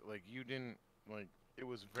choice. Like, you didn't, like, it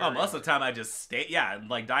was very... Oh, most of the time I just stayed... Yeah,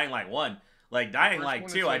 like, Dying Light 1. Like, Dying Light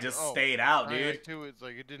 2, I just stayed out, dude. Dying Light 2, it's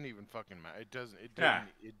like, it didn't even fucking matter.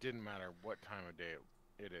 It didn't matter what time of day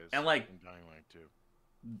it is. And, like... In Dying Light 2.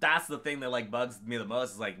 That's the thing that, like, bugs me the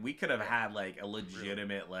most. Is, like, we could have had, like, a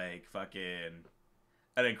legitimate, like, fucking...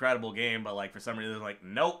 An incredible game, but, like, for some reason, like,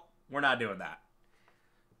 nope, we're not doing that.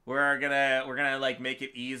 We're gonna, like, make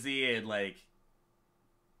it easy and, like...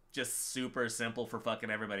 just super simple for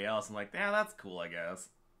fucking everybody else. I'm like, yeah, that's cool, I guess.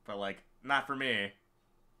 But, like, not for me.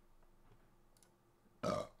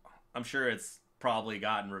 I'm sure it's probably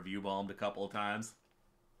gotten review bombed a couple of times.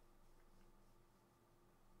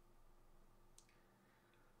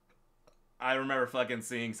 I remember fucking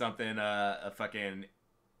seeing something,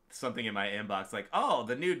 something in my inbox, like, oh,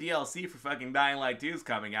 the new DLC for fucking Dying Light 2 is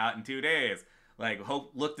coming out in 2 days. Like,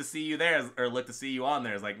 look to see you there, or look to see you on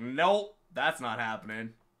there. It's like, nope, that's not happening.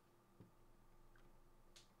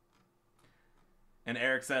 And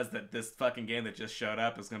Eric says that this fucking game that just showed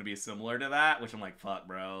up is going to be similar to that, which I'm like, fuck,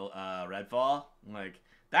 bro. Redfall? I'm like,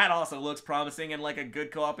 that also looks promising and like a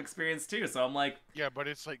good co-op experience too. So I'm like... Yeah, but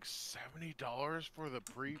it's like $70 for the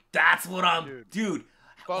pre... That's what I'm... Dude,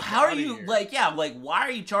 how are you... Like, yeah, like, why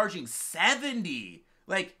are you charging 70?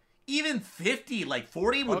 Like, even 50, like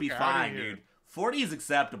 40 would be fine, dude. 40 is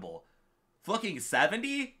acceptable. Fucking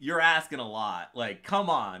 70? You're asking a lot. Like, come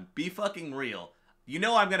on. Be fucking real. You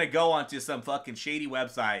know I'm gonna go onto some fucking shady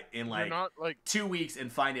website in like 2 weeks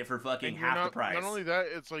and find it for fucking half the price. Not only that,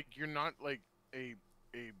 it's like you're not like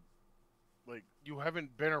like you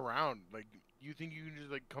haven't been around. Like, you think you can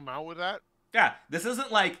just like come out with that? Yeah, this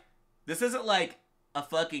isn't like a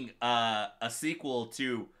fucking a sequel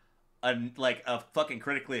to a fucking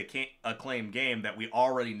critically acclaimed game that we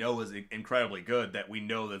already know is incredibly good, that we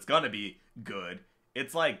know that's gonna be good.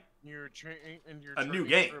 It's like you're a new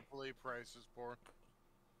game. AAA prices for.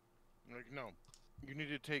 Like, no. You need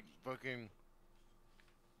to take fucking.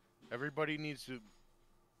 Everybody needs to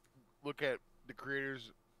look at the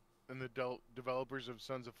creators and the developers of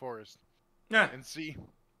Sons of Forest Yeah, and see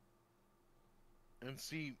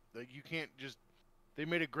like you can't just. They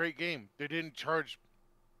made a great game. They didn't charge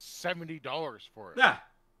 $70 for it. yeah,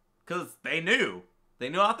 because they knew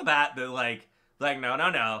off the bat that like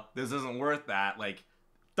no, this isn't worth that. Like,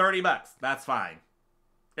 $30, that's fine.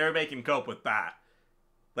 Everybody can cope with that.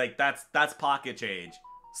 Like, that's pocket change.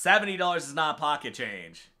 $70 is not pocket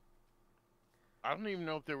change. I don't even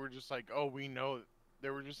know if they were just like, oh, we know. They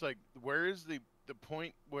were just like, where is the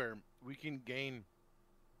point where we can gain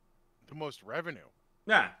the most revenue?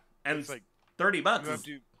 Yeah, and It's like $30 you have is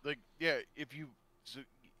to like, yeah. If you, so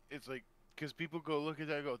it's like because people go look at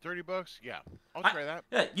that, and go $30. Yeah, I'll try that.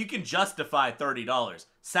 yeah, you can justify $30.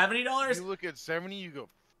 $70. You look at 70, you go,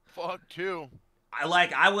 fuck too. I'm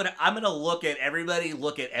gonna look at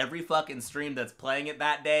every fucking stream that's playing it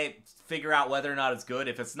that day, figure out whether or not it's good.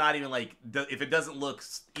 If it's not even like, if it doesn't look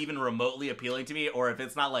even remotely appealing to me, or if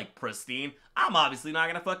it's not like pristine, I'm obviously not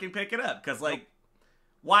gonna fucking pick it up. Cause like,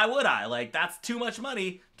 why would I? Like, that's too much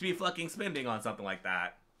money to be fucking spending on something like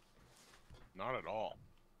that. Not at all.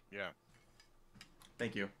 Yeah.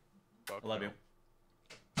 Thank you. Fuck I love no. you.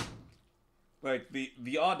 Like,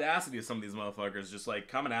 the audacity of some of these motherfuckers just, like,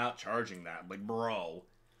 coming out charging that. Like, bro.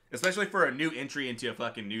 Especially for a new entry into a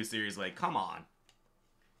fucking new series. Like, come on.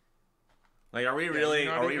 Like, are we really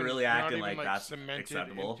acting like that's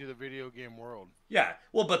acceptable? Into the video game world. Yeah.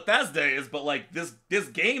 Well, Bethesda is, but, like, this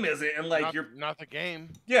game isn't, and, like, you're... Not the game.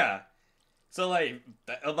 Yeah. So,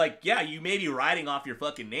 like, yeah, you may be riding off your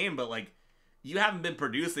fucking name, but, like, you haven't been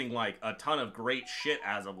producing, like, a ton of great shit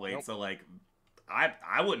as of late, so, like,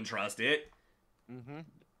 I wouldn't trust it. Mm-hmm.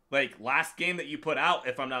 Like, last game that you put out,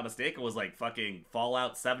 if I'm not mistaken, was, like, fucking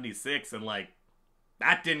Fallout 76, and, like,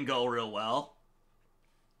 that didn't go real well.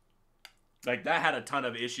 Like, that had a ton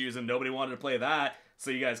of issues, and nobody wanted to play that,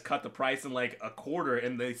 so you guys cut the price in, like, a quarter,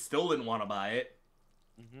 and they still didn't want to buy it.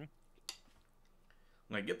 Mm-hmm.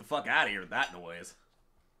 Like, get the fuck out of here with that noise.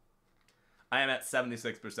 I am at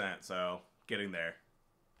 76%, so getting there.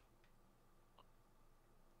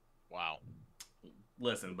 Wow.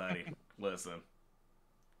 Listen, buddy. Listen.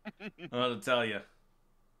 I'm gonna tell you.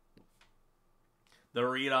 The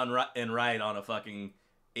read on and write on a fucking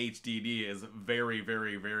HDD is very,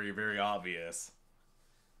 very, very, very obvious.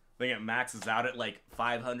 I think it maxes out at like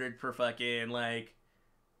 500 per fucking like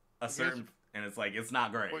a certain, and it's like it's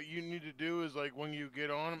not great. What you need to do is like when you get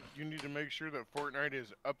on, you need to make sure that Fortnite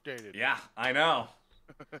is updated. Yeah, I know.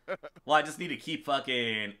 Well, I just need to keep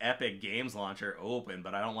fucking Epic Games Launcher open,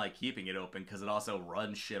 but I don't like keeping it open because it also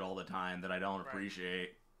runs shit all the time that I don't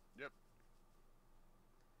appreciate. Yep.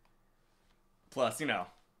 Plus, you know,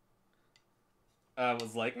 I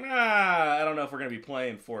was like, nah, I don't know if we're going to be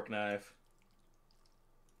playing Fork Knife.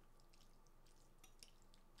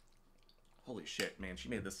 Holy shit, man, she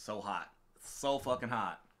made this so hot. So fucking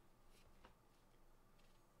hot.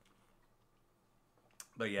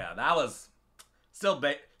 But yeah, that was... Still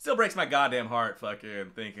breaks my goddamn heart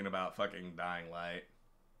fucking thinking about fucking Dying Light.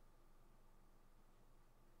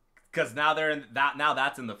 Cause now they're in that, now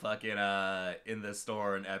that's in the fucking in the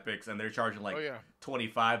store in Epics, and they're charging like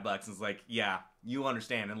 $25. And it's like, yeah, you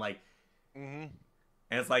understand, and like, and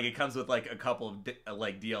it's like it comes with like a couple of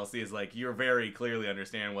like DLCs. Like, you're very clearly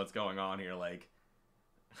understanding what's going on here. Like,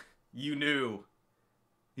 you knew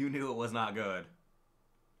it was not good.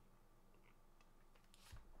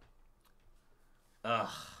 Ugh.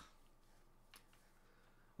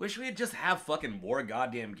 Wish we'd just have fucking more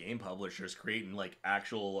goddamn game publishers creating, like,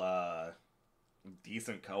 actual,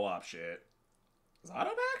 decent co-op shit. Is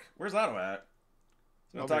Otto back? Where's Otto at?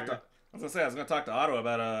 I was gonna talk to Otto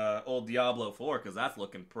about, old Diablo 4, because that's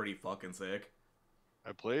looking pretty fucking sick.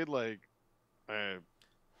 I played, like, 10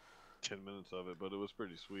 minutes of it, but it was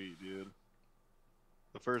pretty sweet, dude.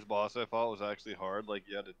 The first boss I fought was actually hard. Like,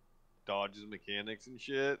 you had to dodge his mechanics and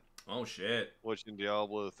shit. Oh, shit. Which in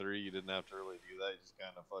Diablo 3, you didn't have to really do that. You just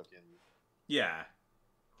kind of fucking... Yeah.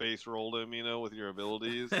 Face rolled him, you know, with your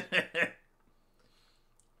abilities. And,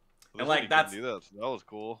 like, that's... Do that, so that was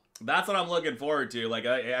cool. That's what I'm looking forward to. Like,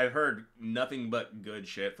 I've heard nothing but good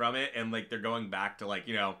shit from it. And, like, they're going back to, like,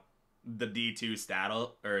 you know, the D2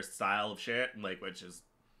 style of shit. Like, which is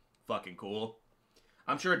fucking cool.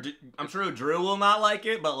 I'm sure Drew will not like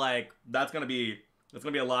it, but, like, that's gonna be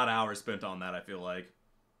a lot of hours spent on that, I feel like.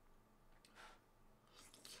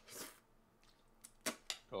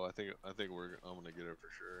 Oh, I think I'm gonna get it for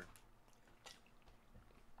sure.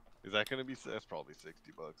 Is that gonna be? That's probably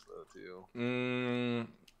 $60 though too.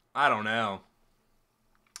 I don't know.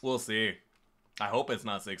 We'll see. I hope it's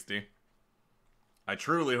not 60. I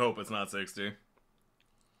truly hope it's not 60.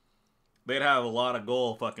 They'd have a lot of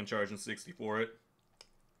gold fucking charging 60 for it.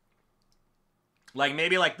 Like,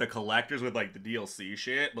 maybe, like, the collectors with, like, the DLC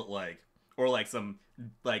shit, but, like... Or, like, some,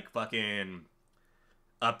 like, fucking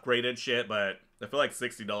upgraded shit, but I feel like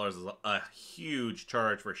 $60 is a huge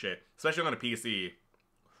charge for shit. Especially on a PC.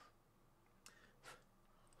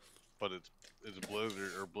 But it's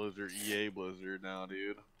Blizzard, or Blizzard, EA Blizzard now,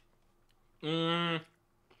 dude.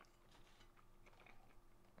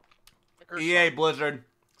 EA Blizzard,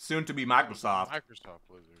 soon to be Microsoft. Microsoft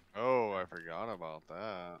Blizzard. Oh, I forgot about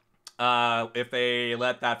that. If they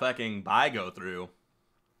let that fucking buy go through.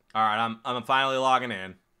 Alright, I'm finally logging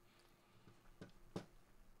in.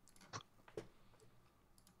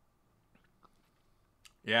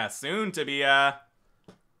 Yeah, soon to be, the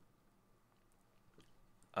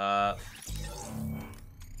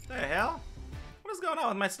hell? What is going on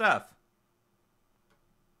with my stuff?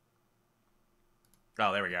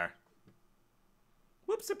 Oh, there we go.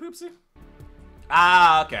 Whoopsie poopsie.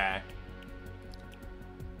 Ah, okay.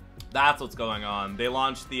 That's what's going on. They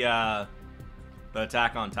launched the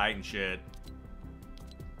Attack on Titan shit.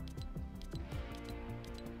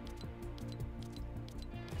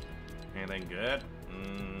 Anything good?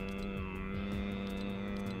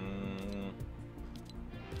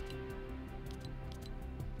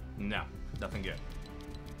 No, nothing good.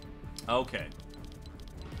 Okay.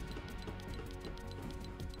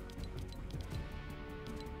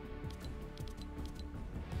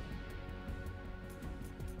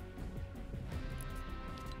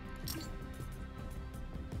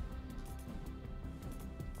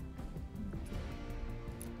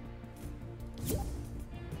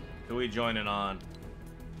 Who we joining on?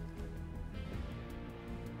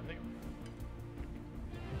 I think.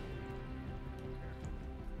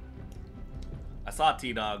 I saw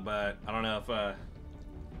T-Dog, but I don't know if,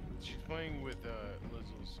 She's playing with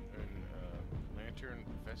Lizzles and Lantern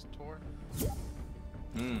Festor. It's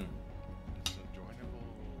a joinable.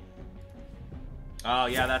 Oh,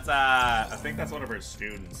 yeah, that's, I think that's one of her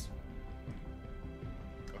students.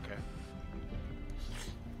 Okay.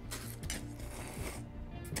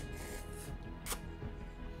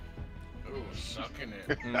 Ooh, sucking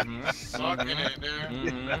it. Sucking it,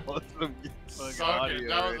 dude. That was some fucking Sucking audio it.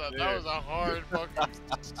 right That was a hard fucking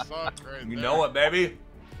suck right there. You know it, baby.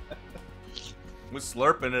 We're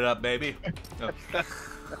slurping it up, baby. Oh. That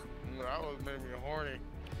was made me horny.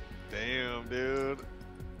 Damn, dude.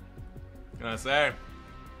 Gonna say,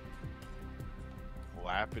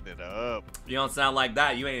 Lapping it up. you don't sound like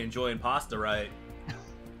that. You ain't enjoying pasta right.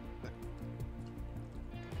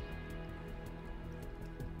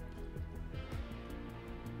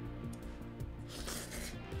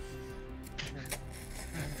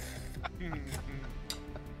 You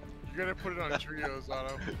gotta put it on trios,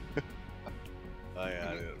 Otto. Oh,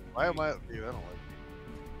 yeah, dude. Why am I... Dude, I don't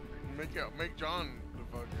like... Make John the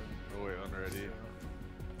fucking. Oh, wait, unready.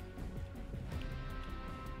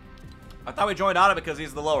 I thought we joined Otto because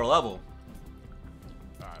he's the lower level.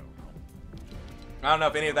 I don't know. I don't know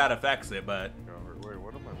if any of that affects it, but... Wait,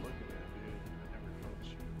 what am I looking at, dude? I never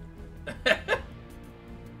noticed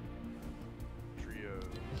you. Trios.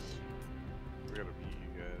 We gotta mute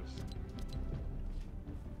you guys.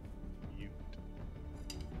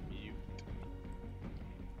 Mute.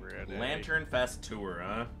 Ready. Lantern Fest Tour,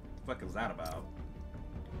 huh? What the fuck is that about?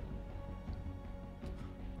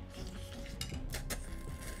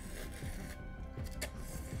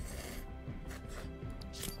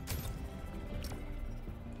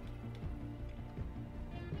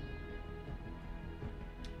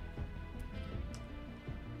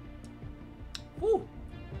 Woo!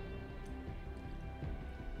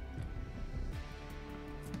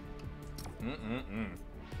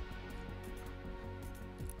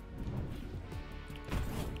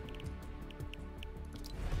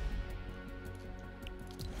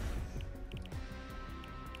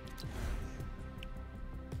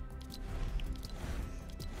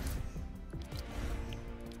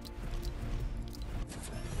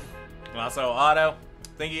 Also, Otto,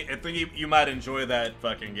 I think you might enjoy that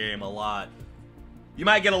fucking game a lot. You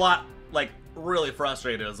might get a lot, like, really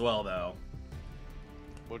frustrated as well, though.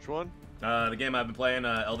 Which one? The game I've been playing,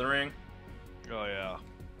 Elden Ring. Oh, yeah.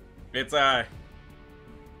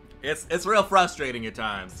 It's real frustrating at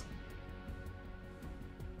times.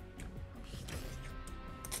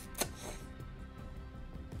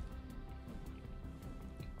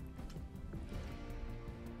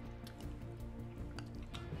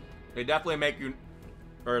 They definitely make you,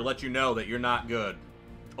 or let you know that you're not good,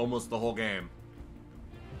 almost the whole game.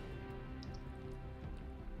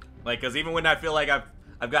 Like, cause even when I feel like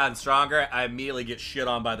I've gotten stronger. I immediately get shit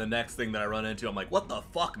on by the next thing that I run into. I'm like, what the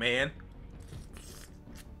fuck, man?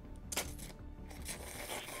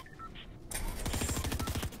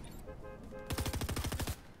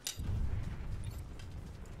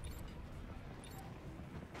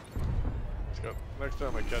 Yep. Next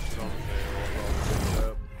time I catch it on the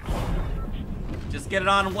tail, Just get it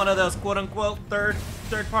on one of those quote-unquote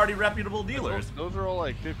third-party reputable dealers. those are all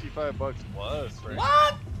like 55 bucks plus, right?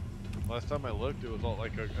 What? Last time I looked, it was all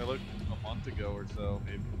like I looked a month ago or so.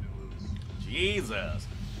 Maybe it was Jesus.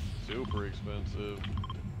 super expensive.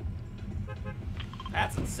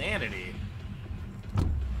 That's insanity.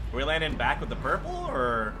 Are we landing back with the purple,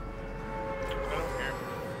 or? I don't care.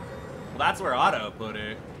 Well, that's where Otto put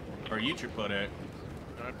it. Or Yucher put it.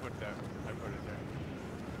 No, I put it there.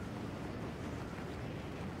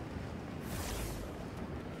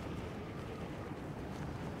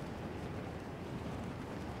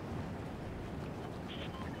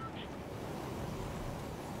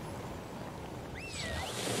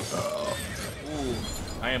 Ooh,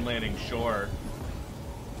 I am landing short.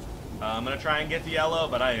 I'm gonna try and get the yellow,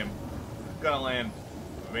 but I am gonna land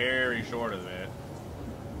very short of it.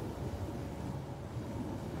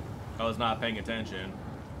 I was not paying attention.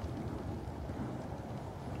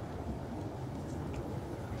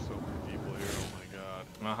 There's so many people here. Oh my god.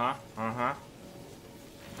 Uh-huh.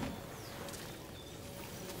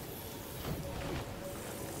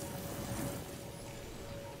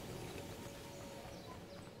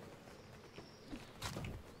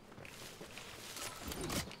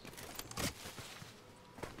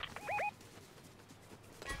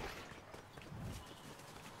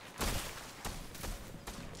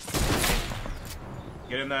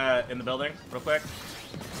 Get in the building real quick.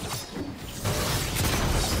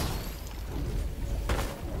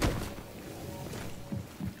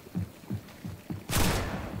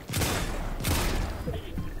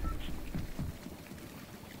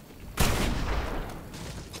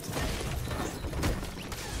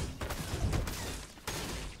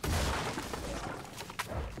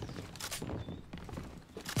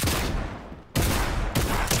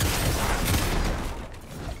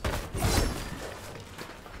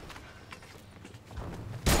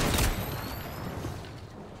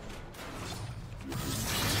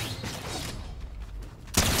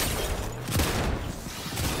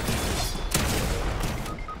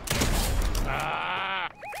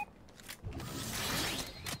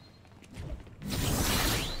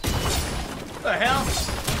 What the hell?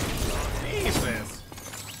 Jesus.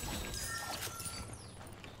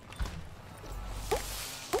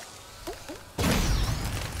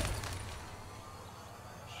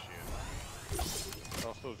 Shit.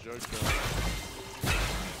 Also, joke though.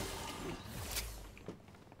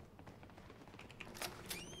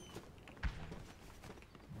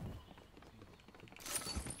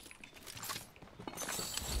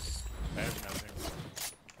 I have nothing.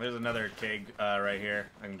 There's another keg right here.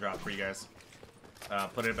 I can drop for you guys.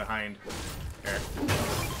 Put it behind Eric.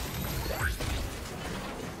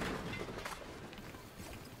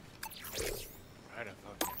 I don't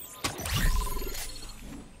know.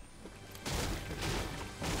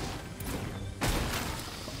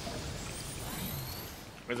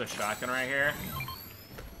 There's a shotgun right here.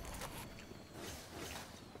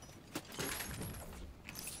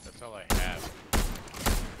 That's all I have.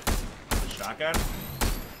 A shotgun?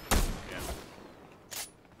 Yeah.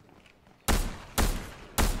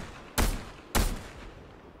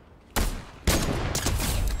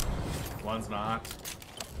 One's knocked.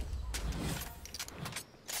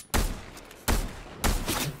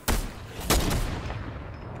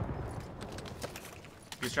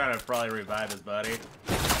 He's trying to probably revive his buddy.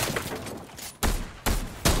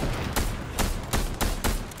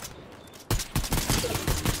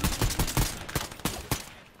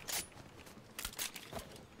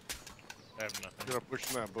 I have nothing. I'm gonna push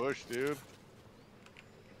in that bush, dude.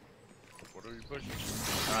 What are you pushing?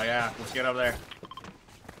 Oh yeah, let's get over there.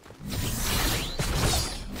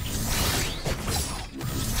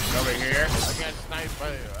 Over here. I got sniped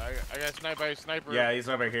by I got sniped by a sniper. Yeah, he's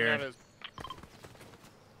over here. Got his-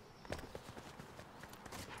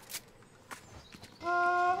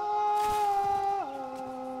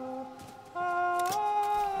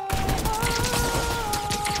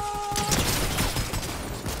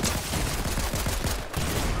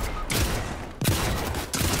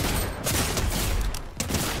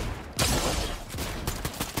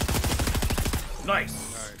 Nice.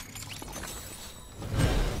 Alright.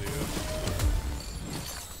 Dude.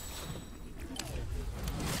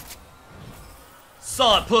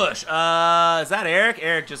 Solid push. Is that Eric?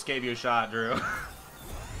 Eric just gave you a shot, Drew. Oh,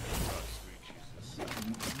 sweet Jesus.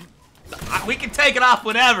 fuck! We can take it off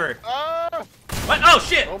whenever! What? Oh,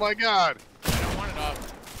 shit! Oh my god! I don't want it off.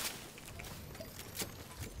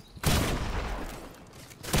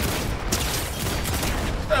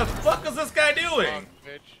 What the fuck is this guy doing? Fuck,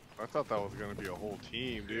 bitch. I thought that was gonna be a whole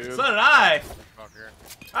team, dude. So did I. Fucker.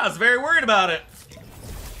 I was very worried about it.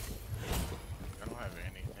 I don't have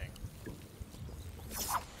anything.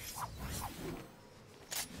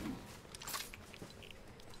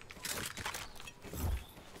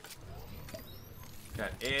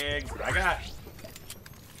 Got eggs. I got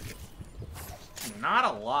not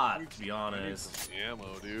a lot, to be honest.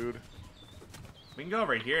 Ammo, dude. We can go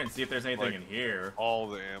over here and see if there's anything Like, in here. All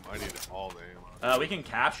the ammo. I need all the ammo. We can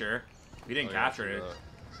capture. We didn't capture it.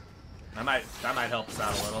 That might help us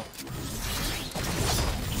out a little.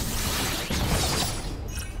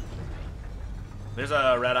 There's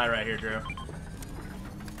a red eye right here, Drew.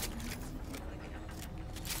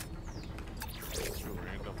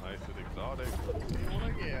 Random iced exotic. What do you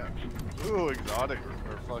wanna get? Ooh, exotic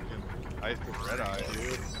or fucking iced red eye,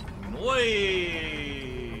 dude.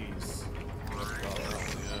 Nice.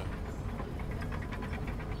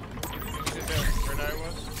 Is that where I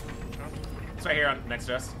was? It's right here on, next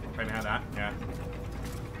to us. Right behind that. Yeah.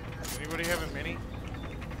 Anybody have a mini?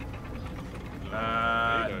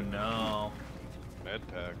 No. Med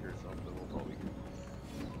pack or something. We'll probably.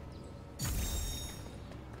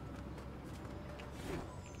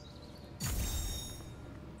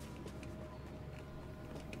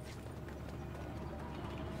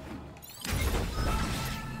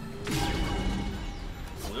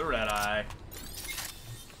 Blue red eye.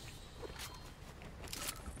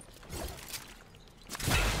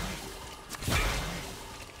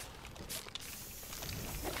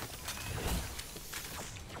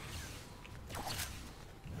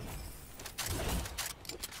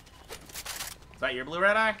 Is that your blue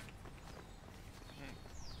red eye?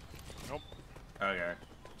 Nope. Okay.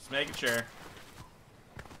 Just making sure.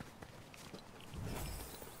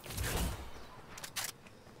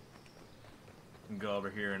 And go over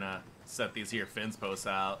here and set these here fence posts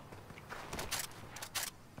out.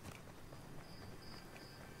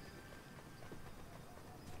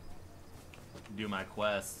 Do my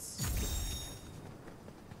quests.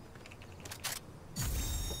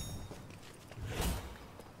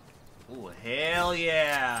 Ooh, hell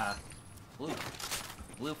yeah!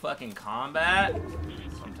 Blue fucking combat?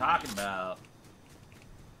 That's what I'm talking about.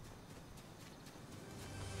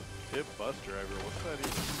 Hip bus driver. What's that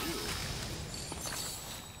even do?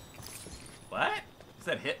 What? Is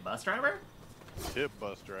that hit bus driver? Hip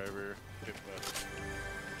bus driver. Hip bus.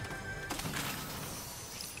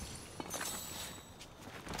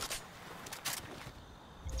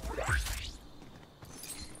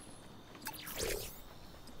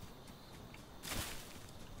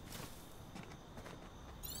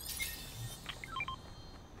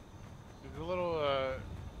 There's a little,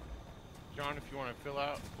 John, if you want to fill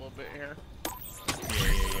out a little bit here.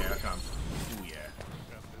 Yeah, here comes. Ooh, yeah.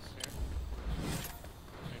 Got this here.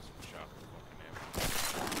 Nice chocolate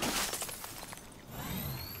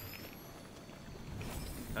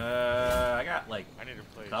fucking I got like I need to a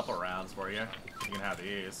place. couple rounds for you. You can have these. I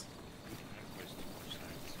need to place 2 more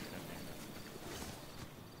signs. God damn it.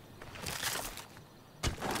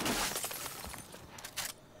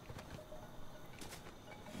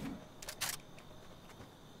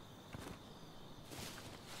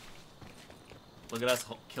 Look at us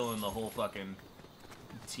killing the whole fucking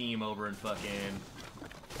team over in fucking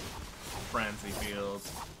Frenzy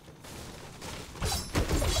Fields.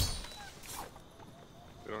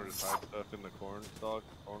 They don't just hide stuff in the corn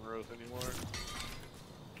rows anymore.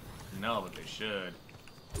 No, but they should.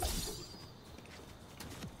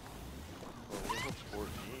 Oh, level 14.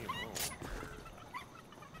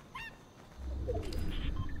 Oh.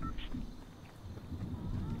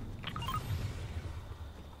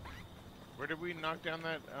 Where did we knock down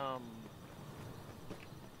that, Oh,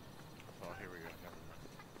 here we go.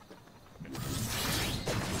 Never mind.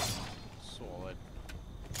 Solid.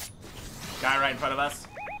 Guy right in front of us.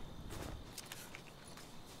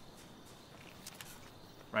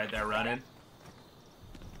 Right there running.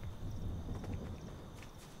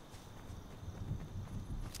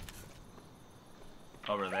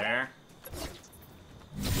 Over there.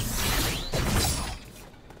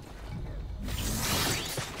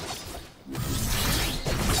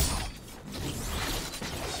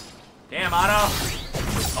 Damn, Otto!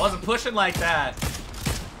 I wasn't pushing like that.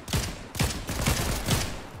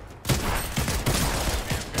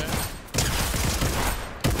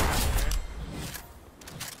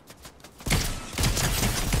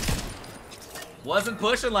 Wasn't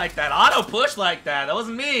pushing like that. Otto pushed like that. That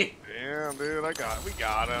wasn't me. Damn, dude, we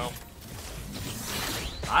got him.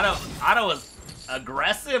 Otto was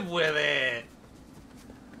aggressive with it.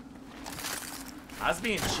 I was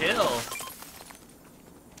being chill.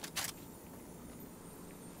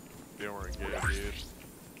 They weren't good, dude.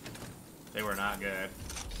 They were not good.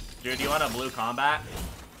 Dude, do you want a blue combat?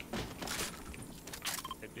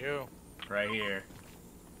 I do. Right here.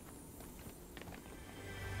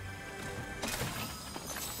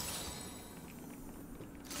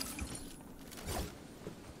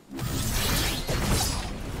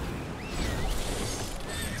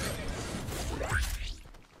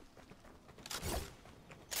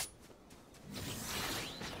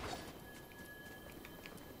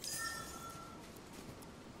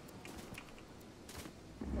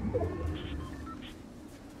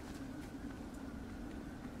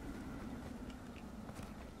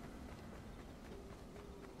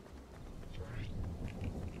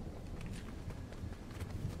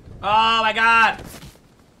 Oh my god!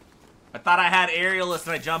 I thought I had aerialist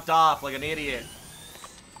and I jumped off like an idiot.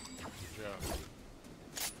 Good job.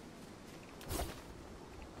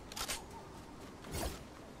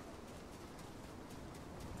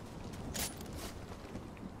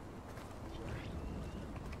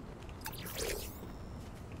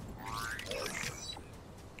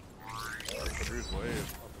 Drew's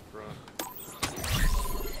wave up in front.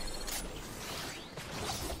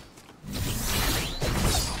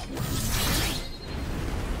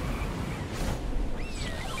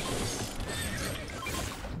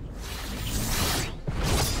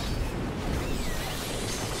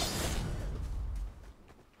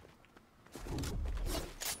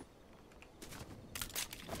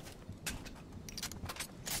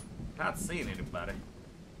 Not seeing anybody.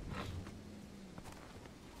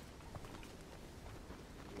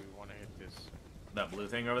 Do we want to hit this? That blue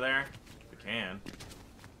thing over there? We can.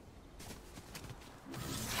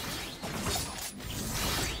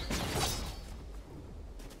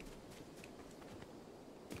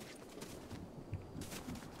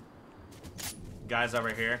 Guys over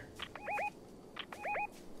here.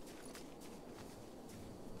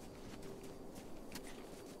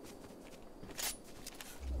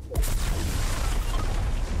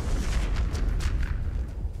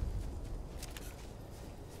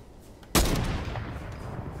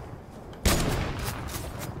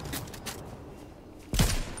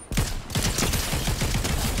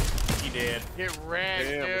 He did. Get wrecked,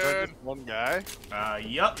 Damn, was that dude. just one guy?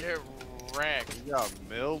 Yup. Get wrecked. He got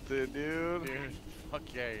melted, dude. Dude, fuck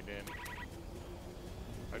yeah, you did.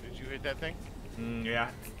 Oh, did you hit that thing? Yeah,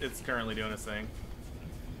 it's currently doing its thing.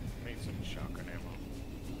 Made some shotgun ammo.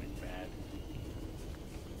 Like bad.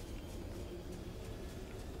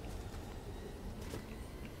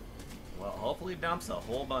 Well, hopefully dumps a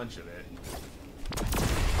whole bunch of it.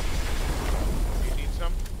 You need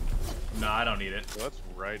some? No, I don't need it. Well, that's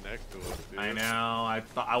right next to us, dude. I know.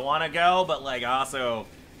 I want to go, but like also,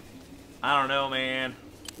 I don't know, man.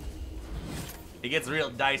 It gets real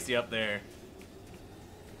dicey up there.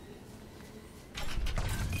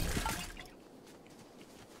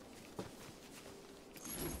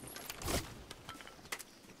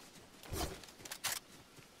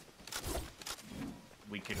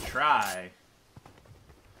 We could try,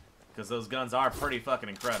 because those guns are pretty fucking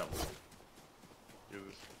incredible. Dude,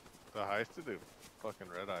 the heist to do fucking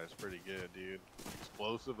red eye is pretty good, dude.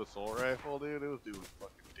 Explosive assault rifle, dude. It was doing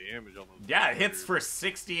fucking damage on those. Yeah, it hits dude. for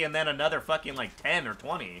 60 and then another fucking like 10 or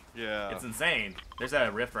 20. Yeah. It's insane. There's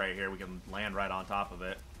a rift right here. We can land right on top of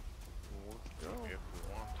it. Let's go. If we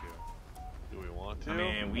want to. Do we want to? I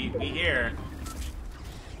mean, we here.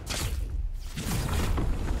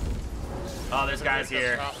 Oh, there's guys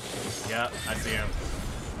here. Yep, I see him.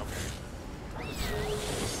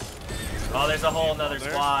 Oh, there's a whole nother There?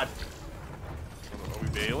 squad. Are we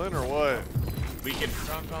bailing or what? We can.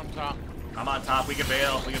 Guns on top. I'm on top. We can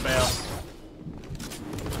bail. We can bail.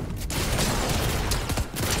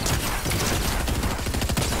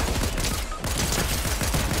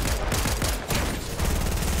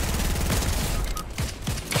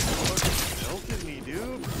 Melted me,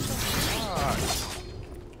 dude. Fuck.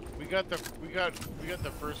 We got the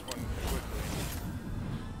first one quickly.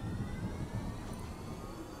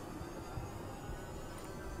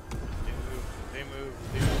 They move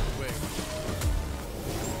quick.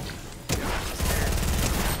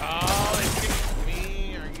 Oh, they kicked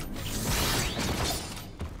me. Are you?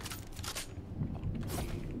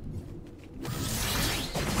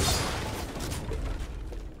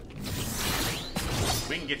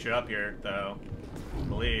 We can get you up here, though. I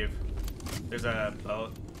believe. There's a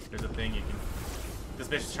boat. There's a thing you can. This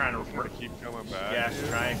bitch is trying to. We're gonna keep coming back. Yeah, she's dude.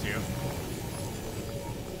 trying to.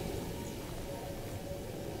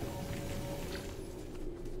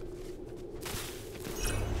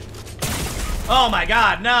 Oh my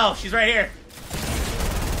god, no! She's right here!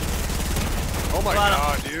 Oh my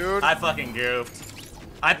god, dude. I fucking goofed.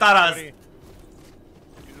 I thought I was... He's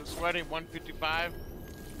a sweaty 155.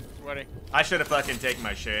 Sweaty. I should have fucking taken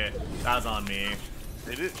my shit. That was on me.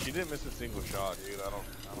 She didn't miss a single shot, dude. I don't know.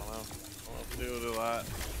 I don't know what to do with that.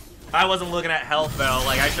 I wasn't looking at health though.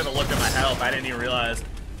 Like I should have looked at my health. I didn't even realize.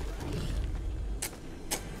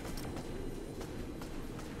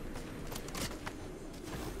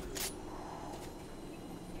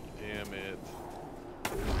 Damn it.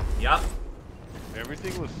 Yup.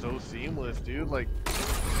 Everything was so seamless, dude. Like,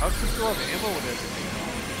 how could you still have ammo and everything?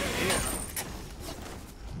 Damn.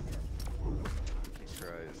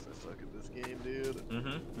 Christ, I suck at this game, dude.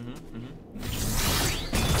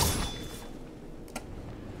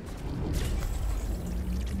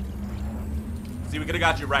 See, we could have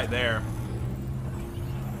got you right there.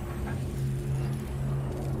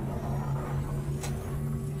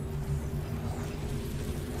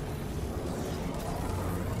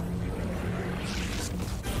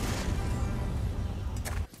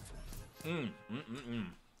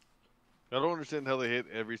 I don't understand how they hit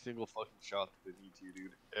every single fucking shot that they need to,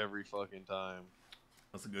 dude. Every fucking time.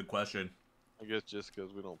 That's a good question. I guess just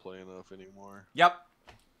because we don't play enough anymore. Yep.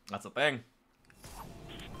 That's the thing.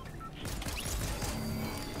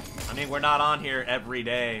 I mean, we're not on here every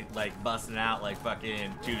day, like, busting out, like,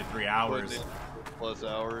 fucking 2 to 3 hours. Plus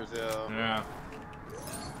hours, yeah. Yeah.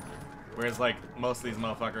 Whereas, like, most of these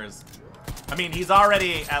motherfuckers... I mean, he's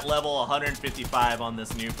already at level 155 on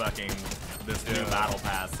this new fucking... this new battle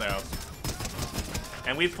pass, so...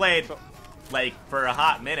 And we've played, like, for a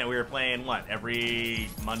hot minute, we were playing, what, every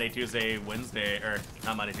Monday, Tuesday, Wednesday, or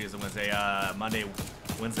not Monday, Tuesday, Wednesday, Monday,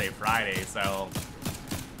 Wednesday, Friday, so...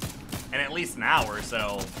 And at least an hour,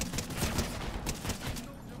 so...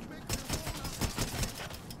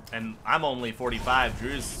 And I'm only 45,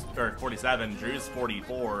 Drew's, or 47, Drew's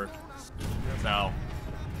 44, so...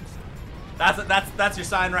 That's your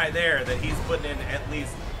sign right there, that he's putting in at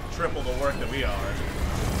least triple the work that we are.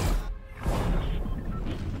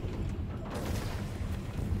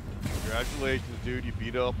 Congratulations, dude. You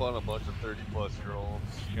beat up on a bunch of 30-plus-year-olds.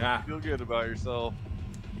 Yeah. Feel good about yourself.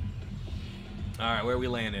 Alright, where are we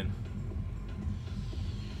landing?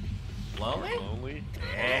 Lonely? Lonely?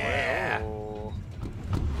 Yeah. Oh.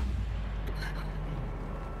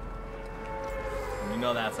 You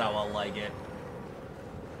know that's how I like it.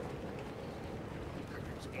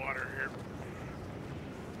 Some water here.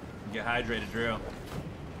 Get hydrated, Drew. I'm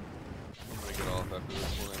gonna get off after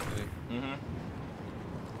this one, I think.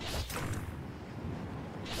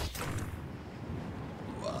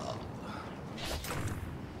 Wow.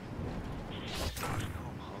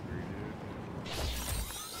 I'm hungry,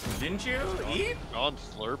 dude. Didn't you eat? I'm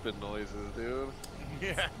slurping noises, dude.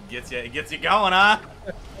 Yeah. It gets you going, huh?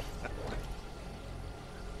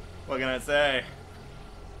 What can I say?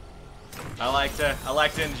 I like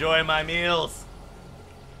to enjoy my meals.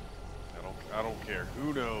 I don't care.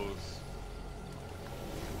 Who knows?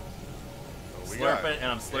 Oh, Slurping,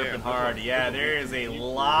 and I'm slurping hard. Yeah, there is a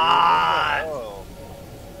people, lot.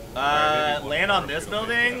 dude. Land on this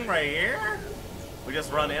building right here. We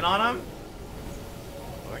just run in on them.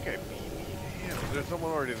 Oh, that guy beat me. Damn, there's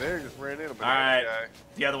someone already there. Just ran in. All right,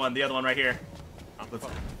 the other one right here. Let's,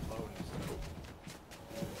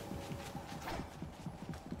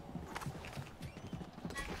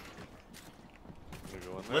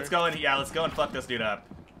 let's go in. Yeah, let's go and fuck this dude up.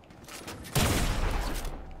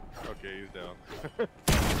 Okay, he's down.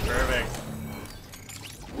 Perfect.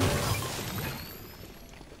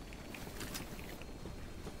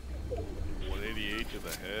 $188 to the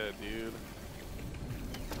head, dude.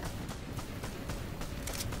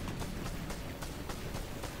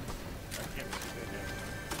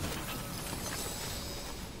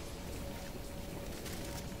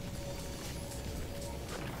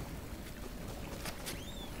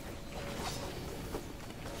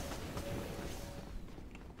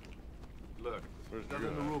 Look, Where's nothing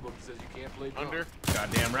in the rule book that says you can't play drunk. Under.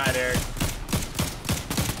 Goddamn right, Eric.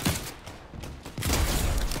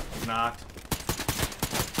 Knocked.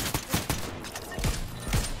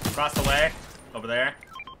 Across the way. Over there.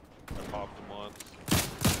 I popped him once.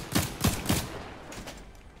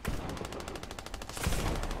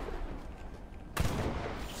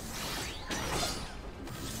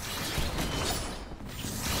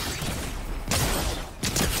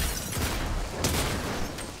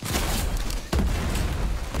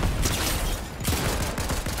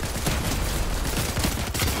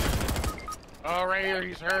 Oh, right here,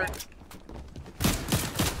 he's hurt.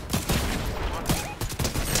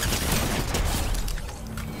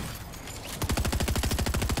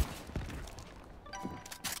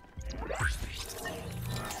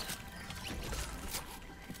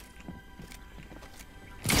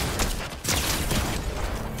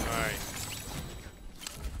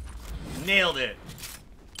 nailed it.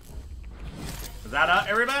 Is that up,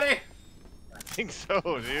 everybody? I think so,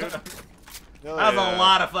 dude. Hell That was a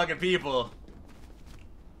lot of fucking people.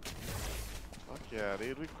 Fuck yeah,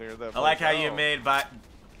 dude. We cleared that. I like place how you out. made by.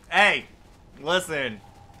 Hey, listen.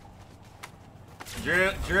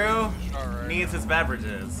 Drew Alright. needs his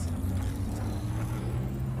beverages.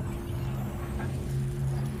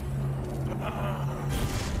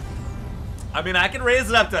 I mean, I can raise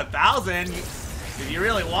it up to 1,000 if you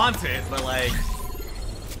really want it, but like.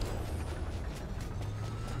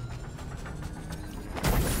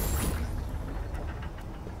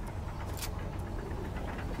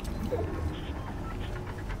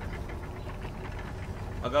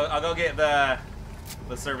 I'll go get the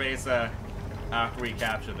cerveza after we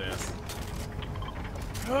capture this.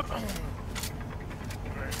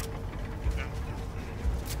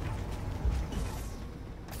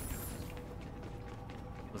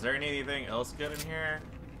 Was there anything else good in here?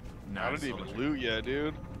 No, I didn't just even loot yet,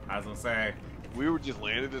 dude. I was gonna say. We were just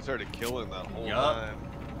landed and started killing that whole Yup. time.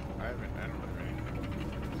 I don't have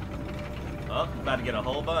anything. Oh, about to get a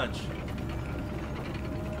whole bunch.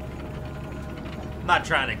 I'm not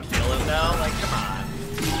trying to kill him though. Like, come on.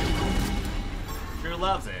 Drew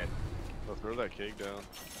loves it. I'll throw that cake down.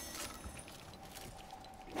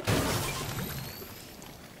 We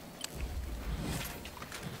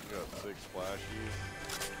got 6 splashies.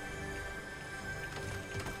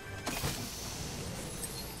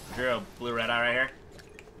 Drew, blue red eye right here.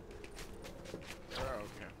 Oh,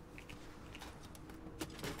 okay.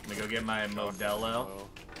 Let me go get my Modelo. Oh.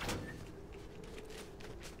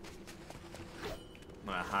 I'm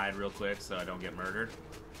gonna hide real quick so I don't get murdered.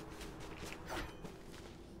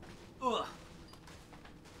 Ugh.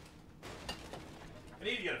 I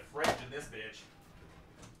need to get a fridge in this bitch.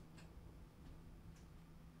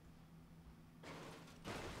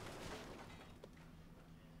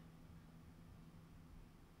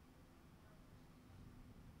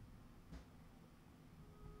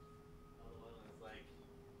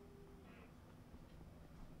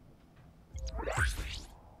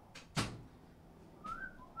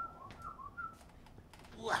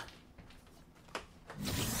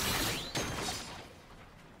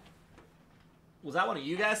 Was that one of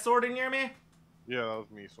you guys sorting near me? Yeah, that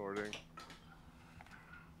was me sorting.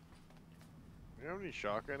 You have any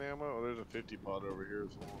shotgun ammo? Oh, there's a 50 pot over here,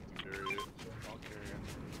 so we'll have to carry it. I'll carry it.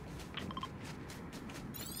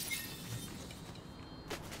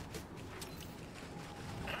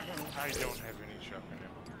 I don't have any shotgun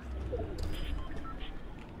ammo.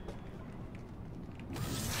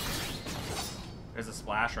 There's a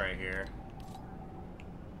splash right here.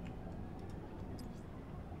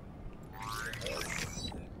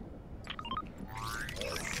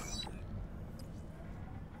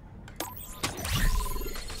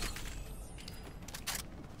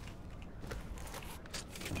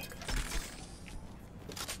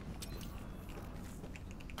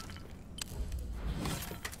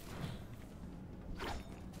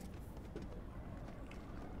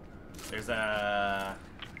 There's a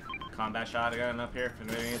combat shotgun up here if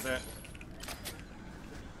anybody needs it.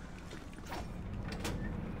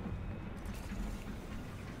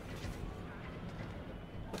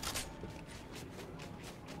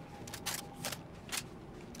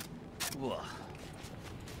 Ugh.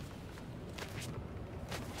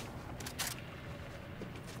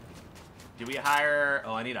 Do we hire...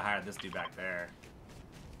 Oh, I need to hire this dude back there.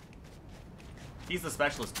 He's the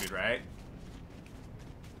specialist dude, right?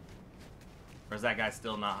 Or is that guy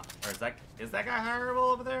still not? Or is that guy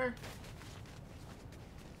hireable over there?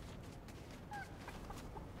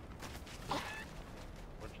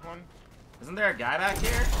 Which one? Isn't there a guy back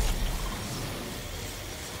here?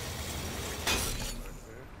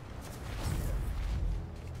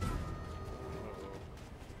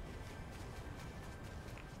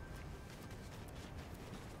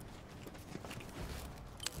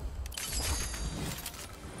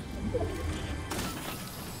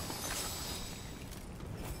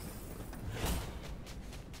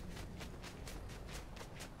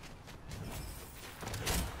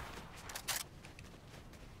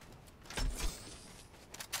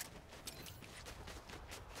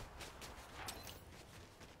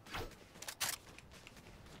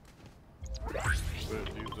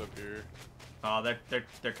 Dudes up here. Oh,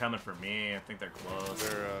 they're coming for me. I think they're close.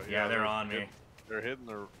 They're yeah, they're on me. They're hitting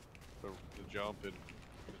the jump and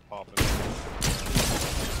just popping.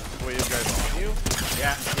 Wait, you guys on you?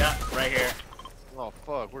 Yeah, right here. Oh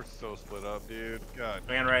fuck, we're so split up, dude. God.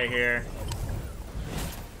 Man, right here.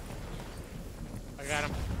 I got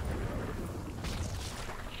him.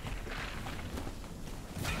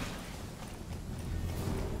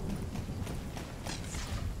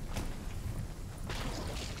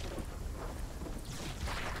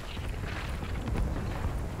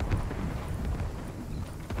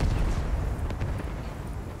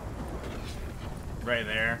 Right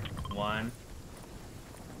there. One.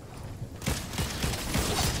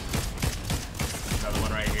 Another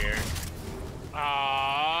one right here.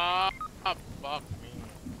 Ah, fuck me.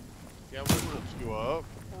 Yeah, we would have You up?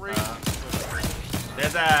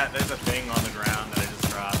 There's a thing on the ground that I just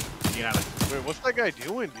dropped. You have it. Wait, what's that guy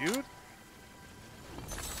doing, dude?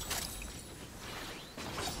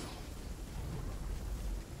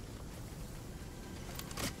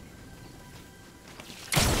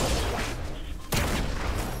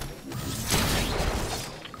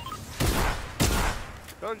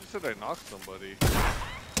 I just said I knocked somebody.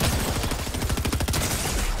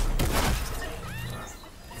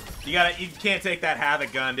 You can't take that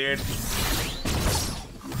Havoc gun, dude.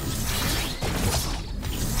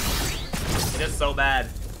 It is so bad.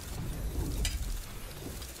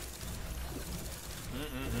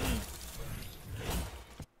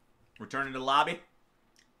 Returning to the lobby?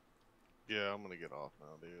 Yeah, I'm gonna get off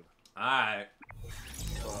now, dude. Alright.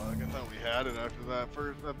 I thought we had it after that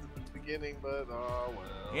first at the beginning, but oh well.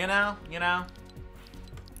 You know.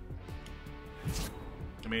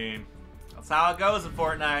 I mean, that's how it goes in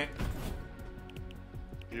Fortnite.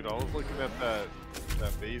 Dude, I was looking at that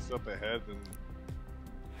base up ahead and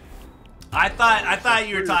I thought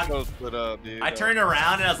you were talking. Split up, dude. I turned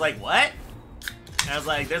around and I was like, what? And I was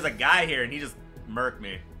like, there's a guy here, and he just murked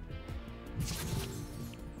me.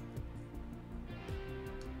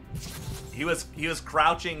 He was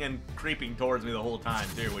crouching and creeping towards me the whole time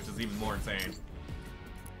too, which is even more insane.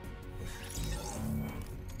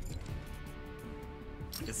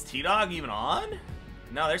 Is T-Dog even on?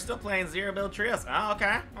 No, they're still playing Zero Build Trios. Oh,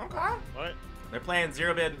 okay. What? They're playing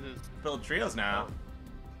Zero Build Trios now.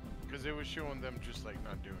 Because it was showing them just like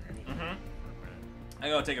not doing anything. I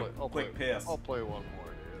gotta take a quick piss. I'll play one more,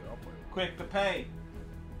 dude. I'll play one. Quick to pay.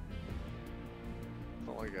 It's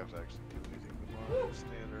not like I have to actually do anything tomorrow. Just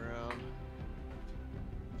stand around.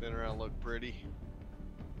 Stand around, look pretty.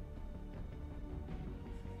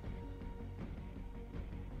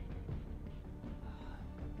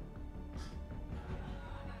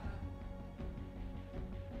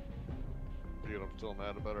 Dude, I'm still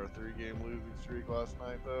mad about our 3-game losing streak last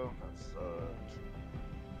night, though. That sucked.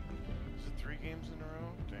 Is it 3 games in a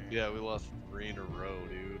row? Dang. Yeah, we lost 3 in a row,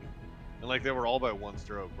 dude. And like they were all by 1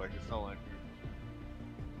 stroke. Like it's not like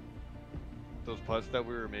those putts that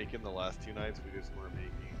we were making the last 2 nights, we just weren't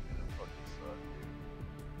making. And it fucking sucked,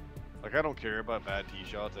 dude. Like I don't care about bad tee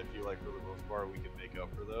shots. I feel like for the most part we can make up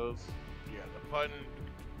for those. Yeah, the putting.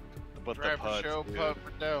 But Drive the putts, for show, dude. putt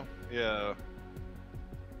for dough. Yeah.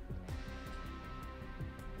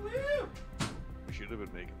 Woo! We should have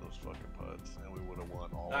been making those fucking putts, and we would have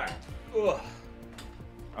won all. Alright. Ugh.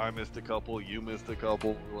 I missed a couple. You missed a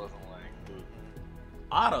couple. It wasn't like.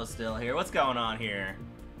 Otto's still here. What's going on here?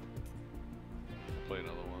 Play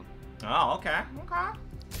another one. Oh, okay. Okay. I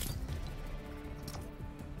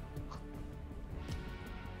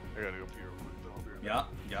gotta go pee real quick though. I'll be right back.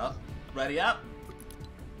 Yup. Ready up?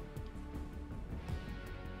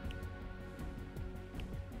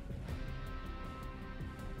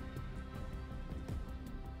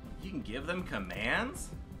 You can give them commands?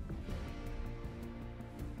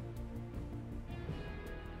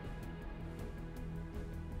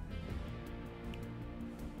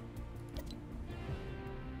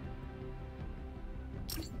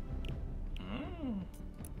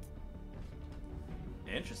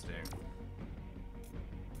 Interesting.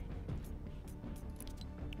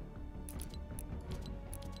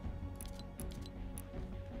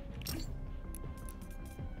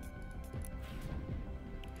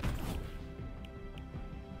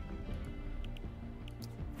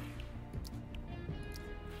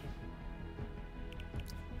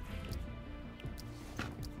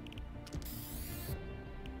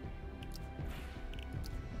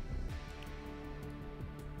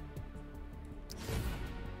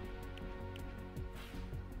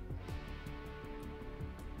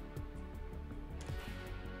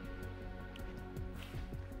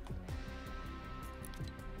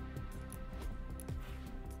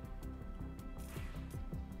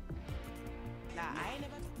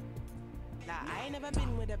 I ain't never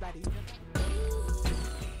been with a body.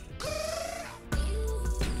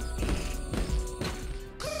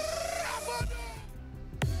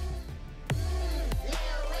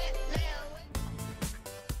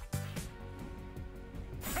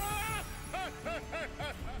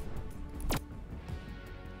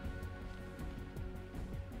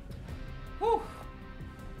 Whew.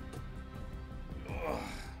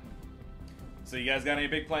 So you guys got any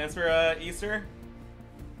big plans for Easter?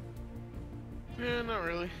 Yeah, not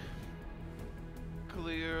really.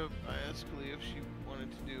 Kalia, I asked Kalia if she wanted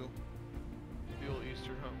to do the old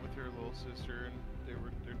Easter hunt with her little sister, and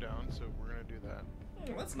they're down, so we're gonna do that.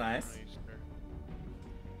 Oh, that's nice. On Easter.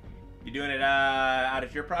 You doing it out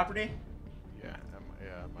at your property? Yeah,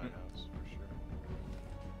 at my house for sure.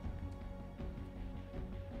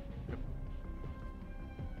 Yep.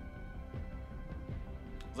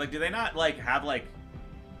 It's like, do they not like have like?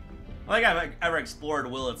 I don't think I've ever explored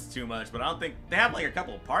Willits too much, but I don't think they have like a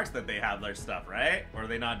couple of parks that they have their stuff, right? Or do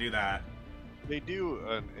they not do that? They do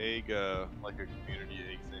an egg, like a community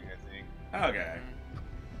egg thing, I think. Okay.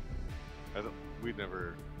 I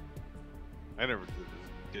never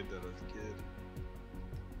did that as a kid.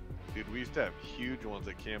 Dude, we used to have huge ones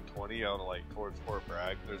at Camp 20 out like towards Fort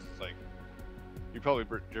Bragg. There's this, like, you probably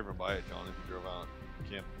driven by it, John, if you drove out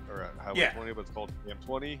Camp or at Highway 20, but it's called Camp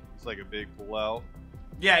 20. It's like a big pull out.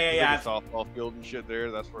 Yeah. Like a softball field and shit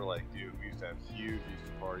there. That's where, like, dude, we used to have huge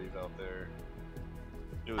Easter parties out there.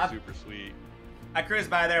 It was super sweet. I cruised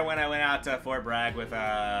by there when I went out to Fort Bragg with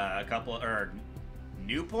a couple, or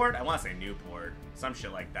Newport? I want to say Newport. Some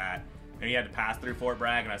shit like that. And you had to pass through Fort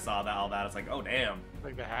Bragg, and I saw that all that. It's like, oh, damn.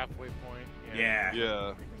 Like the halfway point. Yeah. Yeah.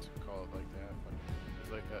 You can call it like that, but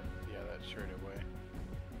it's like that. Yeah, that straight away.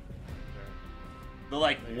 The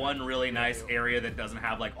like one really nice area that doesn't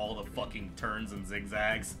have like all the fucking turns and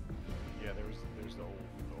zigzags. Yeah, there's the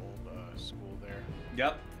old school there.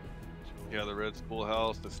 Yep. Yeah, the red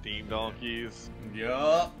schoolhouse, the steam donkeys.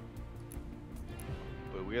 Yup.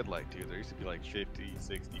 But we had like, dude, there used to be like 50,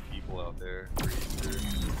 60 people out there for Easter.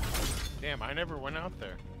 Damn, I never went out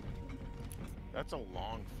there. That's a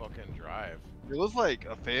long fucking drive. It was like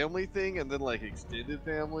a family thing and then like extended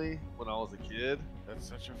family when I was a kid. That's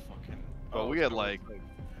such a fucking... But we had like,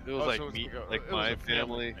 it was like me, like my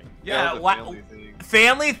family. Yeah,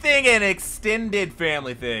 family thing and extended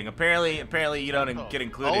family thing. Apparently you don't get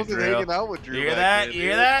included. I wasn't hanging out with Drew. You hear that? You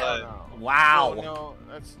hear that? No. Wow. No,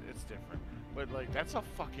 it's different. But like, that's a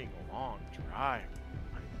fucking long drive.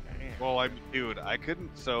 Damn. Well, dude, I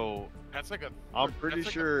couldn't. So that's like a. I'm pretty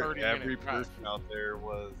like sure every person out there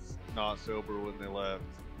was not sober when they left.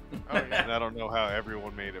 Oh yeah. And I don't know how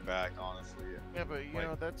everyone made it back, honestly. Yeah, but you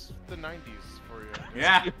know, that's the 90s for you.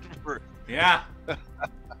 Yeah. Yeah.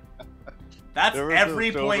 That's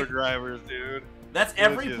every sober point. Drivers, dude. That's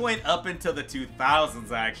every point up until the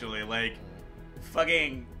 2000s, actually. Like,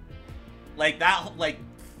 fucking, like that, like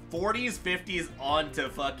 40s, 50s on to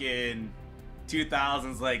fucking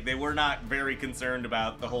 2000s. Like, they were not very concerned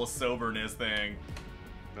about the whole soberness thing.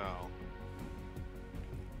 No.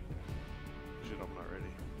 Shit, I'm not ready.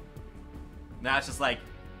 Now it's just like,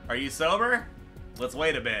 are you sober? Let's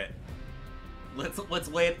wait a bit. Let's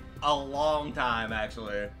wait a long time,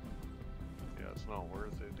 actually. Yeah, it's not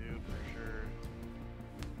worth it, dude, for sure.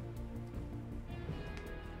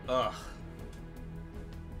 Ugh.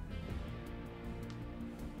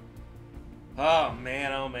 Oh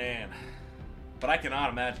man, oh man. But I cannot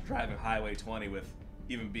imagine driving Highway 20 with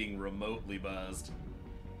even being remotely buzzed.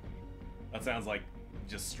 That sounds like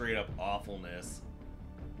just straight up awfulness.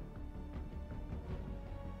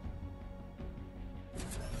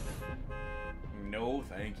 No,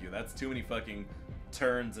 thank you. That's too many fucking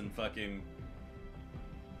turns and fucking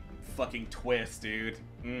twists, dude.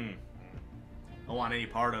 I don't want any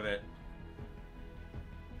part of it.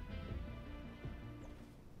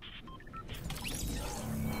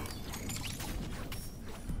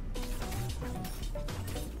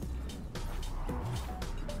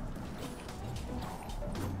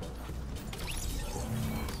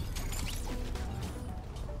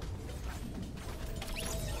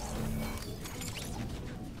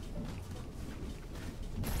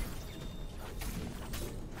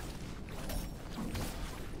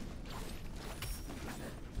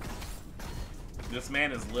 This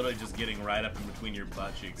man is literally just getting right up in between your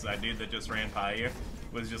butt cheeks. That dude that just ran by you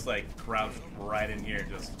was just like crouched right in here,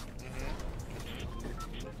 just.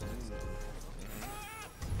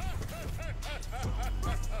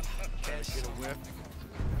 Trying to get a whip.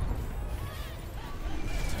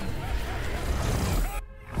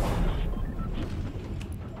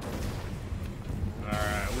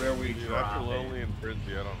 Alright, where are we Dude, after dropping? Lonely and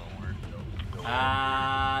Frenzy, I don't know where to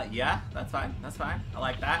go. Yeah, that's fine. That's fine. I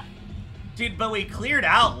like that. Dude, but we cleared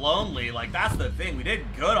out Lonely. Like, that's the thing. We did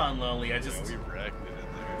good on Lonely. I just... We wrecked it in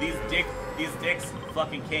there. These dicks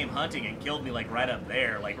fucking came hunting and killed me, like, right up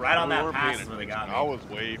there. Like, right on that pass is where they got me. I was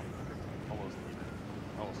way... I was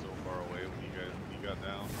so far away when you got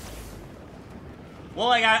down. Well,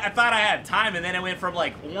 like, I thought I had time, and then it went from,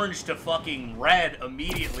 like, orange to fucking red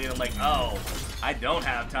immediately, and I'm like, oh, I don't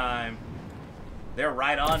have time. They're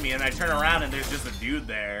right on me, and I turn around, and there's just a dude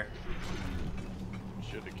there.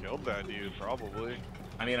 Should have killed that dude, probably.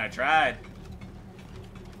 I mean, I tried.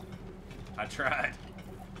 I tried.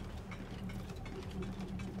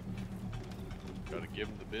 Gotta give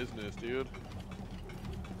him the business, dude.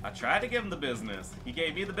 I tried to give him the business. He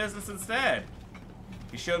gave me the business instead.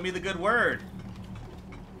 He showed me the good word.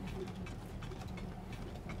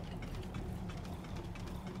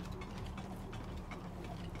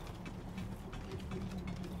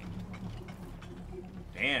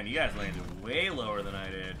 Damn, you guys landed way lower than I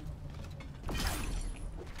did.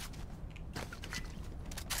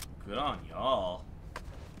 Good on y'all.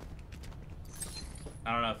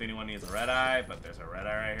 I don't know if anyone needs a red eye, but there's a red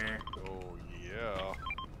eye right here. Oh, yeah.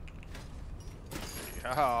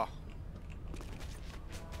 Yeah.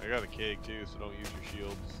 I got a keg too, so don't use your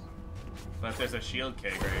shields. But there's a shield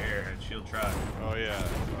keg right here, a shield truck. Oh, yeah.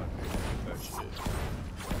 That shit.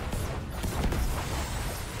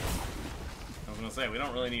 I was gonna say, we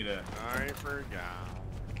don't really need a... I forgot.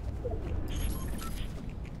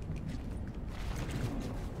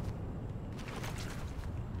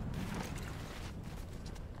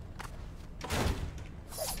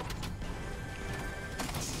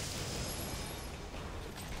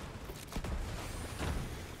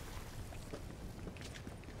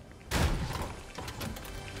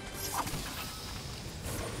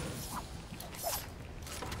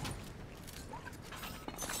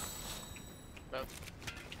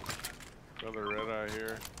 Another red eye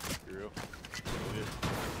here. Be real.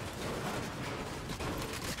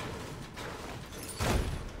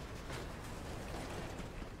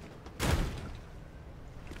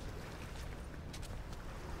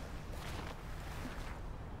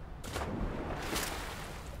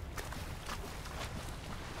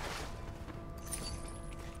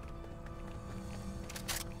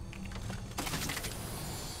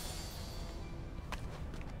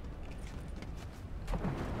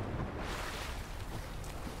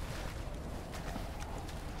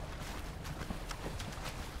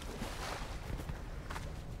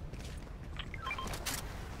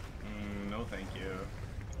 No, thank you.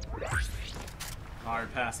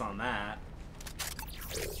 Hard pass on that.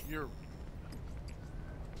 You're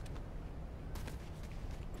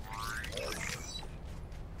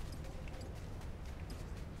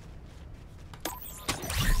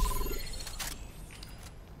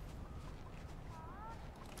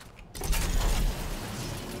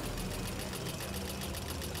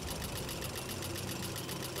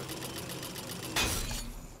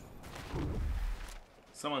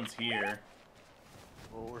Someone's here.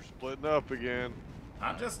 Well, we're splitting up again.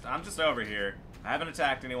 I'm just over here. I haven't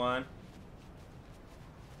attacked anyone.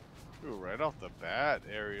 Ooh, right off the bat,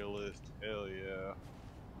 aerialist. Hell yeah.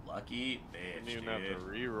 Lucky bitch, Didn't even dude. have to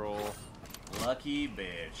re-roll. Lucky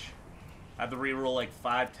bitch. I have to re-roll like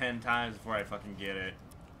 5-10 times before I fucking get it.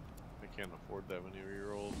 I can't afford that many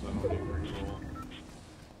re-rolls. I don't even re-roll.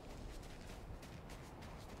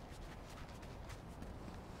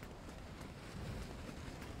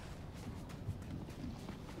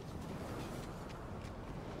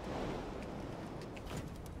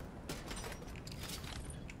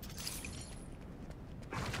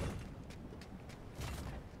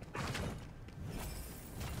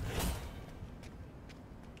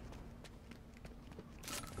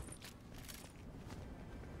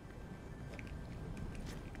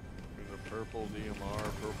 Purple DMR,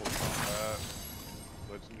 purple combat,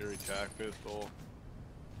 legendary tac pistol.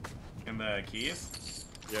 And the keys?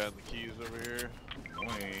 Yeah, and the keys over here.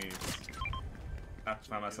 Nice. I have to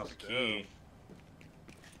find myself a key.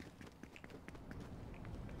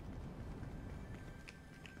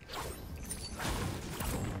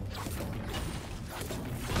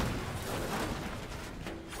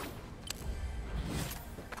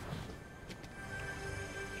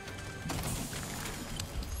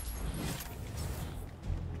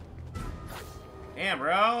 Damn,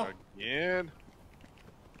 bro. Again?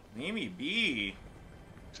 Mimi B.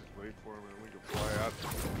 Just wait for him and we can fly out.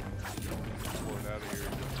 Float out of here,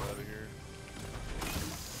 jump out of here.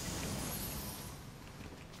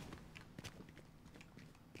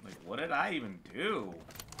 Like, what did I even do?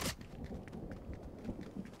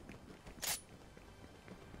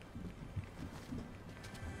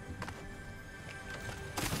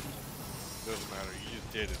 Doesn't matter, you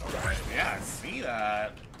just did it alright. Yeah, I see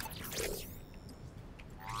that.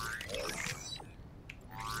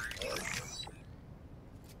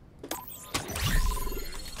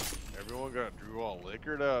 Everyone got Drew all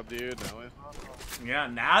liquored up, dude. Now he's not talking. Yeah,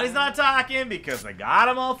 now he's not talking because I got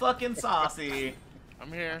him all fucking saucy.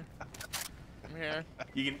 I'm here. I'm here.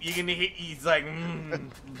 You can, he's like,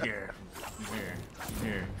 here.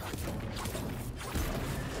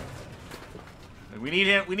 Like, we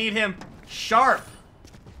need him sharp.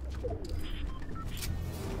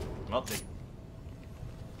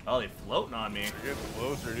 Oh, they floating on me. You're getting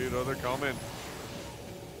closer, dude. Oh, they're coming.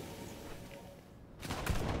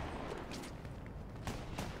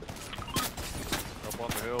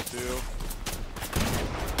 hill too.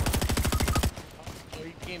 Oh,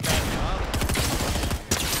 he came back up.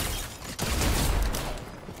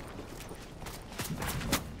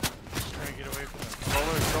 Just trying to get away from him.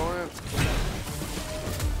 Go in.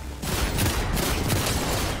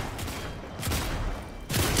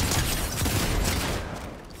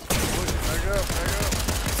 Back up.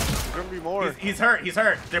 There's gonna be more. He's hurt. He's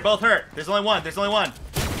hurt. They're both hurt. There's only one. There's only one.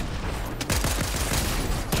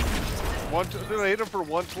 Dude, I hit him for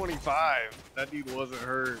 125. That dude wasn't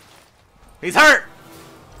hurt. He's hurt.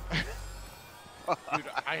 Dude,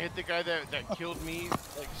 I hit the guy that killed me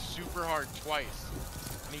like super hard twice,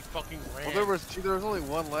 and he fucking ran. Well, there was only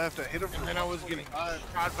one left. I hit him, and then I was getting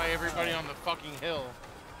shot by everybody on the fucking hill,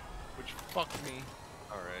 which fucked me.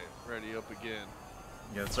 All right, ready up again.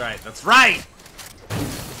 Yeah, that's right. That's right.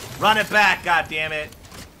 Run it back, goddammit.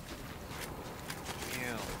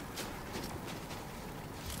 Damn.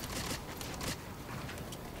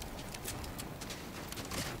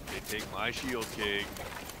 They take my shield cake.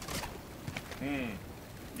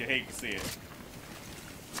 You hate to see it.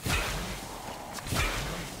 Who the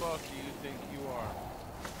fuck do you think you are?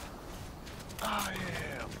 I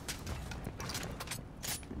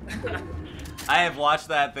am. I have watched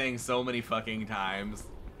that thing so many fucking times.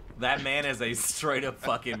 That man is a straight up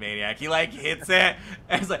fucking maniac. He like hits it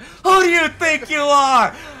and it's like, who do you think you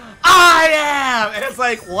are? I am! And it's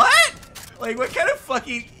like, what? Like, what kind of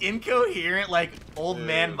fucking incoherent, like, old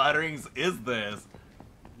man mutterings is this?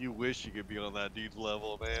 You wish you could be on that dude's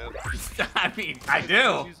level, man. I mean, I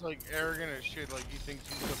do. He's like arrogant as shit, like he thinks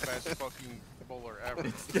he's the best fucking bowler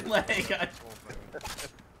ever. Like,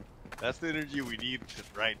 That's the energy we need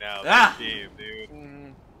right now. Ah! This game, dude.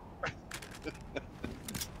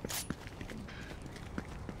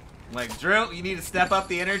 like, Drew, you need to step up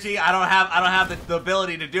the energy. I don't have the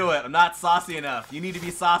ability to do it. I'm not saucy enough. You need to be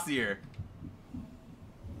saucier.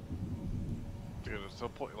 Dude, at some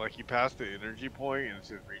point, like, you pass the energy point and it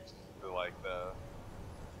just reaches to, like, the...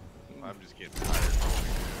 I'm just getting tired.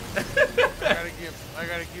 I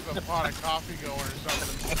gotta keep a pot of coffee going or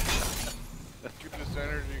something. Keep this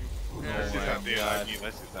energy. Yeah, That's just how, my dude, God. I mean,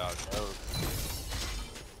 that's just how it goes.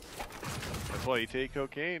 That's why you take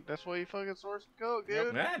cocaine. That's why you fucking source some coke,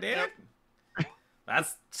 dude. Yeah, dude.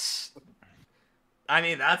 That's... I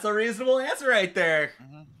mean, that's a reasonable answer right there.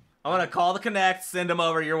 I'm gonna call the Connect, send him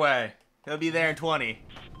over your way. He'll be there in 20.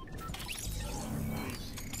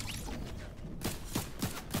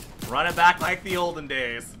 Run it back like the olden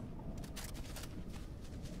days.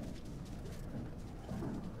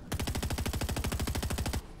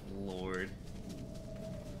 Lord.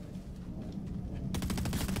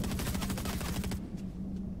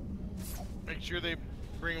 Make sure they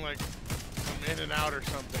bring like some in and out or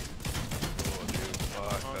something. Oh, dude,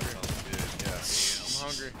 fuck, that sounds good. I'm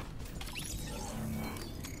hungry.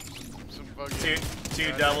 Some fucking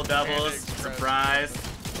Two double doubles, surprise.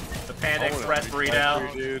 The Panda Express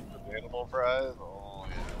burrito. Dude, the animal fries. Oh,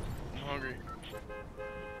 yeah. I'm hungry.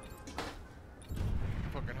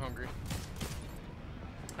 Fucking hungry.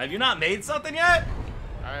 Have you not made something yet?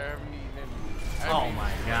 I haven't eaten. Oh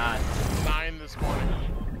my god. 9 this morning.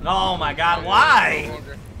 Oh my god, why?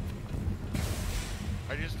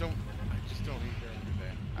 I just don't eat during the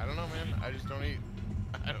day. I don't know, man. I just don't eat.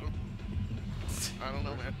 I don't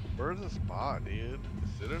know, man. Where's the spot, dude?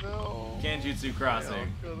 Citadel? Kenjutsu Crossing. Yeah,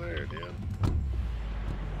 let's go there, dude. I'm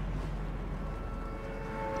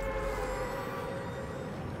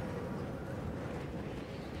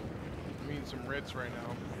eating some Ritz right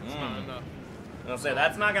now. It's not enough. I'll say,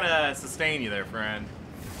 that's not gonna sustain you there, friend.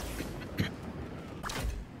 Need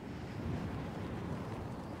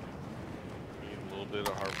a little bit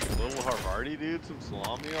of little Harvardi, dude. Some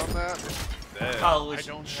salami on that. Oh, I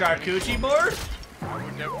don't have charcuterie any board? I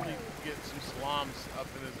would definitely get some salams up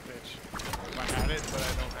in this bitch. If I had it, but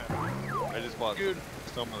I don't have it. I just bought Dude,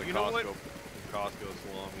 some of the you know what? Costco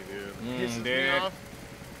salami, dude. Pisses me dude. off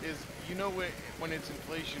is, you know, when it's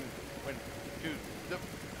inflation, dude, the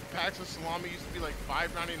packs of salami used to be like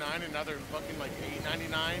 $5.99 and now they're fucking like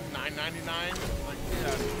 $8.99, $9.99. Like, get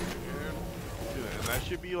out of here, dude. Dude, and that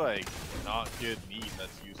should be like not good meat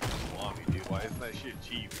that's used in salami, dude. Why isn't that shit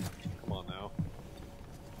cheap? Come on now.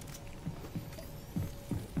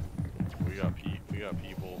 We got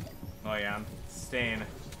people. Oh yeah, I'm staying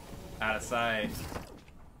out of sight.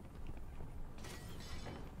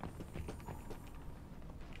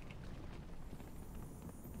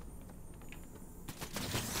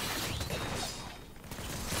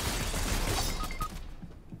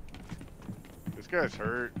 This guy's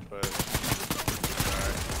hurt, but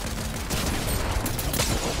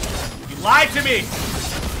You lied to me!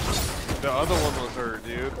 the other one was hurt,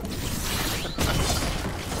 dude.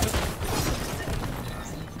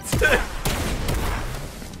 I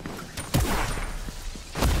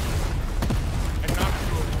knocked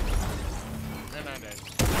two of them. And I died.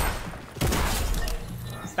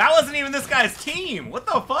 That wasn't even this guy's team. What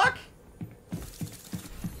the fuck?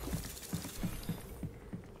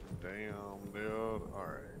 Damn, dude.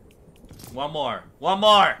 Alright. One more. One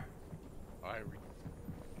more. I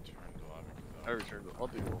returned to lobby. I returned it. I'll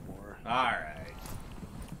do one more. All right.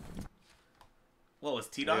 What was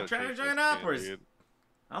T-Dog trying to join up, or is...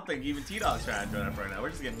 I don't think even T-Dog's trying to join up right now.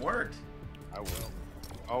 We're just getting worked. I will.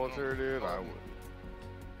 I was there, dude. I would.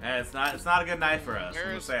 Hey, it's not a good night for us. I'm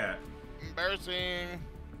gonna say it. Embarrassing.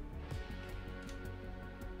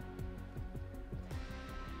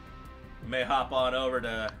 May hop on over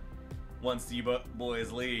to once you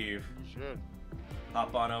boys leave. You should.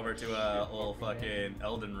 Hop on over to a little fucking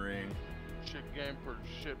Elden Ring. Shit game for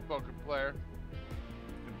shit fucking player.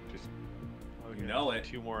 Just You know it.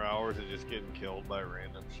 2 more hours of just getting killed by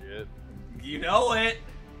random shit. You know it.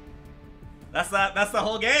 That's the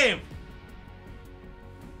whole game.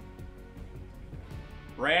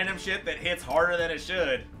 Random shit that hits harder than it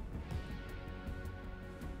should.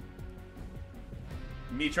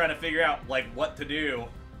 Me trying to figure out like what to do.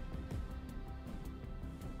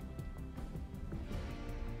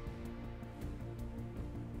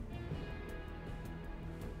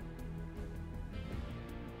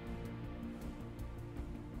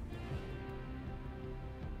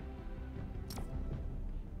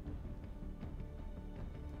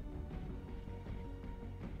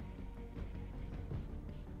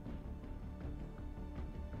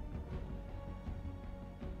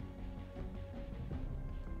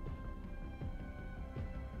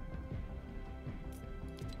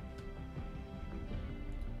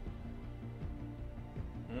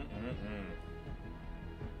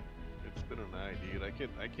 It's been a night, dude.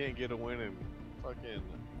 I can't get a win in fucking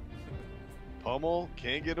Pummel.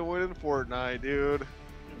 Can't get a win in Fortnite, dude.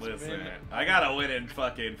 Listen, I got a win in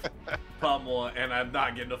fucking Pummel, and I'm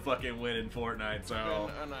not getting a fucking win in Fortnite, so...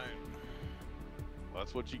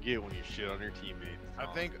 That's what you get when you shit on your teammates. I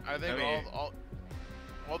think I mean-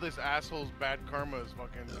 all this asshole's bad karma is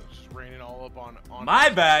fucking just raining all up on My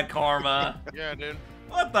bad karma! Yeah, dude.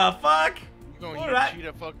 What the fuck? You go and What you did I- cheat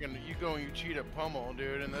a fucking cheat a Pummel,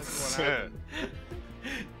 dude, and this is what happened.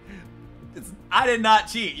 I did not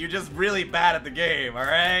cheat, you're just really bad at the game,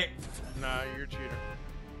 alright? Nah, you're a cheater.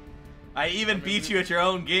 I even beat you at your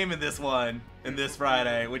own game in this one, in this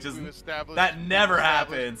Friday, which is... We've established- That never we've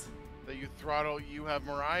established happens. That you have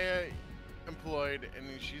Mariah employed, and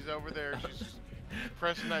she's over there, she's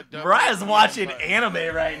pressing that W. Mariah's watching button.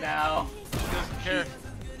 anime right now. She doesn't care.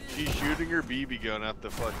 She's shooting her BB gun at the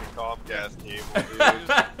fucking Comcast cable,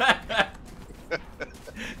 dude.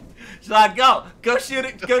 She's like, go shoot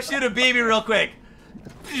it, go shoot a BB real quick.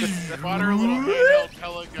 Bought her a little handheld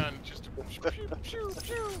pellet gun, just to pew, pew,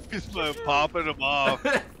 pew. Just popping them off.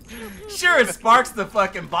 Sure, it sparks the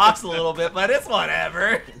fucking box a little bit, but it's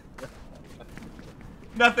whatever.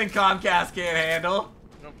 Nothing Comcast can't handle.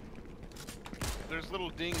 Nope. There's little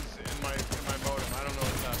dings in my modem. I don't know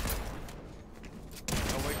what's happening.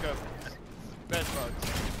 I'll wake up. Bed bugs.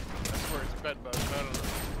 I swear it's bed bugs. I don't know.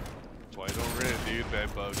 That's why I don't rent, dude. Bed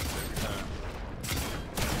bugs every time.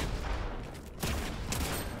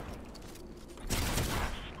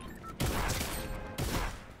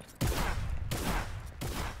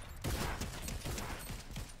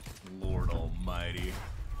 Lord Almighty.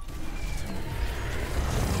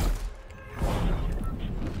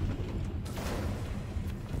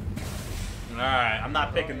 Alright, I'm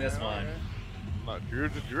not picking this one. Drew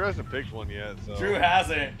hasn't picked one yet, so. Drew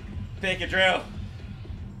hasn't. Pick it, Drew.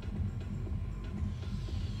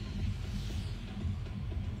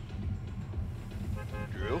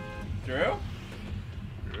 Drew? Drew?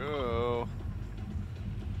 Drew.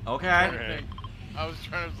 Okay. Okay. I was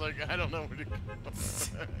like, I don't know where to go.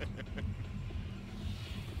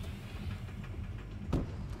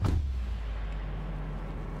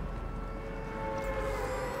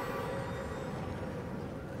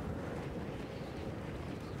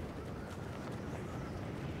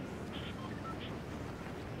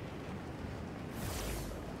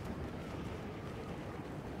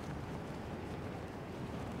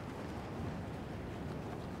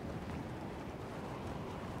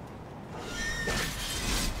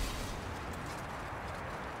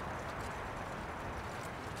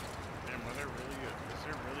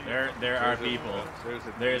 There are people.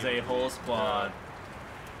 There's a whole squad.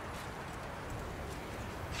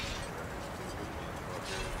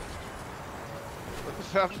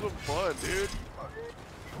 Let's have some fun, dude.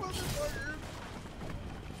 Motherfucker.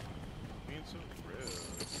 Being so rude.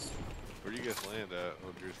 Where do you guys land at?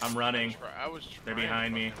 Oh, Drew's- I'm running. I was They're trying to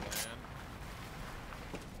behind me. fucking land.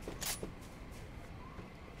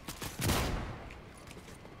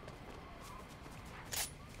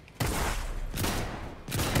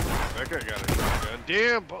 That guy got a shotgun.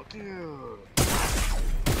 Damn, dude.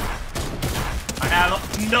 I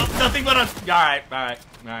have nothing but a. Alright.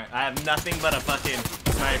 I have nothing but a fucking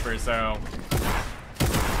sniper, so.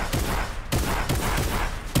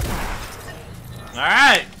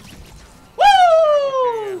 Alright!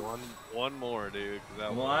 Woo! One more, dude. 'Cause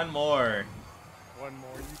that One more. One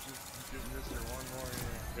more, you just missed it. One more.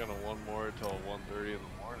 Got a one more till 1:30 in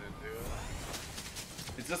the morning, dude.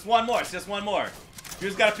 It's just one more. It's just one more.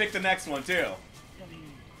 Who's got to pick the next one, too?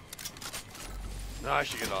 No, I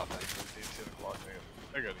should get off that. It's 10 o'clock, man.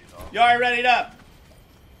 I gotta eat off. You already readied up.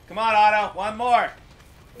 Come on, Otto. One more.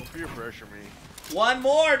 Don't peer pressure me. One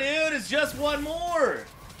more, dude. It's just one more.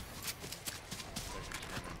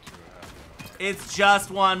 It's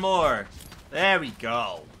just one more. There we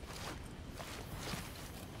go.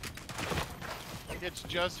 It's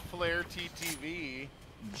just Flare TTV.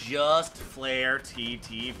 Just Flare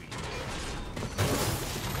TTV.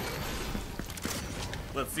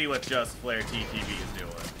 Let's see what Just Flare TTV is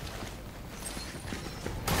doing.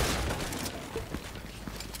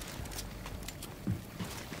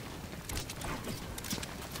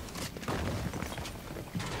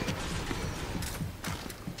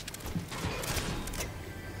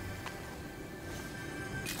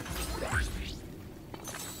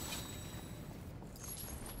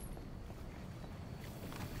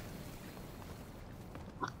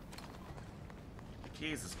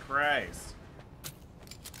 Jesus Christ.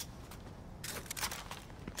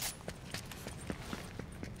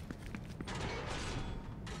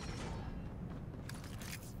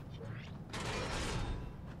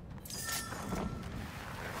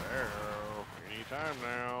 Anytime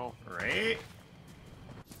now. Right?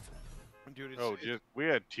 Dude, Oh, just we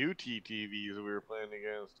had 2 TTVs that we were playing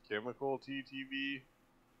against. Chemical TTV.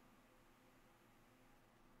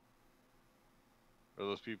 Are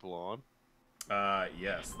those people on?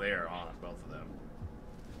 Yes, they are on, both of them.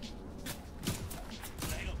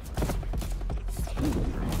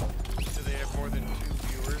 Do they have more than 2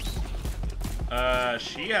 viewers?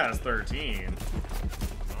 She has 13.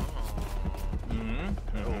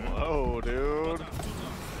 Hello, dude.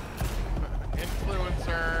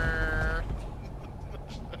 Influencer.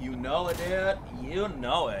 You know it, dude. You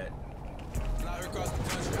know it. Fly across the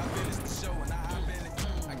country, I finished the show and I hop in it.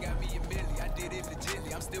 I got me a milli, I did it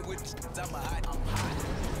legitly. I'm still with the shit, I'm hot.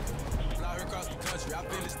 Fly across the country, I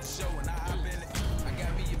finished the show and I hop in it. I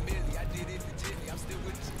got me a milli, I did it legitly. I'm still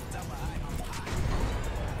with the shit, I'm hot.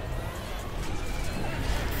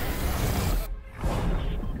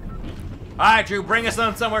 Alright, Drew, bring us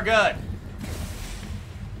on somewhere good.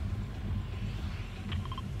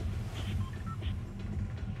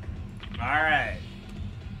 Alright.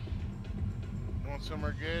 Want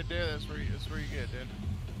somewhere good, dude? That's where you get, dude.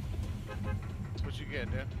 That's what you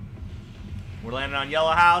get, dude. We're landing on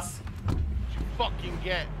Yellow House. What you fucking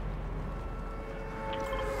get.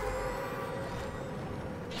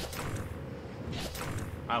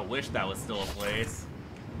 I wish that was still a place.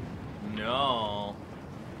 No.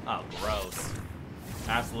 Oh, gross.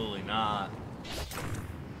 Absolutely not.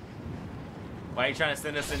 Why are you trying to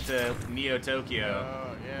send us into Neo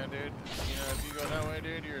Tokyo? Yeah, dude. You know, if you go that way,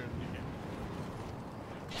 dude, you're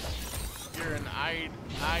an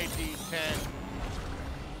ID10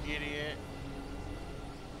 idiot.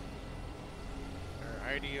 Or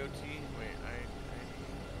IDOT. Wait,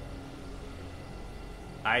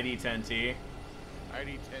 ID10T.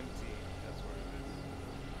 ID10T. That's what it is.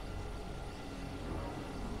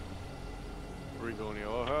 Are we going to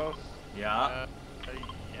Yellow House? Yeah.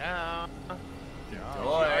 Yeah.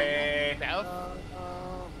 Boy.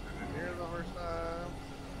 Here's the first time.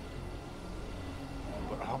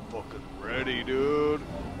 But I'm fucking ready, dude.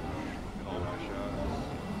 Get all my shots.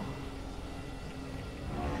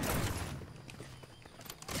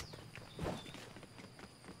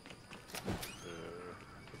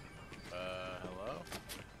 Hello?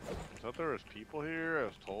 I thought there was people here. I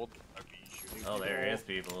was told I'd be shooting Oh, there people. is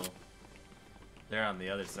people. They're on the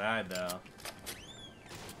other side, though.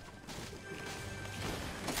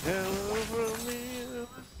 Hello from the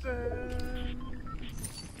other side.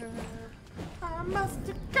 I must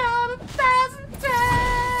have called 1,000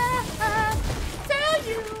 times. Tell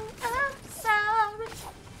you I'm sorry.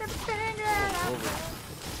 Everything that Over.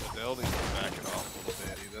 They'll need to back it off a little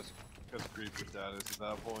bit. That's creepy status at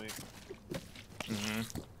that point.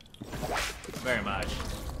 Very much.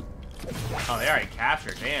 Oh, they already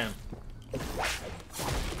captured. Damn.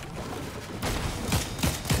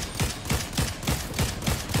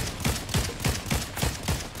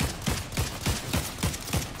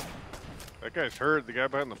 That guy's hurt. The guy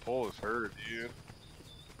behind the pole is hurt, dude.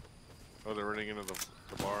 Oh, they're running into the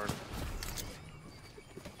barn.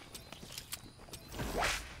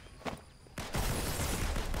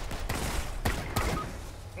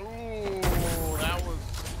 Ooh, that was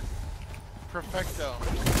perfecto.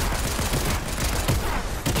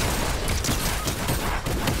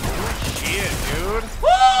 Shit, dude.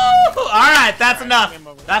 Woo! Alright, that's enough. game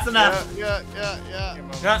over. That's enough. Yeah.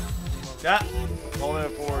 Yeah. Yeah. All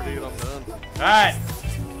that for, dude. I'm done. Alright.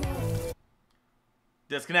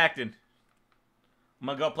 Disconnecting. I'm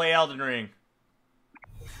gonna go play Elden Ring.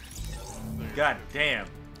 God damn.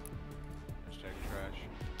 Hashtag trash.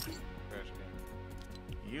 Trash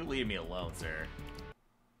game. You leave me alone, sir.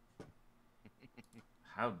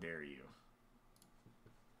 How dare you?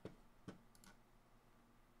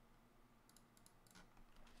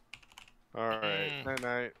 All right. Night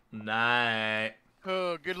night. Night.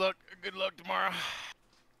 Oh, good luck. Good luck tomorrow.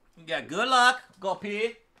 Yeah, good luck. Go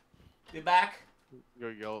pee. Be back. Go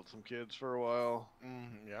yell at some kids for a while.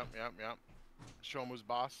 Yep. Show him who's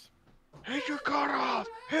boss. Hit your cutoff!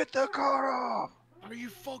 Hit the cutoff! Are you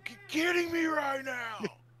fucking kidding me right now?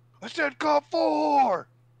 I said cut 4!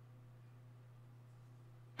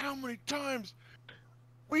 How many times?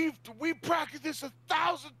 We practiced this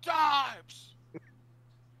 1,000 times.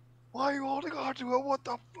 Why are you holding on to it? What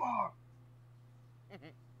the fuck?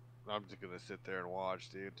 I'm just gonna sit there and watch,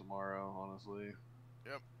 dude, tomorrow, honestly.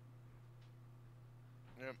 Yep.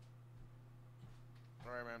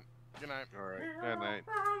 All right, man. Good night. Alright, good night.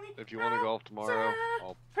 If you want to golf tomorrow,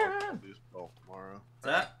 I'll do some golf tomorrow. What's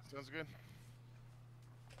that? Sounds good.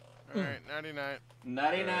 All right, nighty night.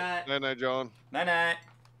 Nighty night. Night night, John. Night night.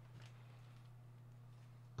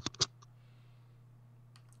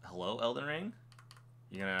 Hello, Elden Ring?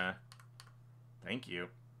 You gonna... Thank you.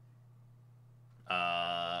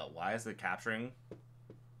 Why is it capturing...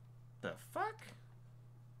 The fuck?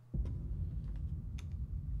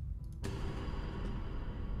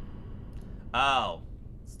 Oh.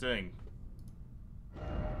 It's doing...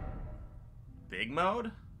 Big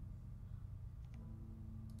mode?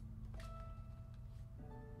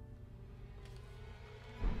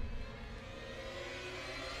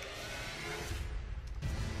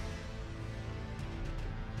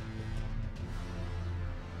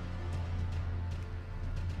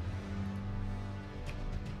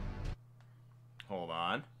 Hold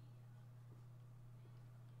on.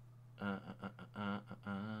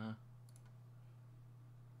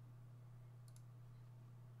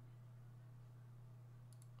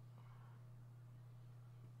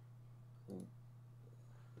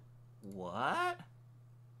 What?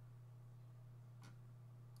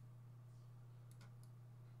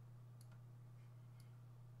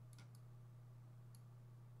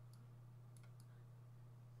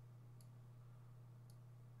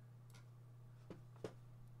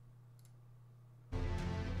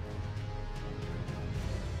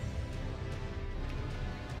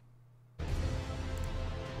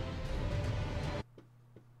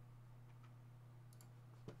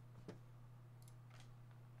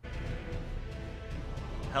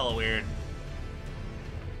 Hella weird.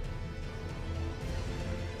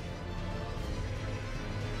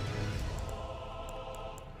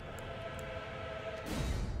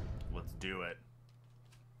 Let's do it.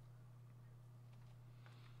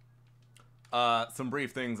 Some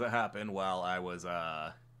brief things that happened while I was,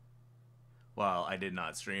 while I did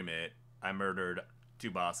not stream it. I murdered 2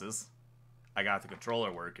 bosses. I got the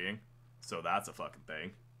controller working, so that's a fucking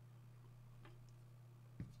thing.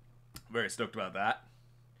 Very stoked about that.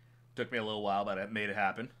 Took me a little while, but I made it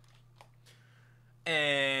happen. And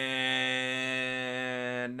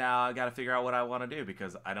now I gotta figure out what I want to do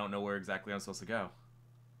because I don't know where exactly I'm supposed to go.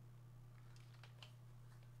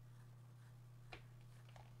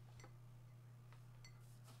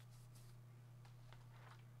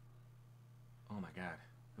 Oh my god.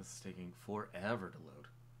 This is taking forever to load.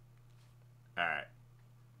 Alright.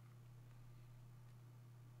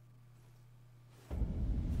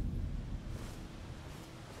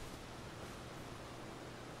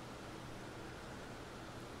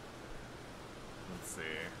 Let's see.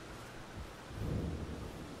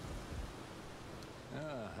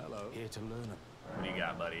 Hello. Here to learn. What do you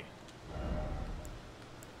got, buddy?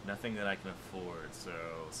 Nothing that I can afford, so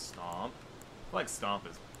Stomp. I feel like Stomp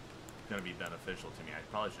is gonna be beneficial to me. I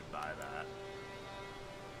probably should buy that.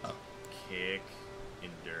 Oh. Kick,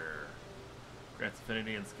 Endure. Grants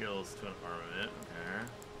affinity and skills to an armament.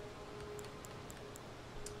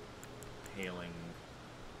 Okay. Hailing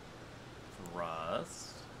Thrust.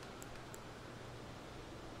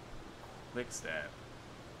 Quick Step.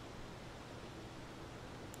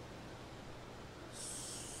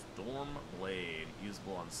 Storm Blade,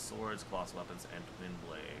 usable on swords, colossal weapons, and twin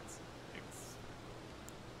blades. It's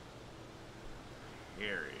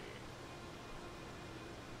hairy.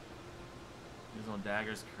 Used on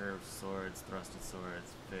daggers, curved swords, thrusted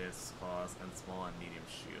swords, fists, claws, and small and medium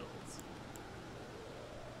shields.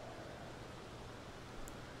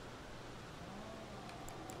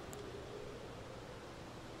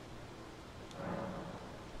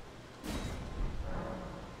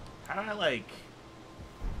 How do I like?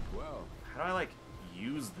 Well, How do I like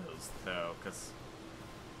use those though? Cause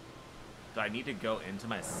do I need to go into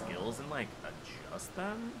my skills and like adjust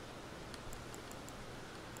them?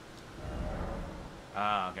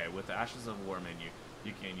 Okay. With the Ashes of War menu,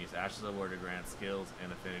 you can use Ashes of War to grant skills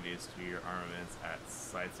and affinities to your armaments at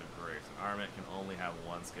sites of grace. An armament can only have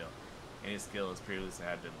one skill. Any skill has previously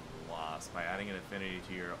had been lost. By adding an affinity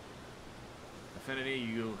to your affinity,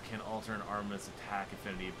 you can alter an armament's attack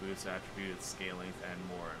affinity, boost attribute, scale length, and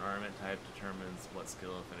more. An armament type determines what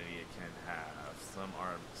skill affinity it can have. Some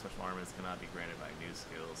special armaments cannot be granted by new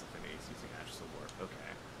skills affinities using Ashes of War.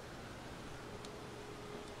 Okay.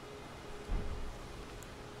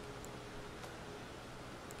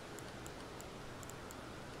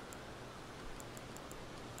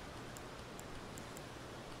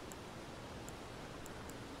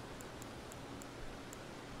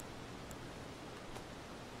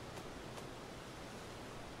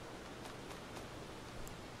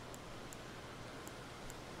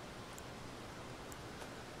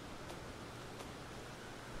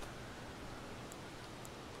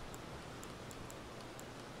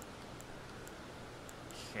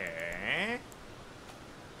 Okay.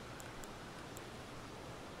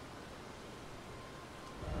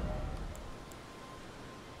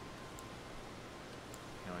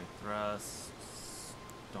 Healing thrust,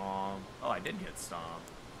 stomp. Oh, I did get stomp.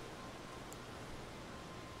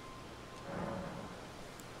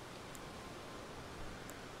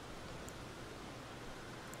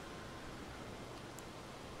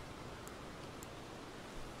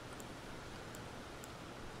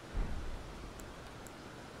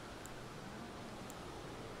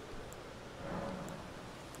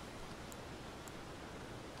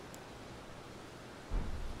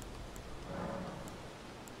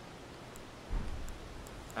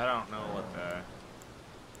 I don't know what the...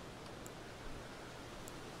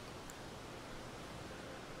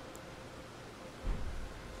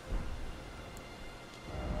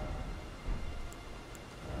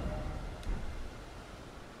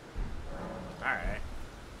 Alright.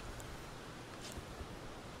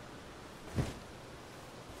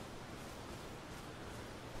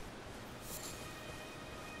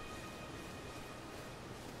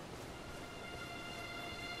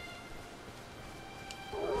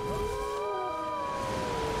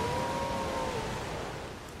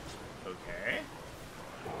 Okay.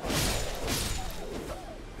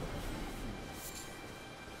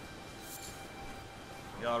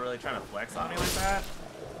 Y'all really trying to flex on me like that?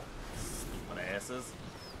 Stupid asses.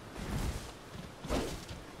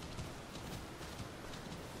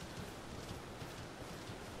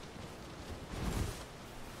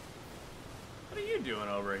 What are you doing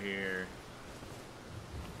over here?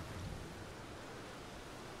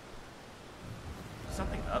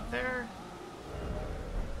 Something up there?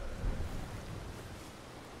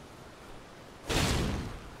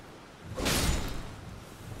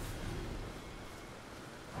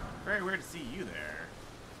 Very weird to see you there.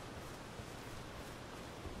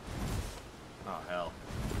 Oh, hell.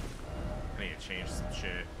 I need to change some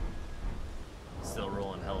shit. Still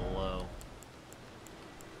rolling hella low.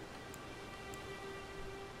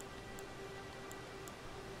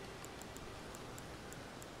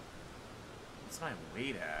 What's my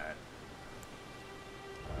weight at?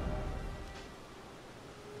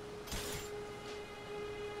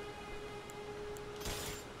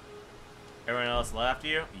 Everyone else left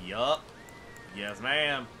you? Yup. Yes,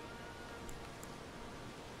 ma'am.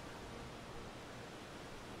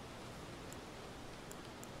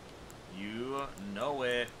 You know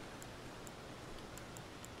it.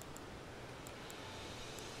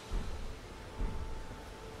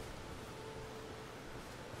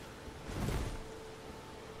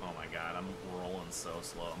 Oh my god, I'm rolling so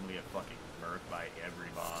slow. I'm gonna get fucking murked by every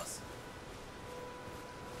boss.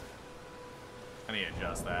 I need to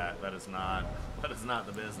adjust that. That is not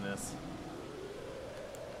the business.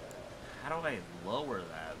 How do I lower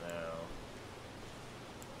that though?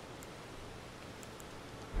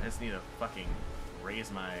 I just need to fucking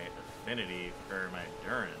raise my affinity or my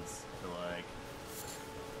endurance to like.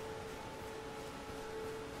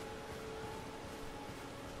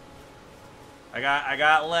 I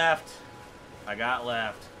got left. I got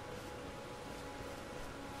left.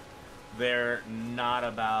 they're not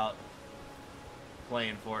about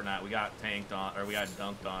playing Fortnite. We got tanked on, or we got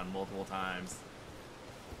dunked on multiple times.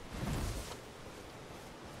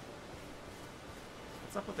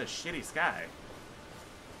 What's up with this shitty sky?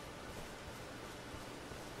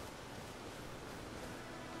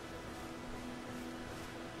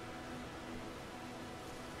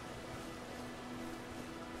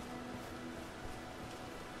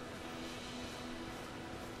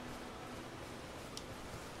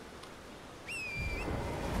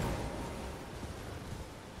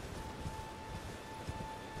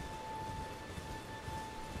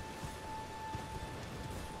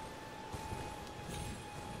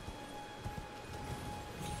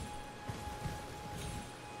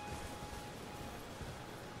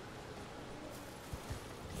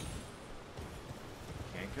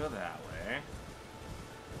 Go that way.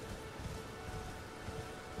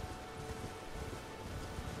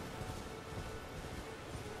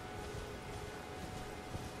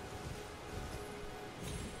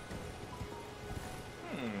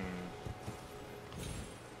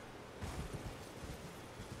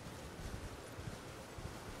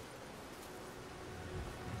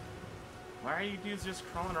 Why are you dudes just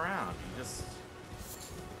crawling around? You just...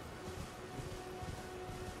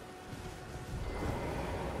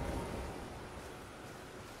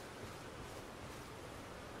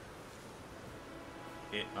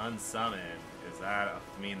 It unsummoned. Does that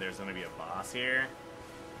mean there's gonna be a boss here?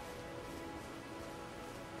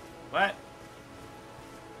 What?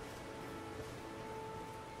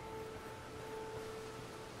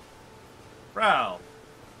 Bro!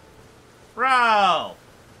 Bro!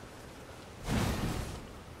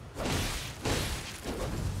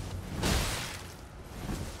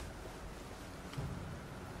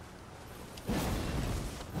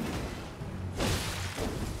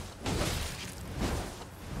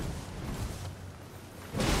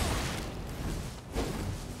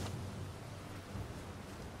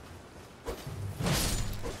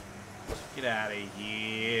 Get out of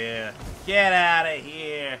here. Get out of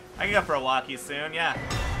here. I can go for a walkie soon, yeah.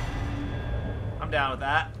 I'm down with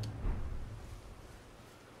that.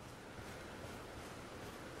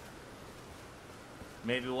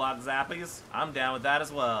 Maybe walk zappies? I'm down with that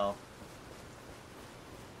as well.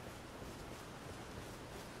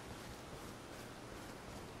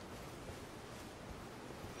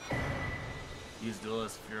 Use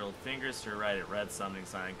duelist furled fingers to write a red summoning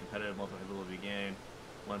sign. Competitive multiplayer will be gained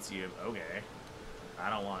once you... Okay. I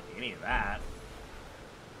don't want any of that.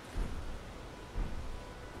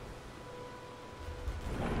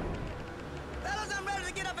 Fellas, I'm ready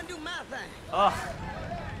to get up and do my thing. Oh.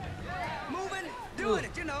 Moving, doing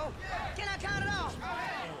it, you know. Can I count it off?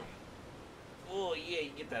 Oh, yeah,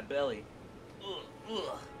 you get that belly. Ugh.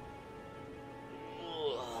 Ugh.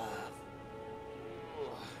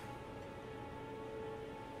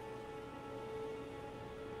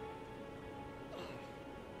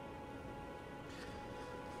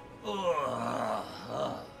 Ugh.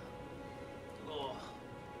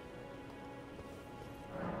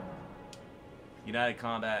 United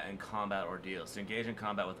Combat and Combat Ordeals. To engage in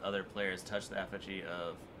combat with other players, touch the effigy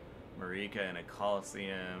of Marika in a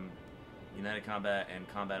Coliseum. United Combat and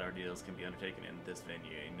Combat Ordeals can be undertaken in this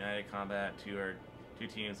venue. In United Combat, two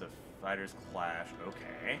teams of fighters clash.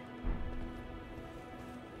 Okay.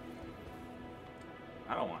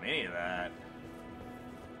 I don't want any of that.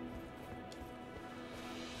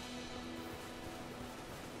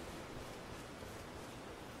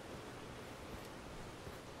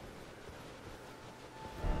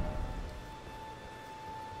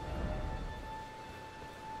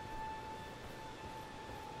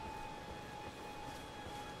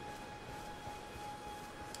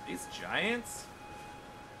 These giants?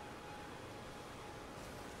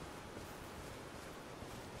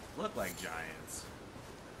 Look like giants.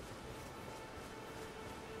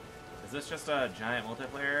 Is this just a giant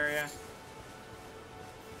multiplayer area?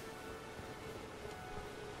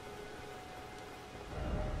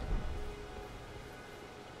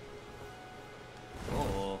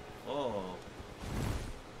 Oh, oh.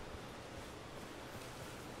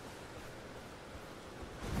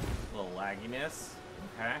 A little lagginess.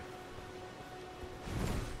 Okay.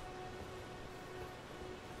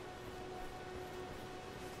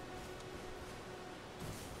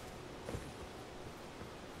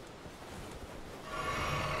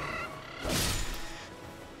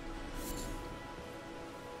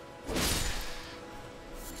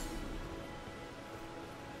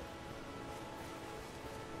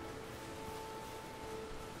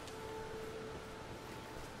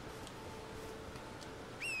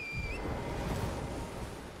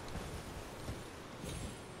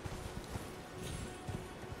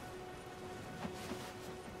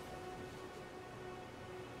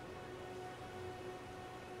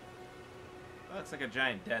 looks like a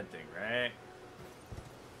giant dead thing, right?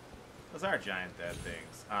 Those are giant dead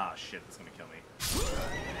things. Ah, shit, that's gonna kill me.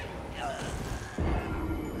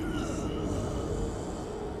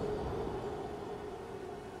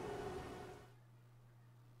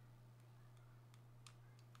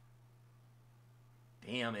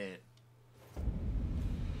 Damn it.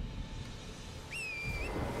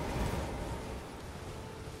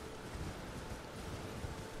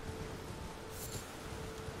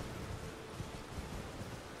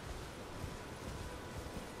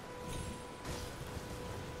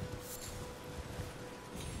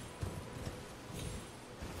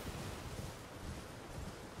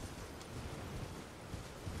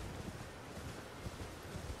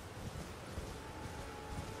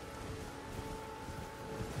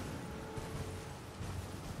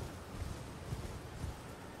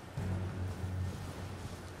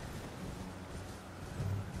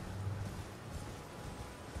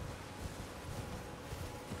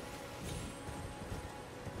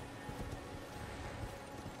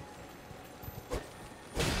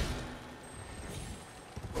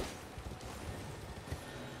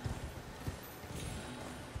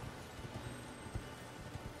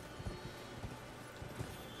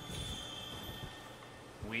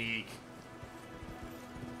 Weak.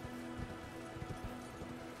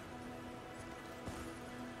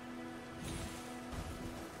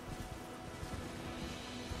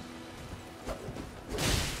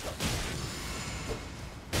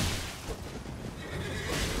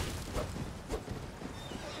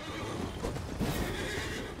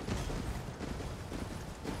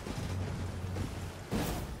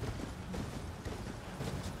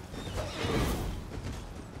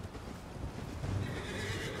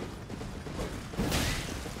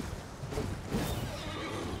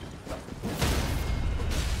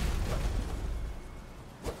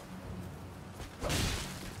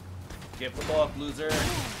 Get the ball, loser.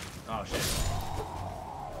 Oh shit.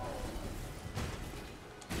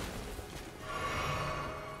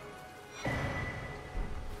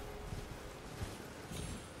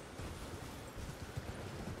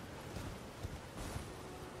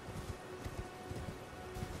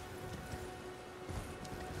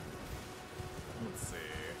 Let's see.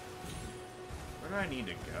 Where do I need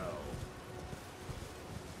to go?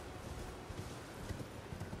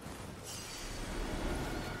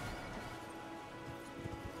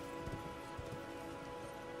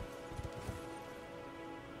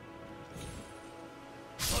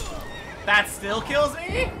 That still kills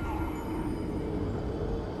me?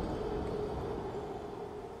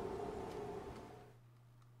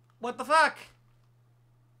 What the fuck?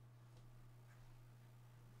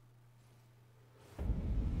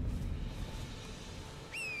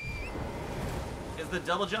 Is the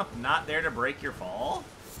double jump not there to break your fall?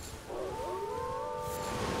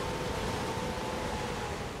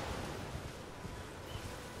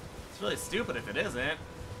 It's really stupid if it isn't.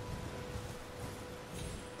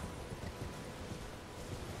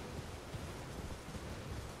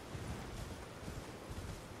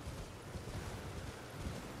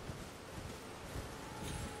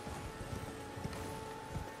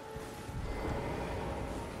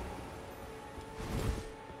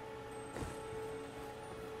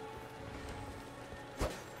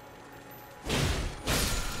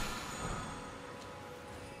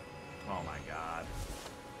 Oh my god.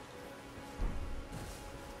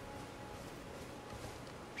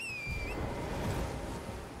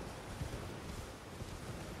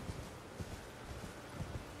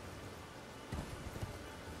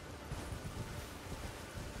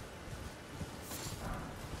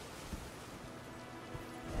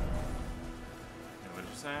 What did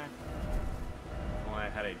you say? Well, I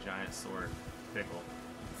had a giant sword. Pickle.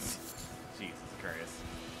 Jesus Christ.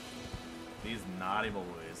 These naughty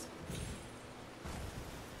boys.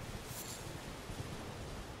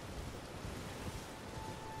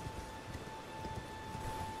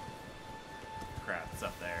 Crap, it's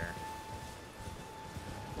up there.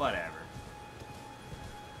 Whatever.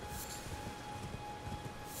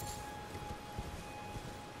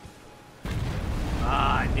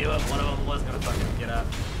 Ah, I knew it. One of them was gonna fucking get up.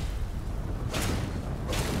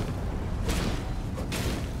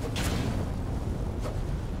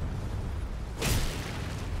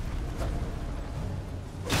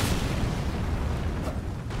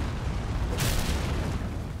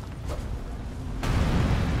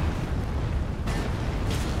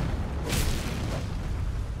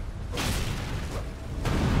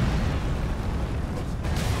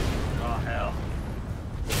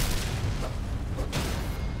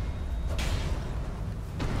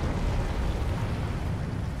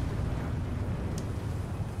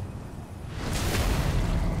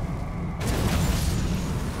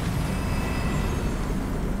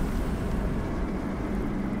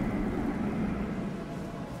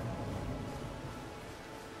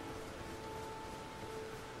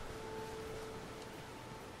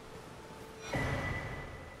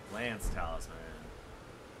 Enhanced Talisman.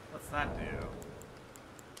 What's that do?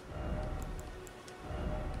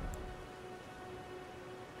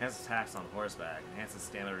 Enhances attacks on horseback. Enhances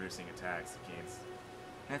stamina reducing attacks against.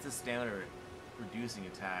 Enhances stamina reducing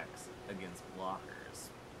attacks against blockers.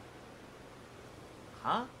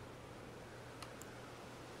 Huh?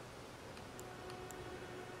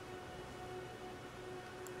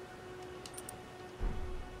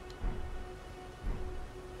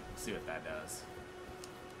 Let's see what that does.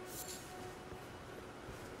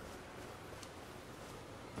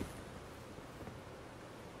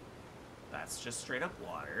 That's just straight up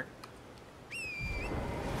water.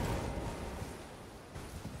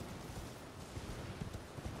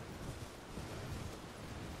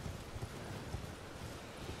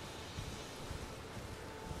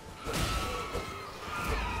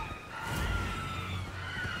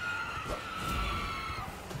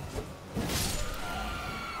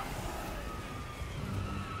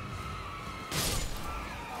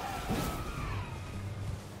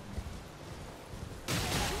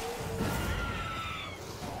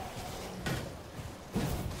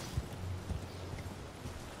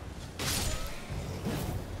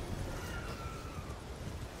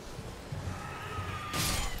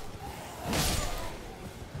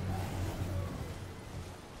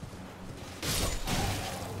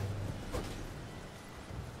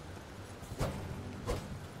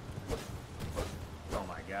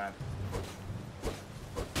 God.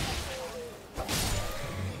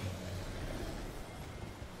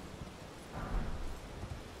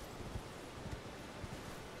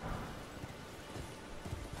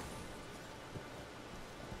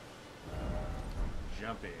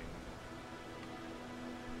 Jumping.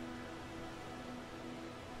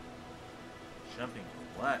 Jumping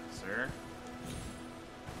for what, sir?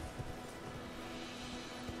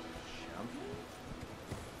 Jumping?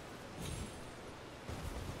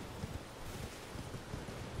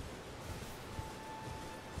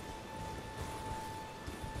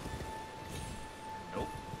 Nope.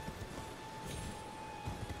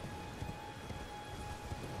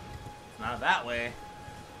 Not that way.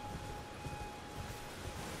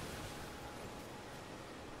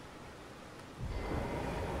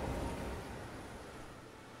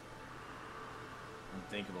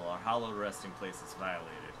 Unthinkable. Our hallowed resting place is violated.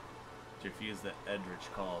 To refuse the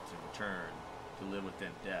Eldritch call to return, to live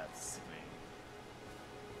within death, sickening.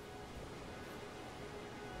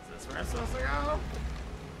 Is this where I'm supposed to go?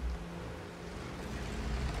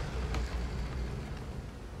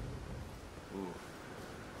 Ooh.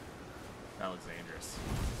 That looks dangerous.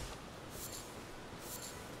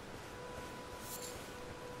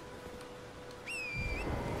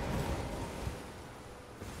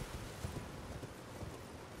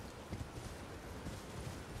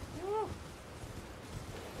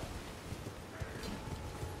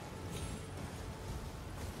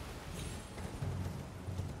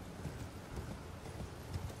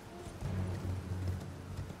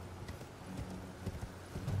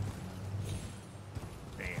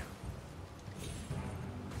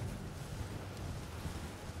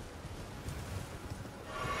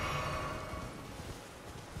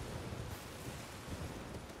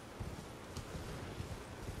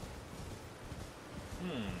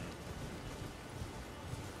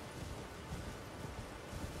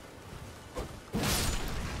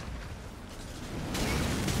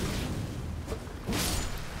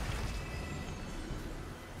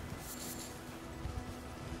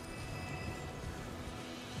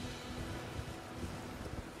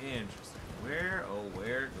 Interesting. Where, oh,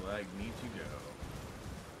 where do I need to go?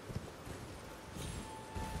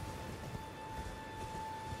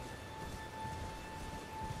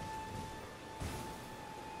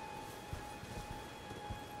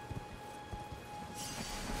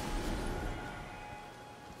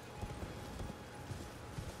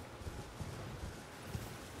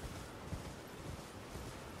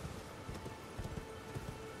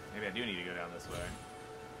 Maybe I do need to go down this way.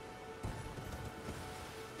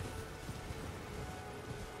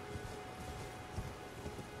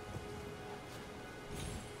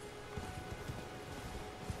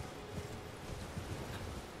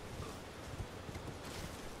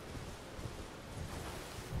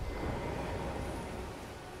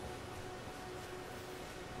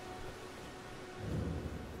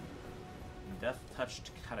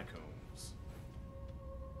 Death-touched catacombs.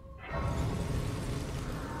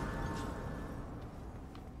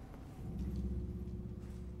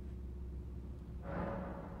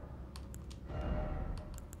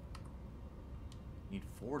 Need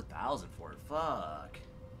 4,000 for it. Fuck.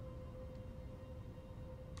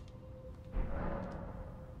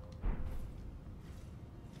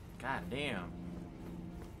 God damn.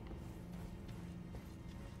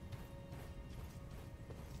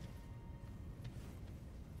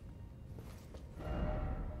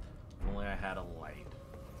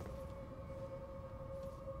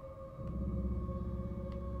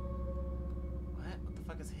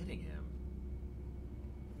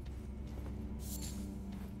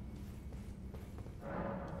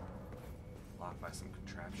 Buy some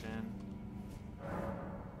contraption.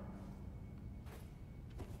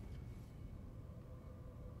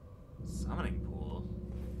 Summoning pool.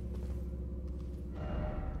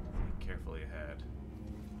 Think carefully ahead.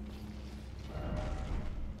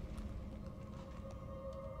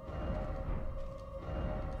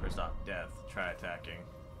 First off, death. Try attacking.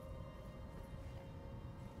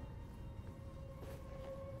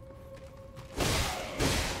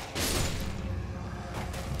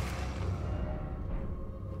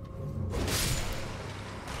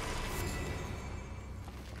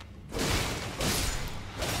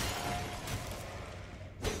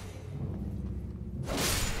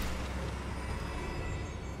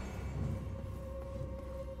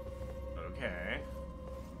 Okay.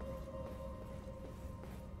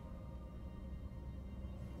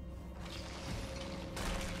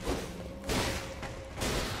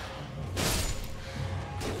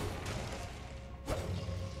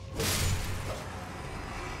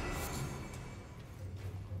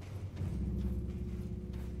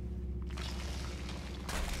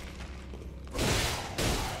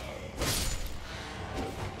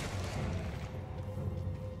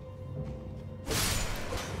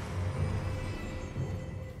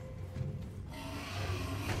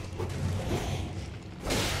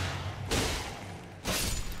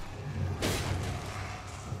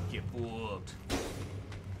 Get whooped.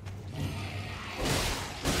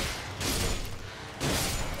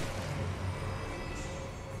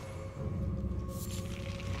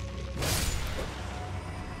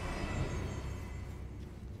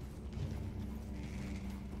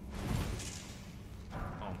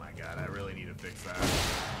 Oh my god, I really need to fix that.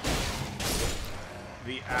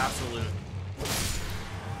 The absolute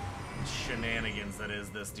shenanigans that is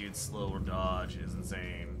this dude's slower dodge is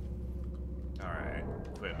insane. Alright,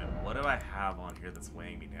 equipment. What do I have on here that's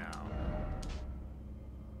weighing me down?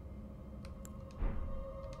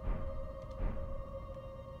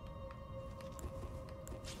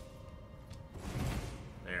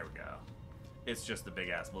 There we go. It's just a big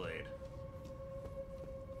ass blade.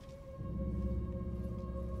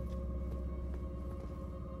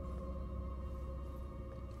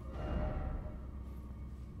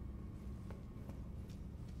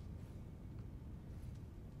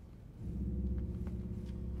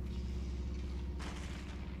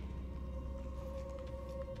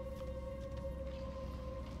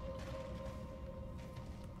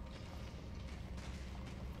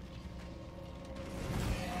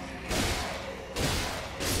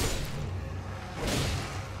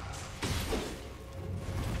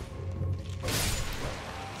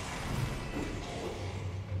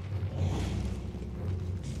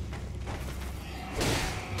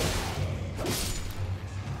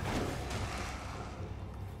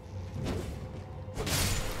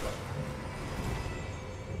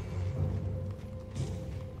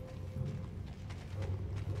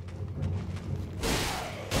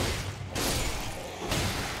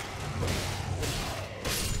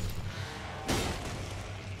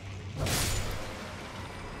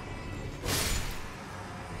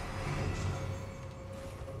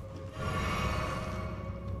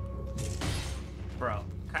 Bro,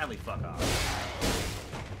 kindly fuck off.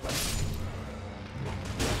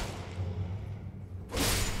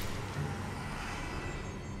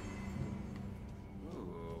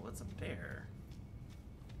 Ooh, what's up there?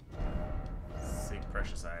 Seek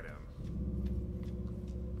precious item.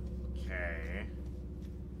 Okay.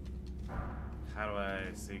 How do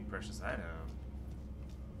I seek precious item?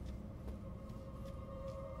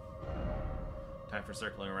 Time for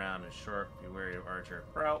circling around and short. Be wary of archer.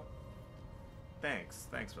 Bro. Thanks.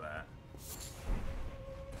 Thanks for that.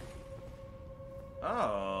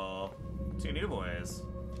 Oh. 2 new boys.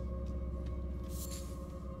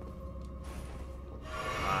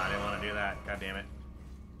 Ah, I didn't want to do that. God damn it.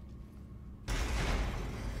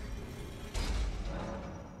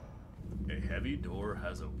 A heavy door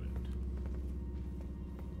has opened.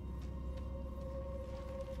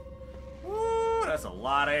 Woo! That's a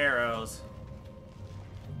lot of arrows.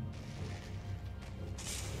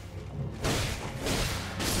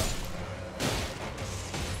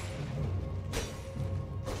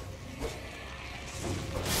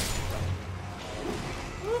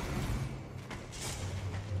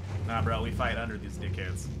 Nah, bro, we fight under these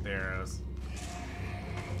dickheads. The arrows.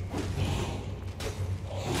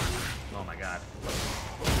 Oh my god.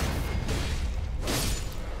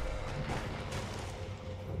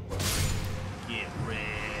 Get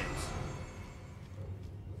ripped.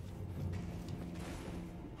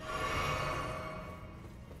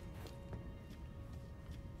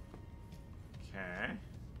 Okay.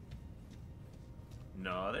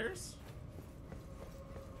 No others?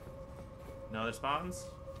 No other spawns? Is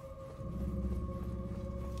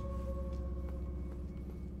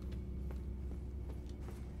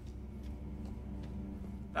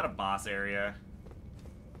that a boss area?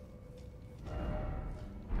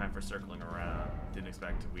 Time for circling around. Didn't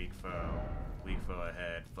expect a weak foe. Weak foe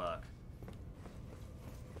ahead. Fuck.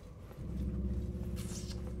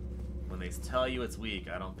 When they tell you it's weak,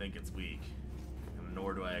 I don't think it's weak. And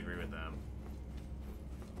nor do I agree with them.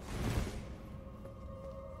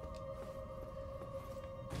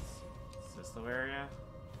 Is this the area?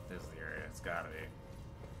 This is the area. It's gotta be.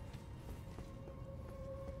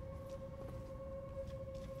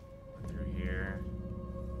 Through here.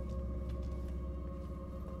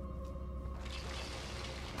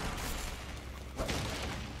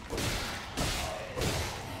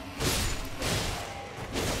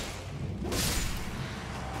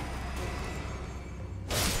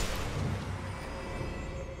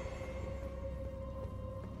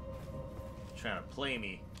 Trying to play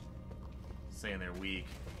me, saying they're weak.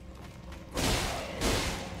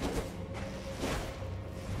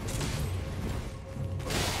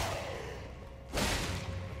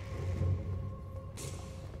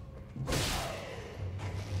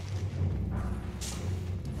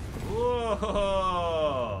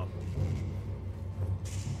 Whoa!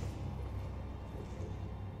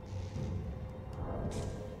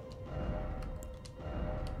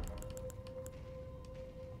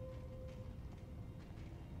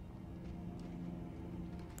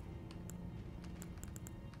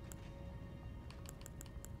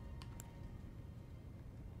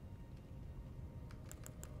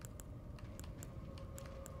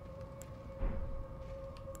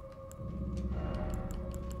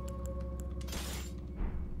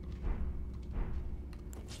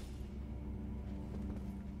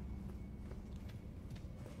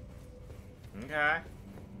 Okay.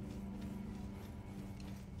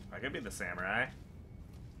 I could be the samurai.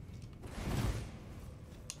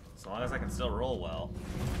 As long as I can still roll well.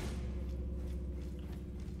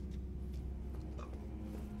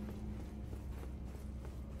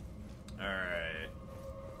 Alright.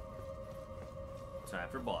 Time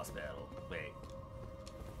for boss battle. Wait.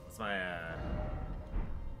 What's my,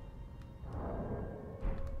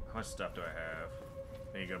 How much stuff do I have?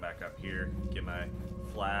 I need to go back up here, get my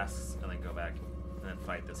flasks, and then go back and then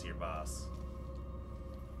fight this here boss.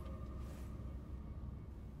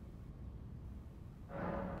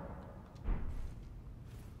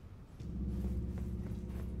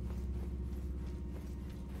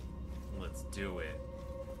 Let's do it.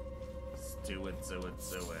 Let's do it, do it,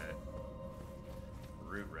 do it.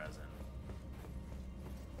 Root resin.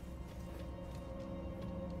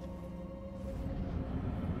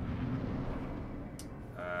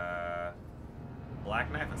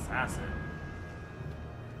 Black Knife Assassin.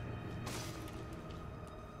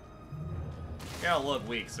 You don't look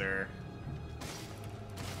weak, sir.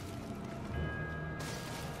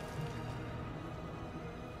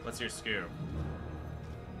 What's your scoop?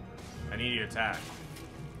 I need you to attack.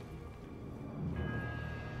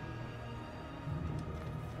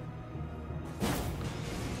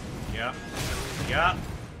 Yep. Yep.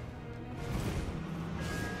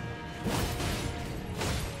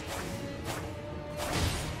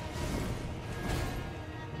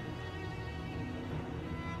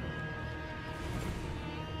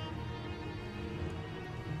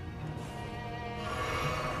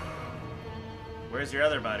 Where's your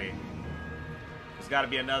other buddy? There's got to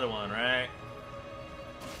be another one, right?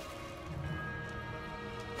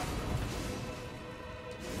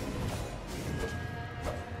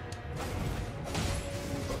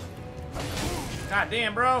 God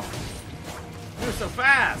damn, bro! You're so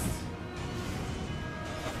fast!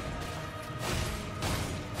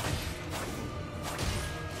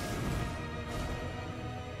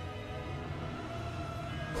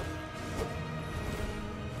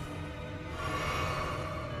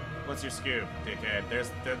 What's your scoop, dickhead? This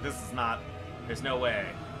is not... There's no way.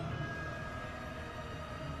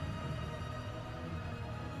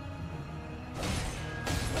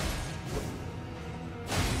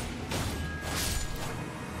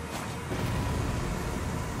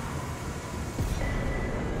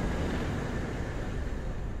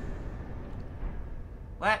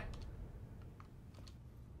 What?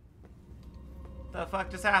 The fuck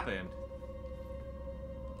just happened?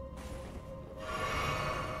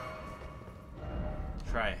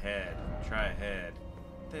 Try ahead. Try ahead.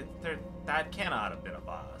 That cannot have been a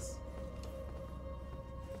boss.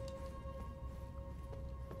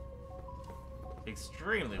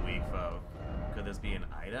 Extremely weak foe. Could this be an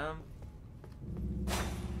item?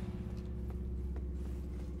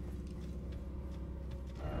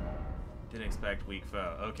 Didn't expect weak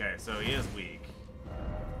foe. Okay, so he is weak.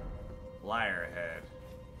 Liar ahead.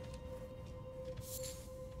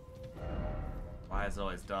 Why is it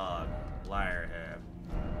always dog? Liar ahead.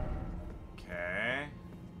 Okay.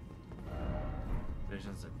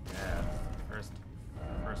 Visions of death.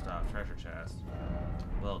 First off, treasure chest.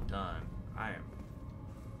 Well done. I am.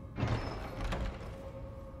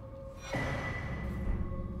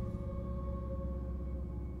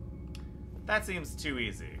 That seems too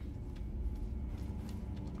easy.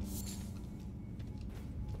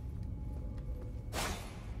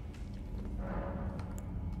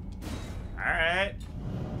 Alright.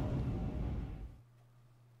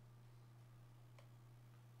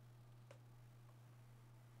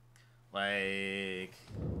 Like...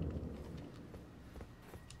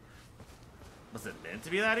 Was it meant to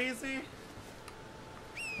be that easy?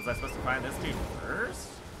 Was I supposed to find this dude first?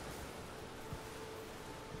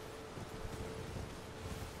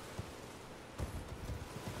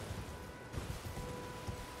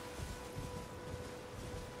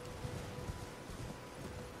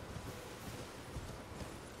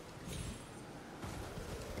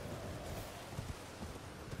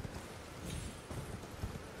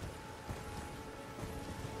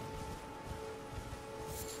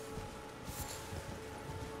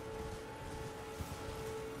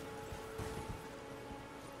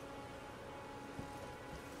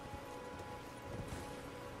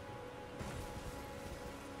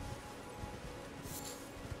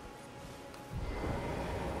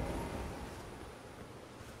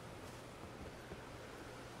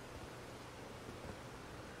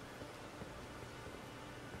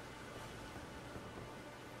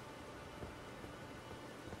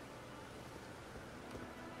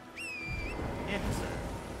 Interesting.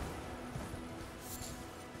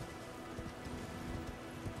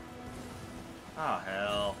 Oh,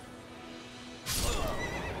 hell.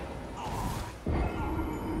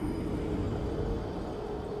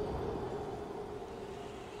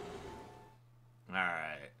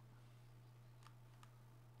 Alright.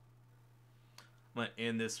 I'm gonna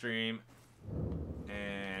end this stream,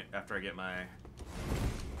 and after I get my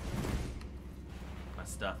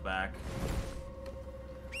stuff back.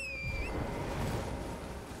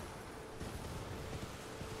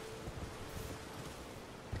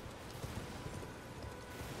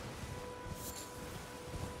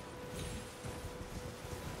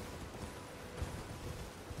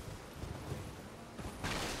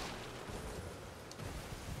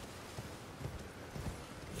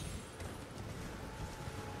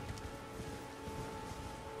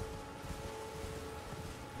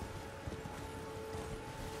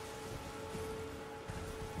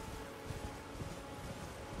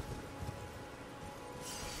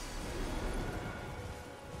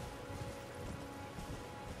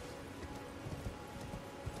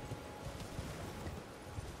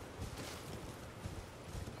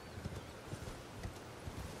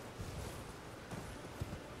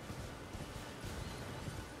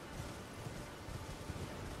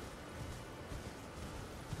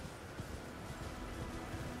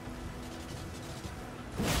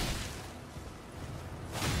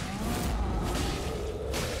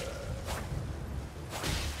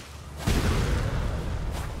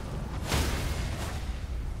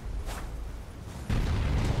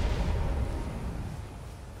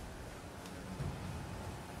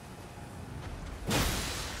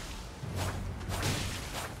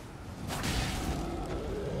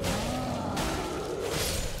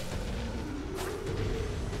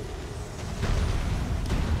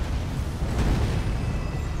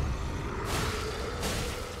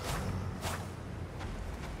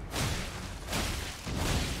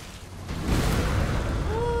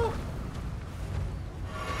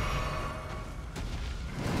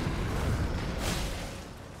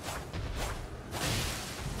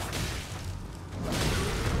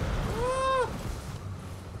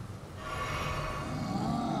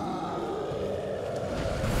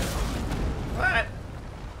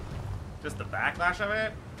 Just the backlash of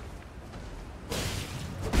it?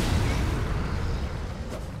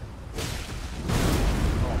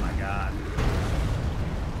 Oh my god.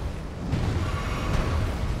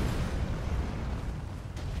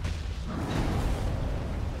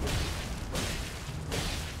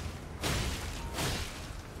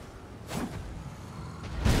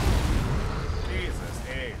 Jesus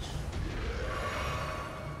H.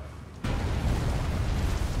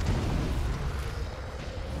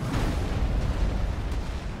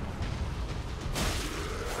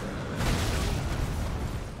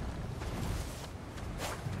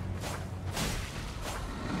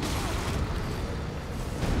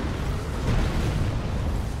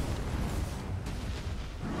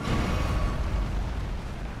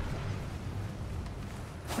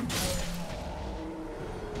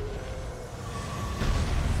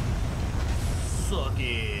 Suck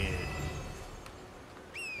it.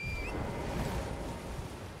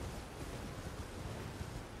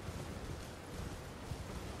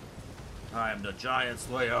 I am the Giant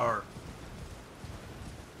Slayer.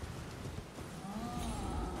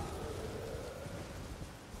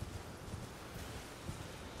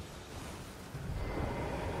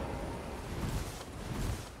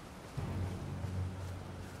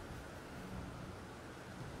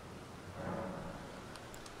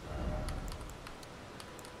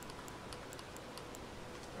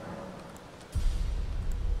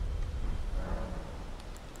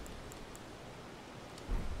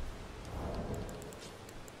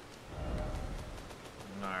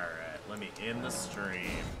 Alright, let me end the stream.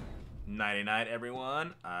 Nighty night,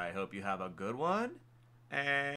 everyone. I hope you have a good one. And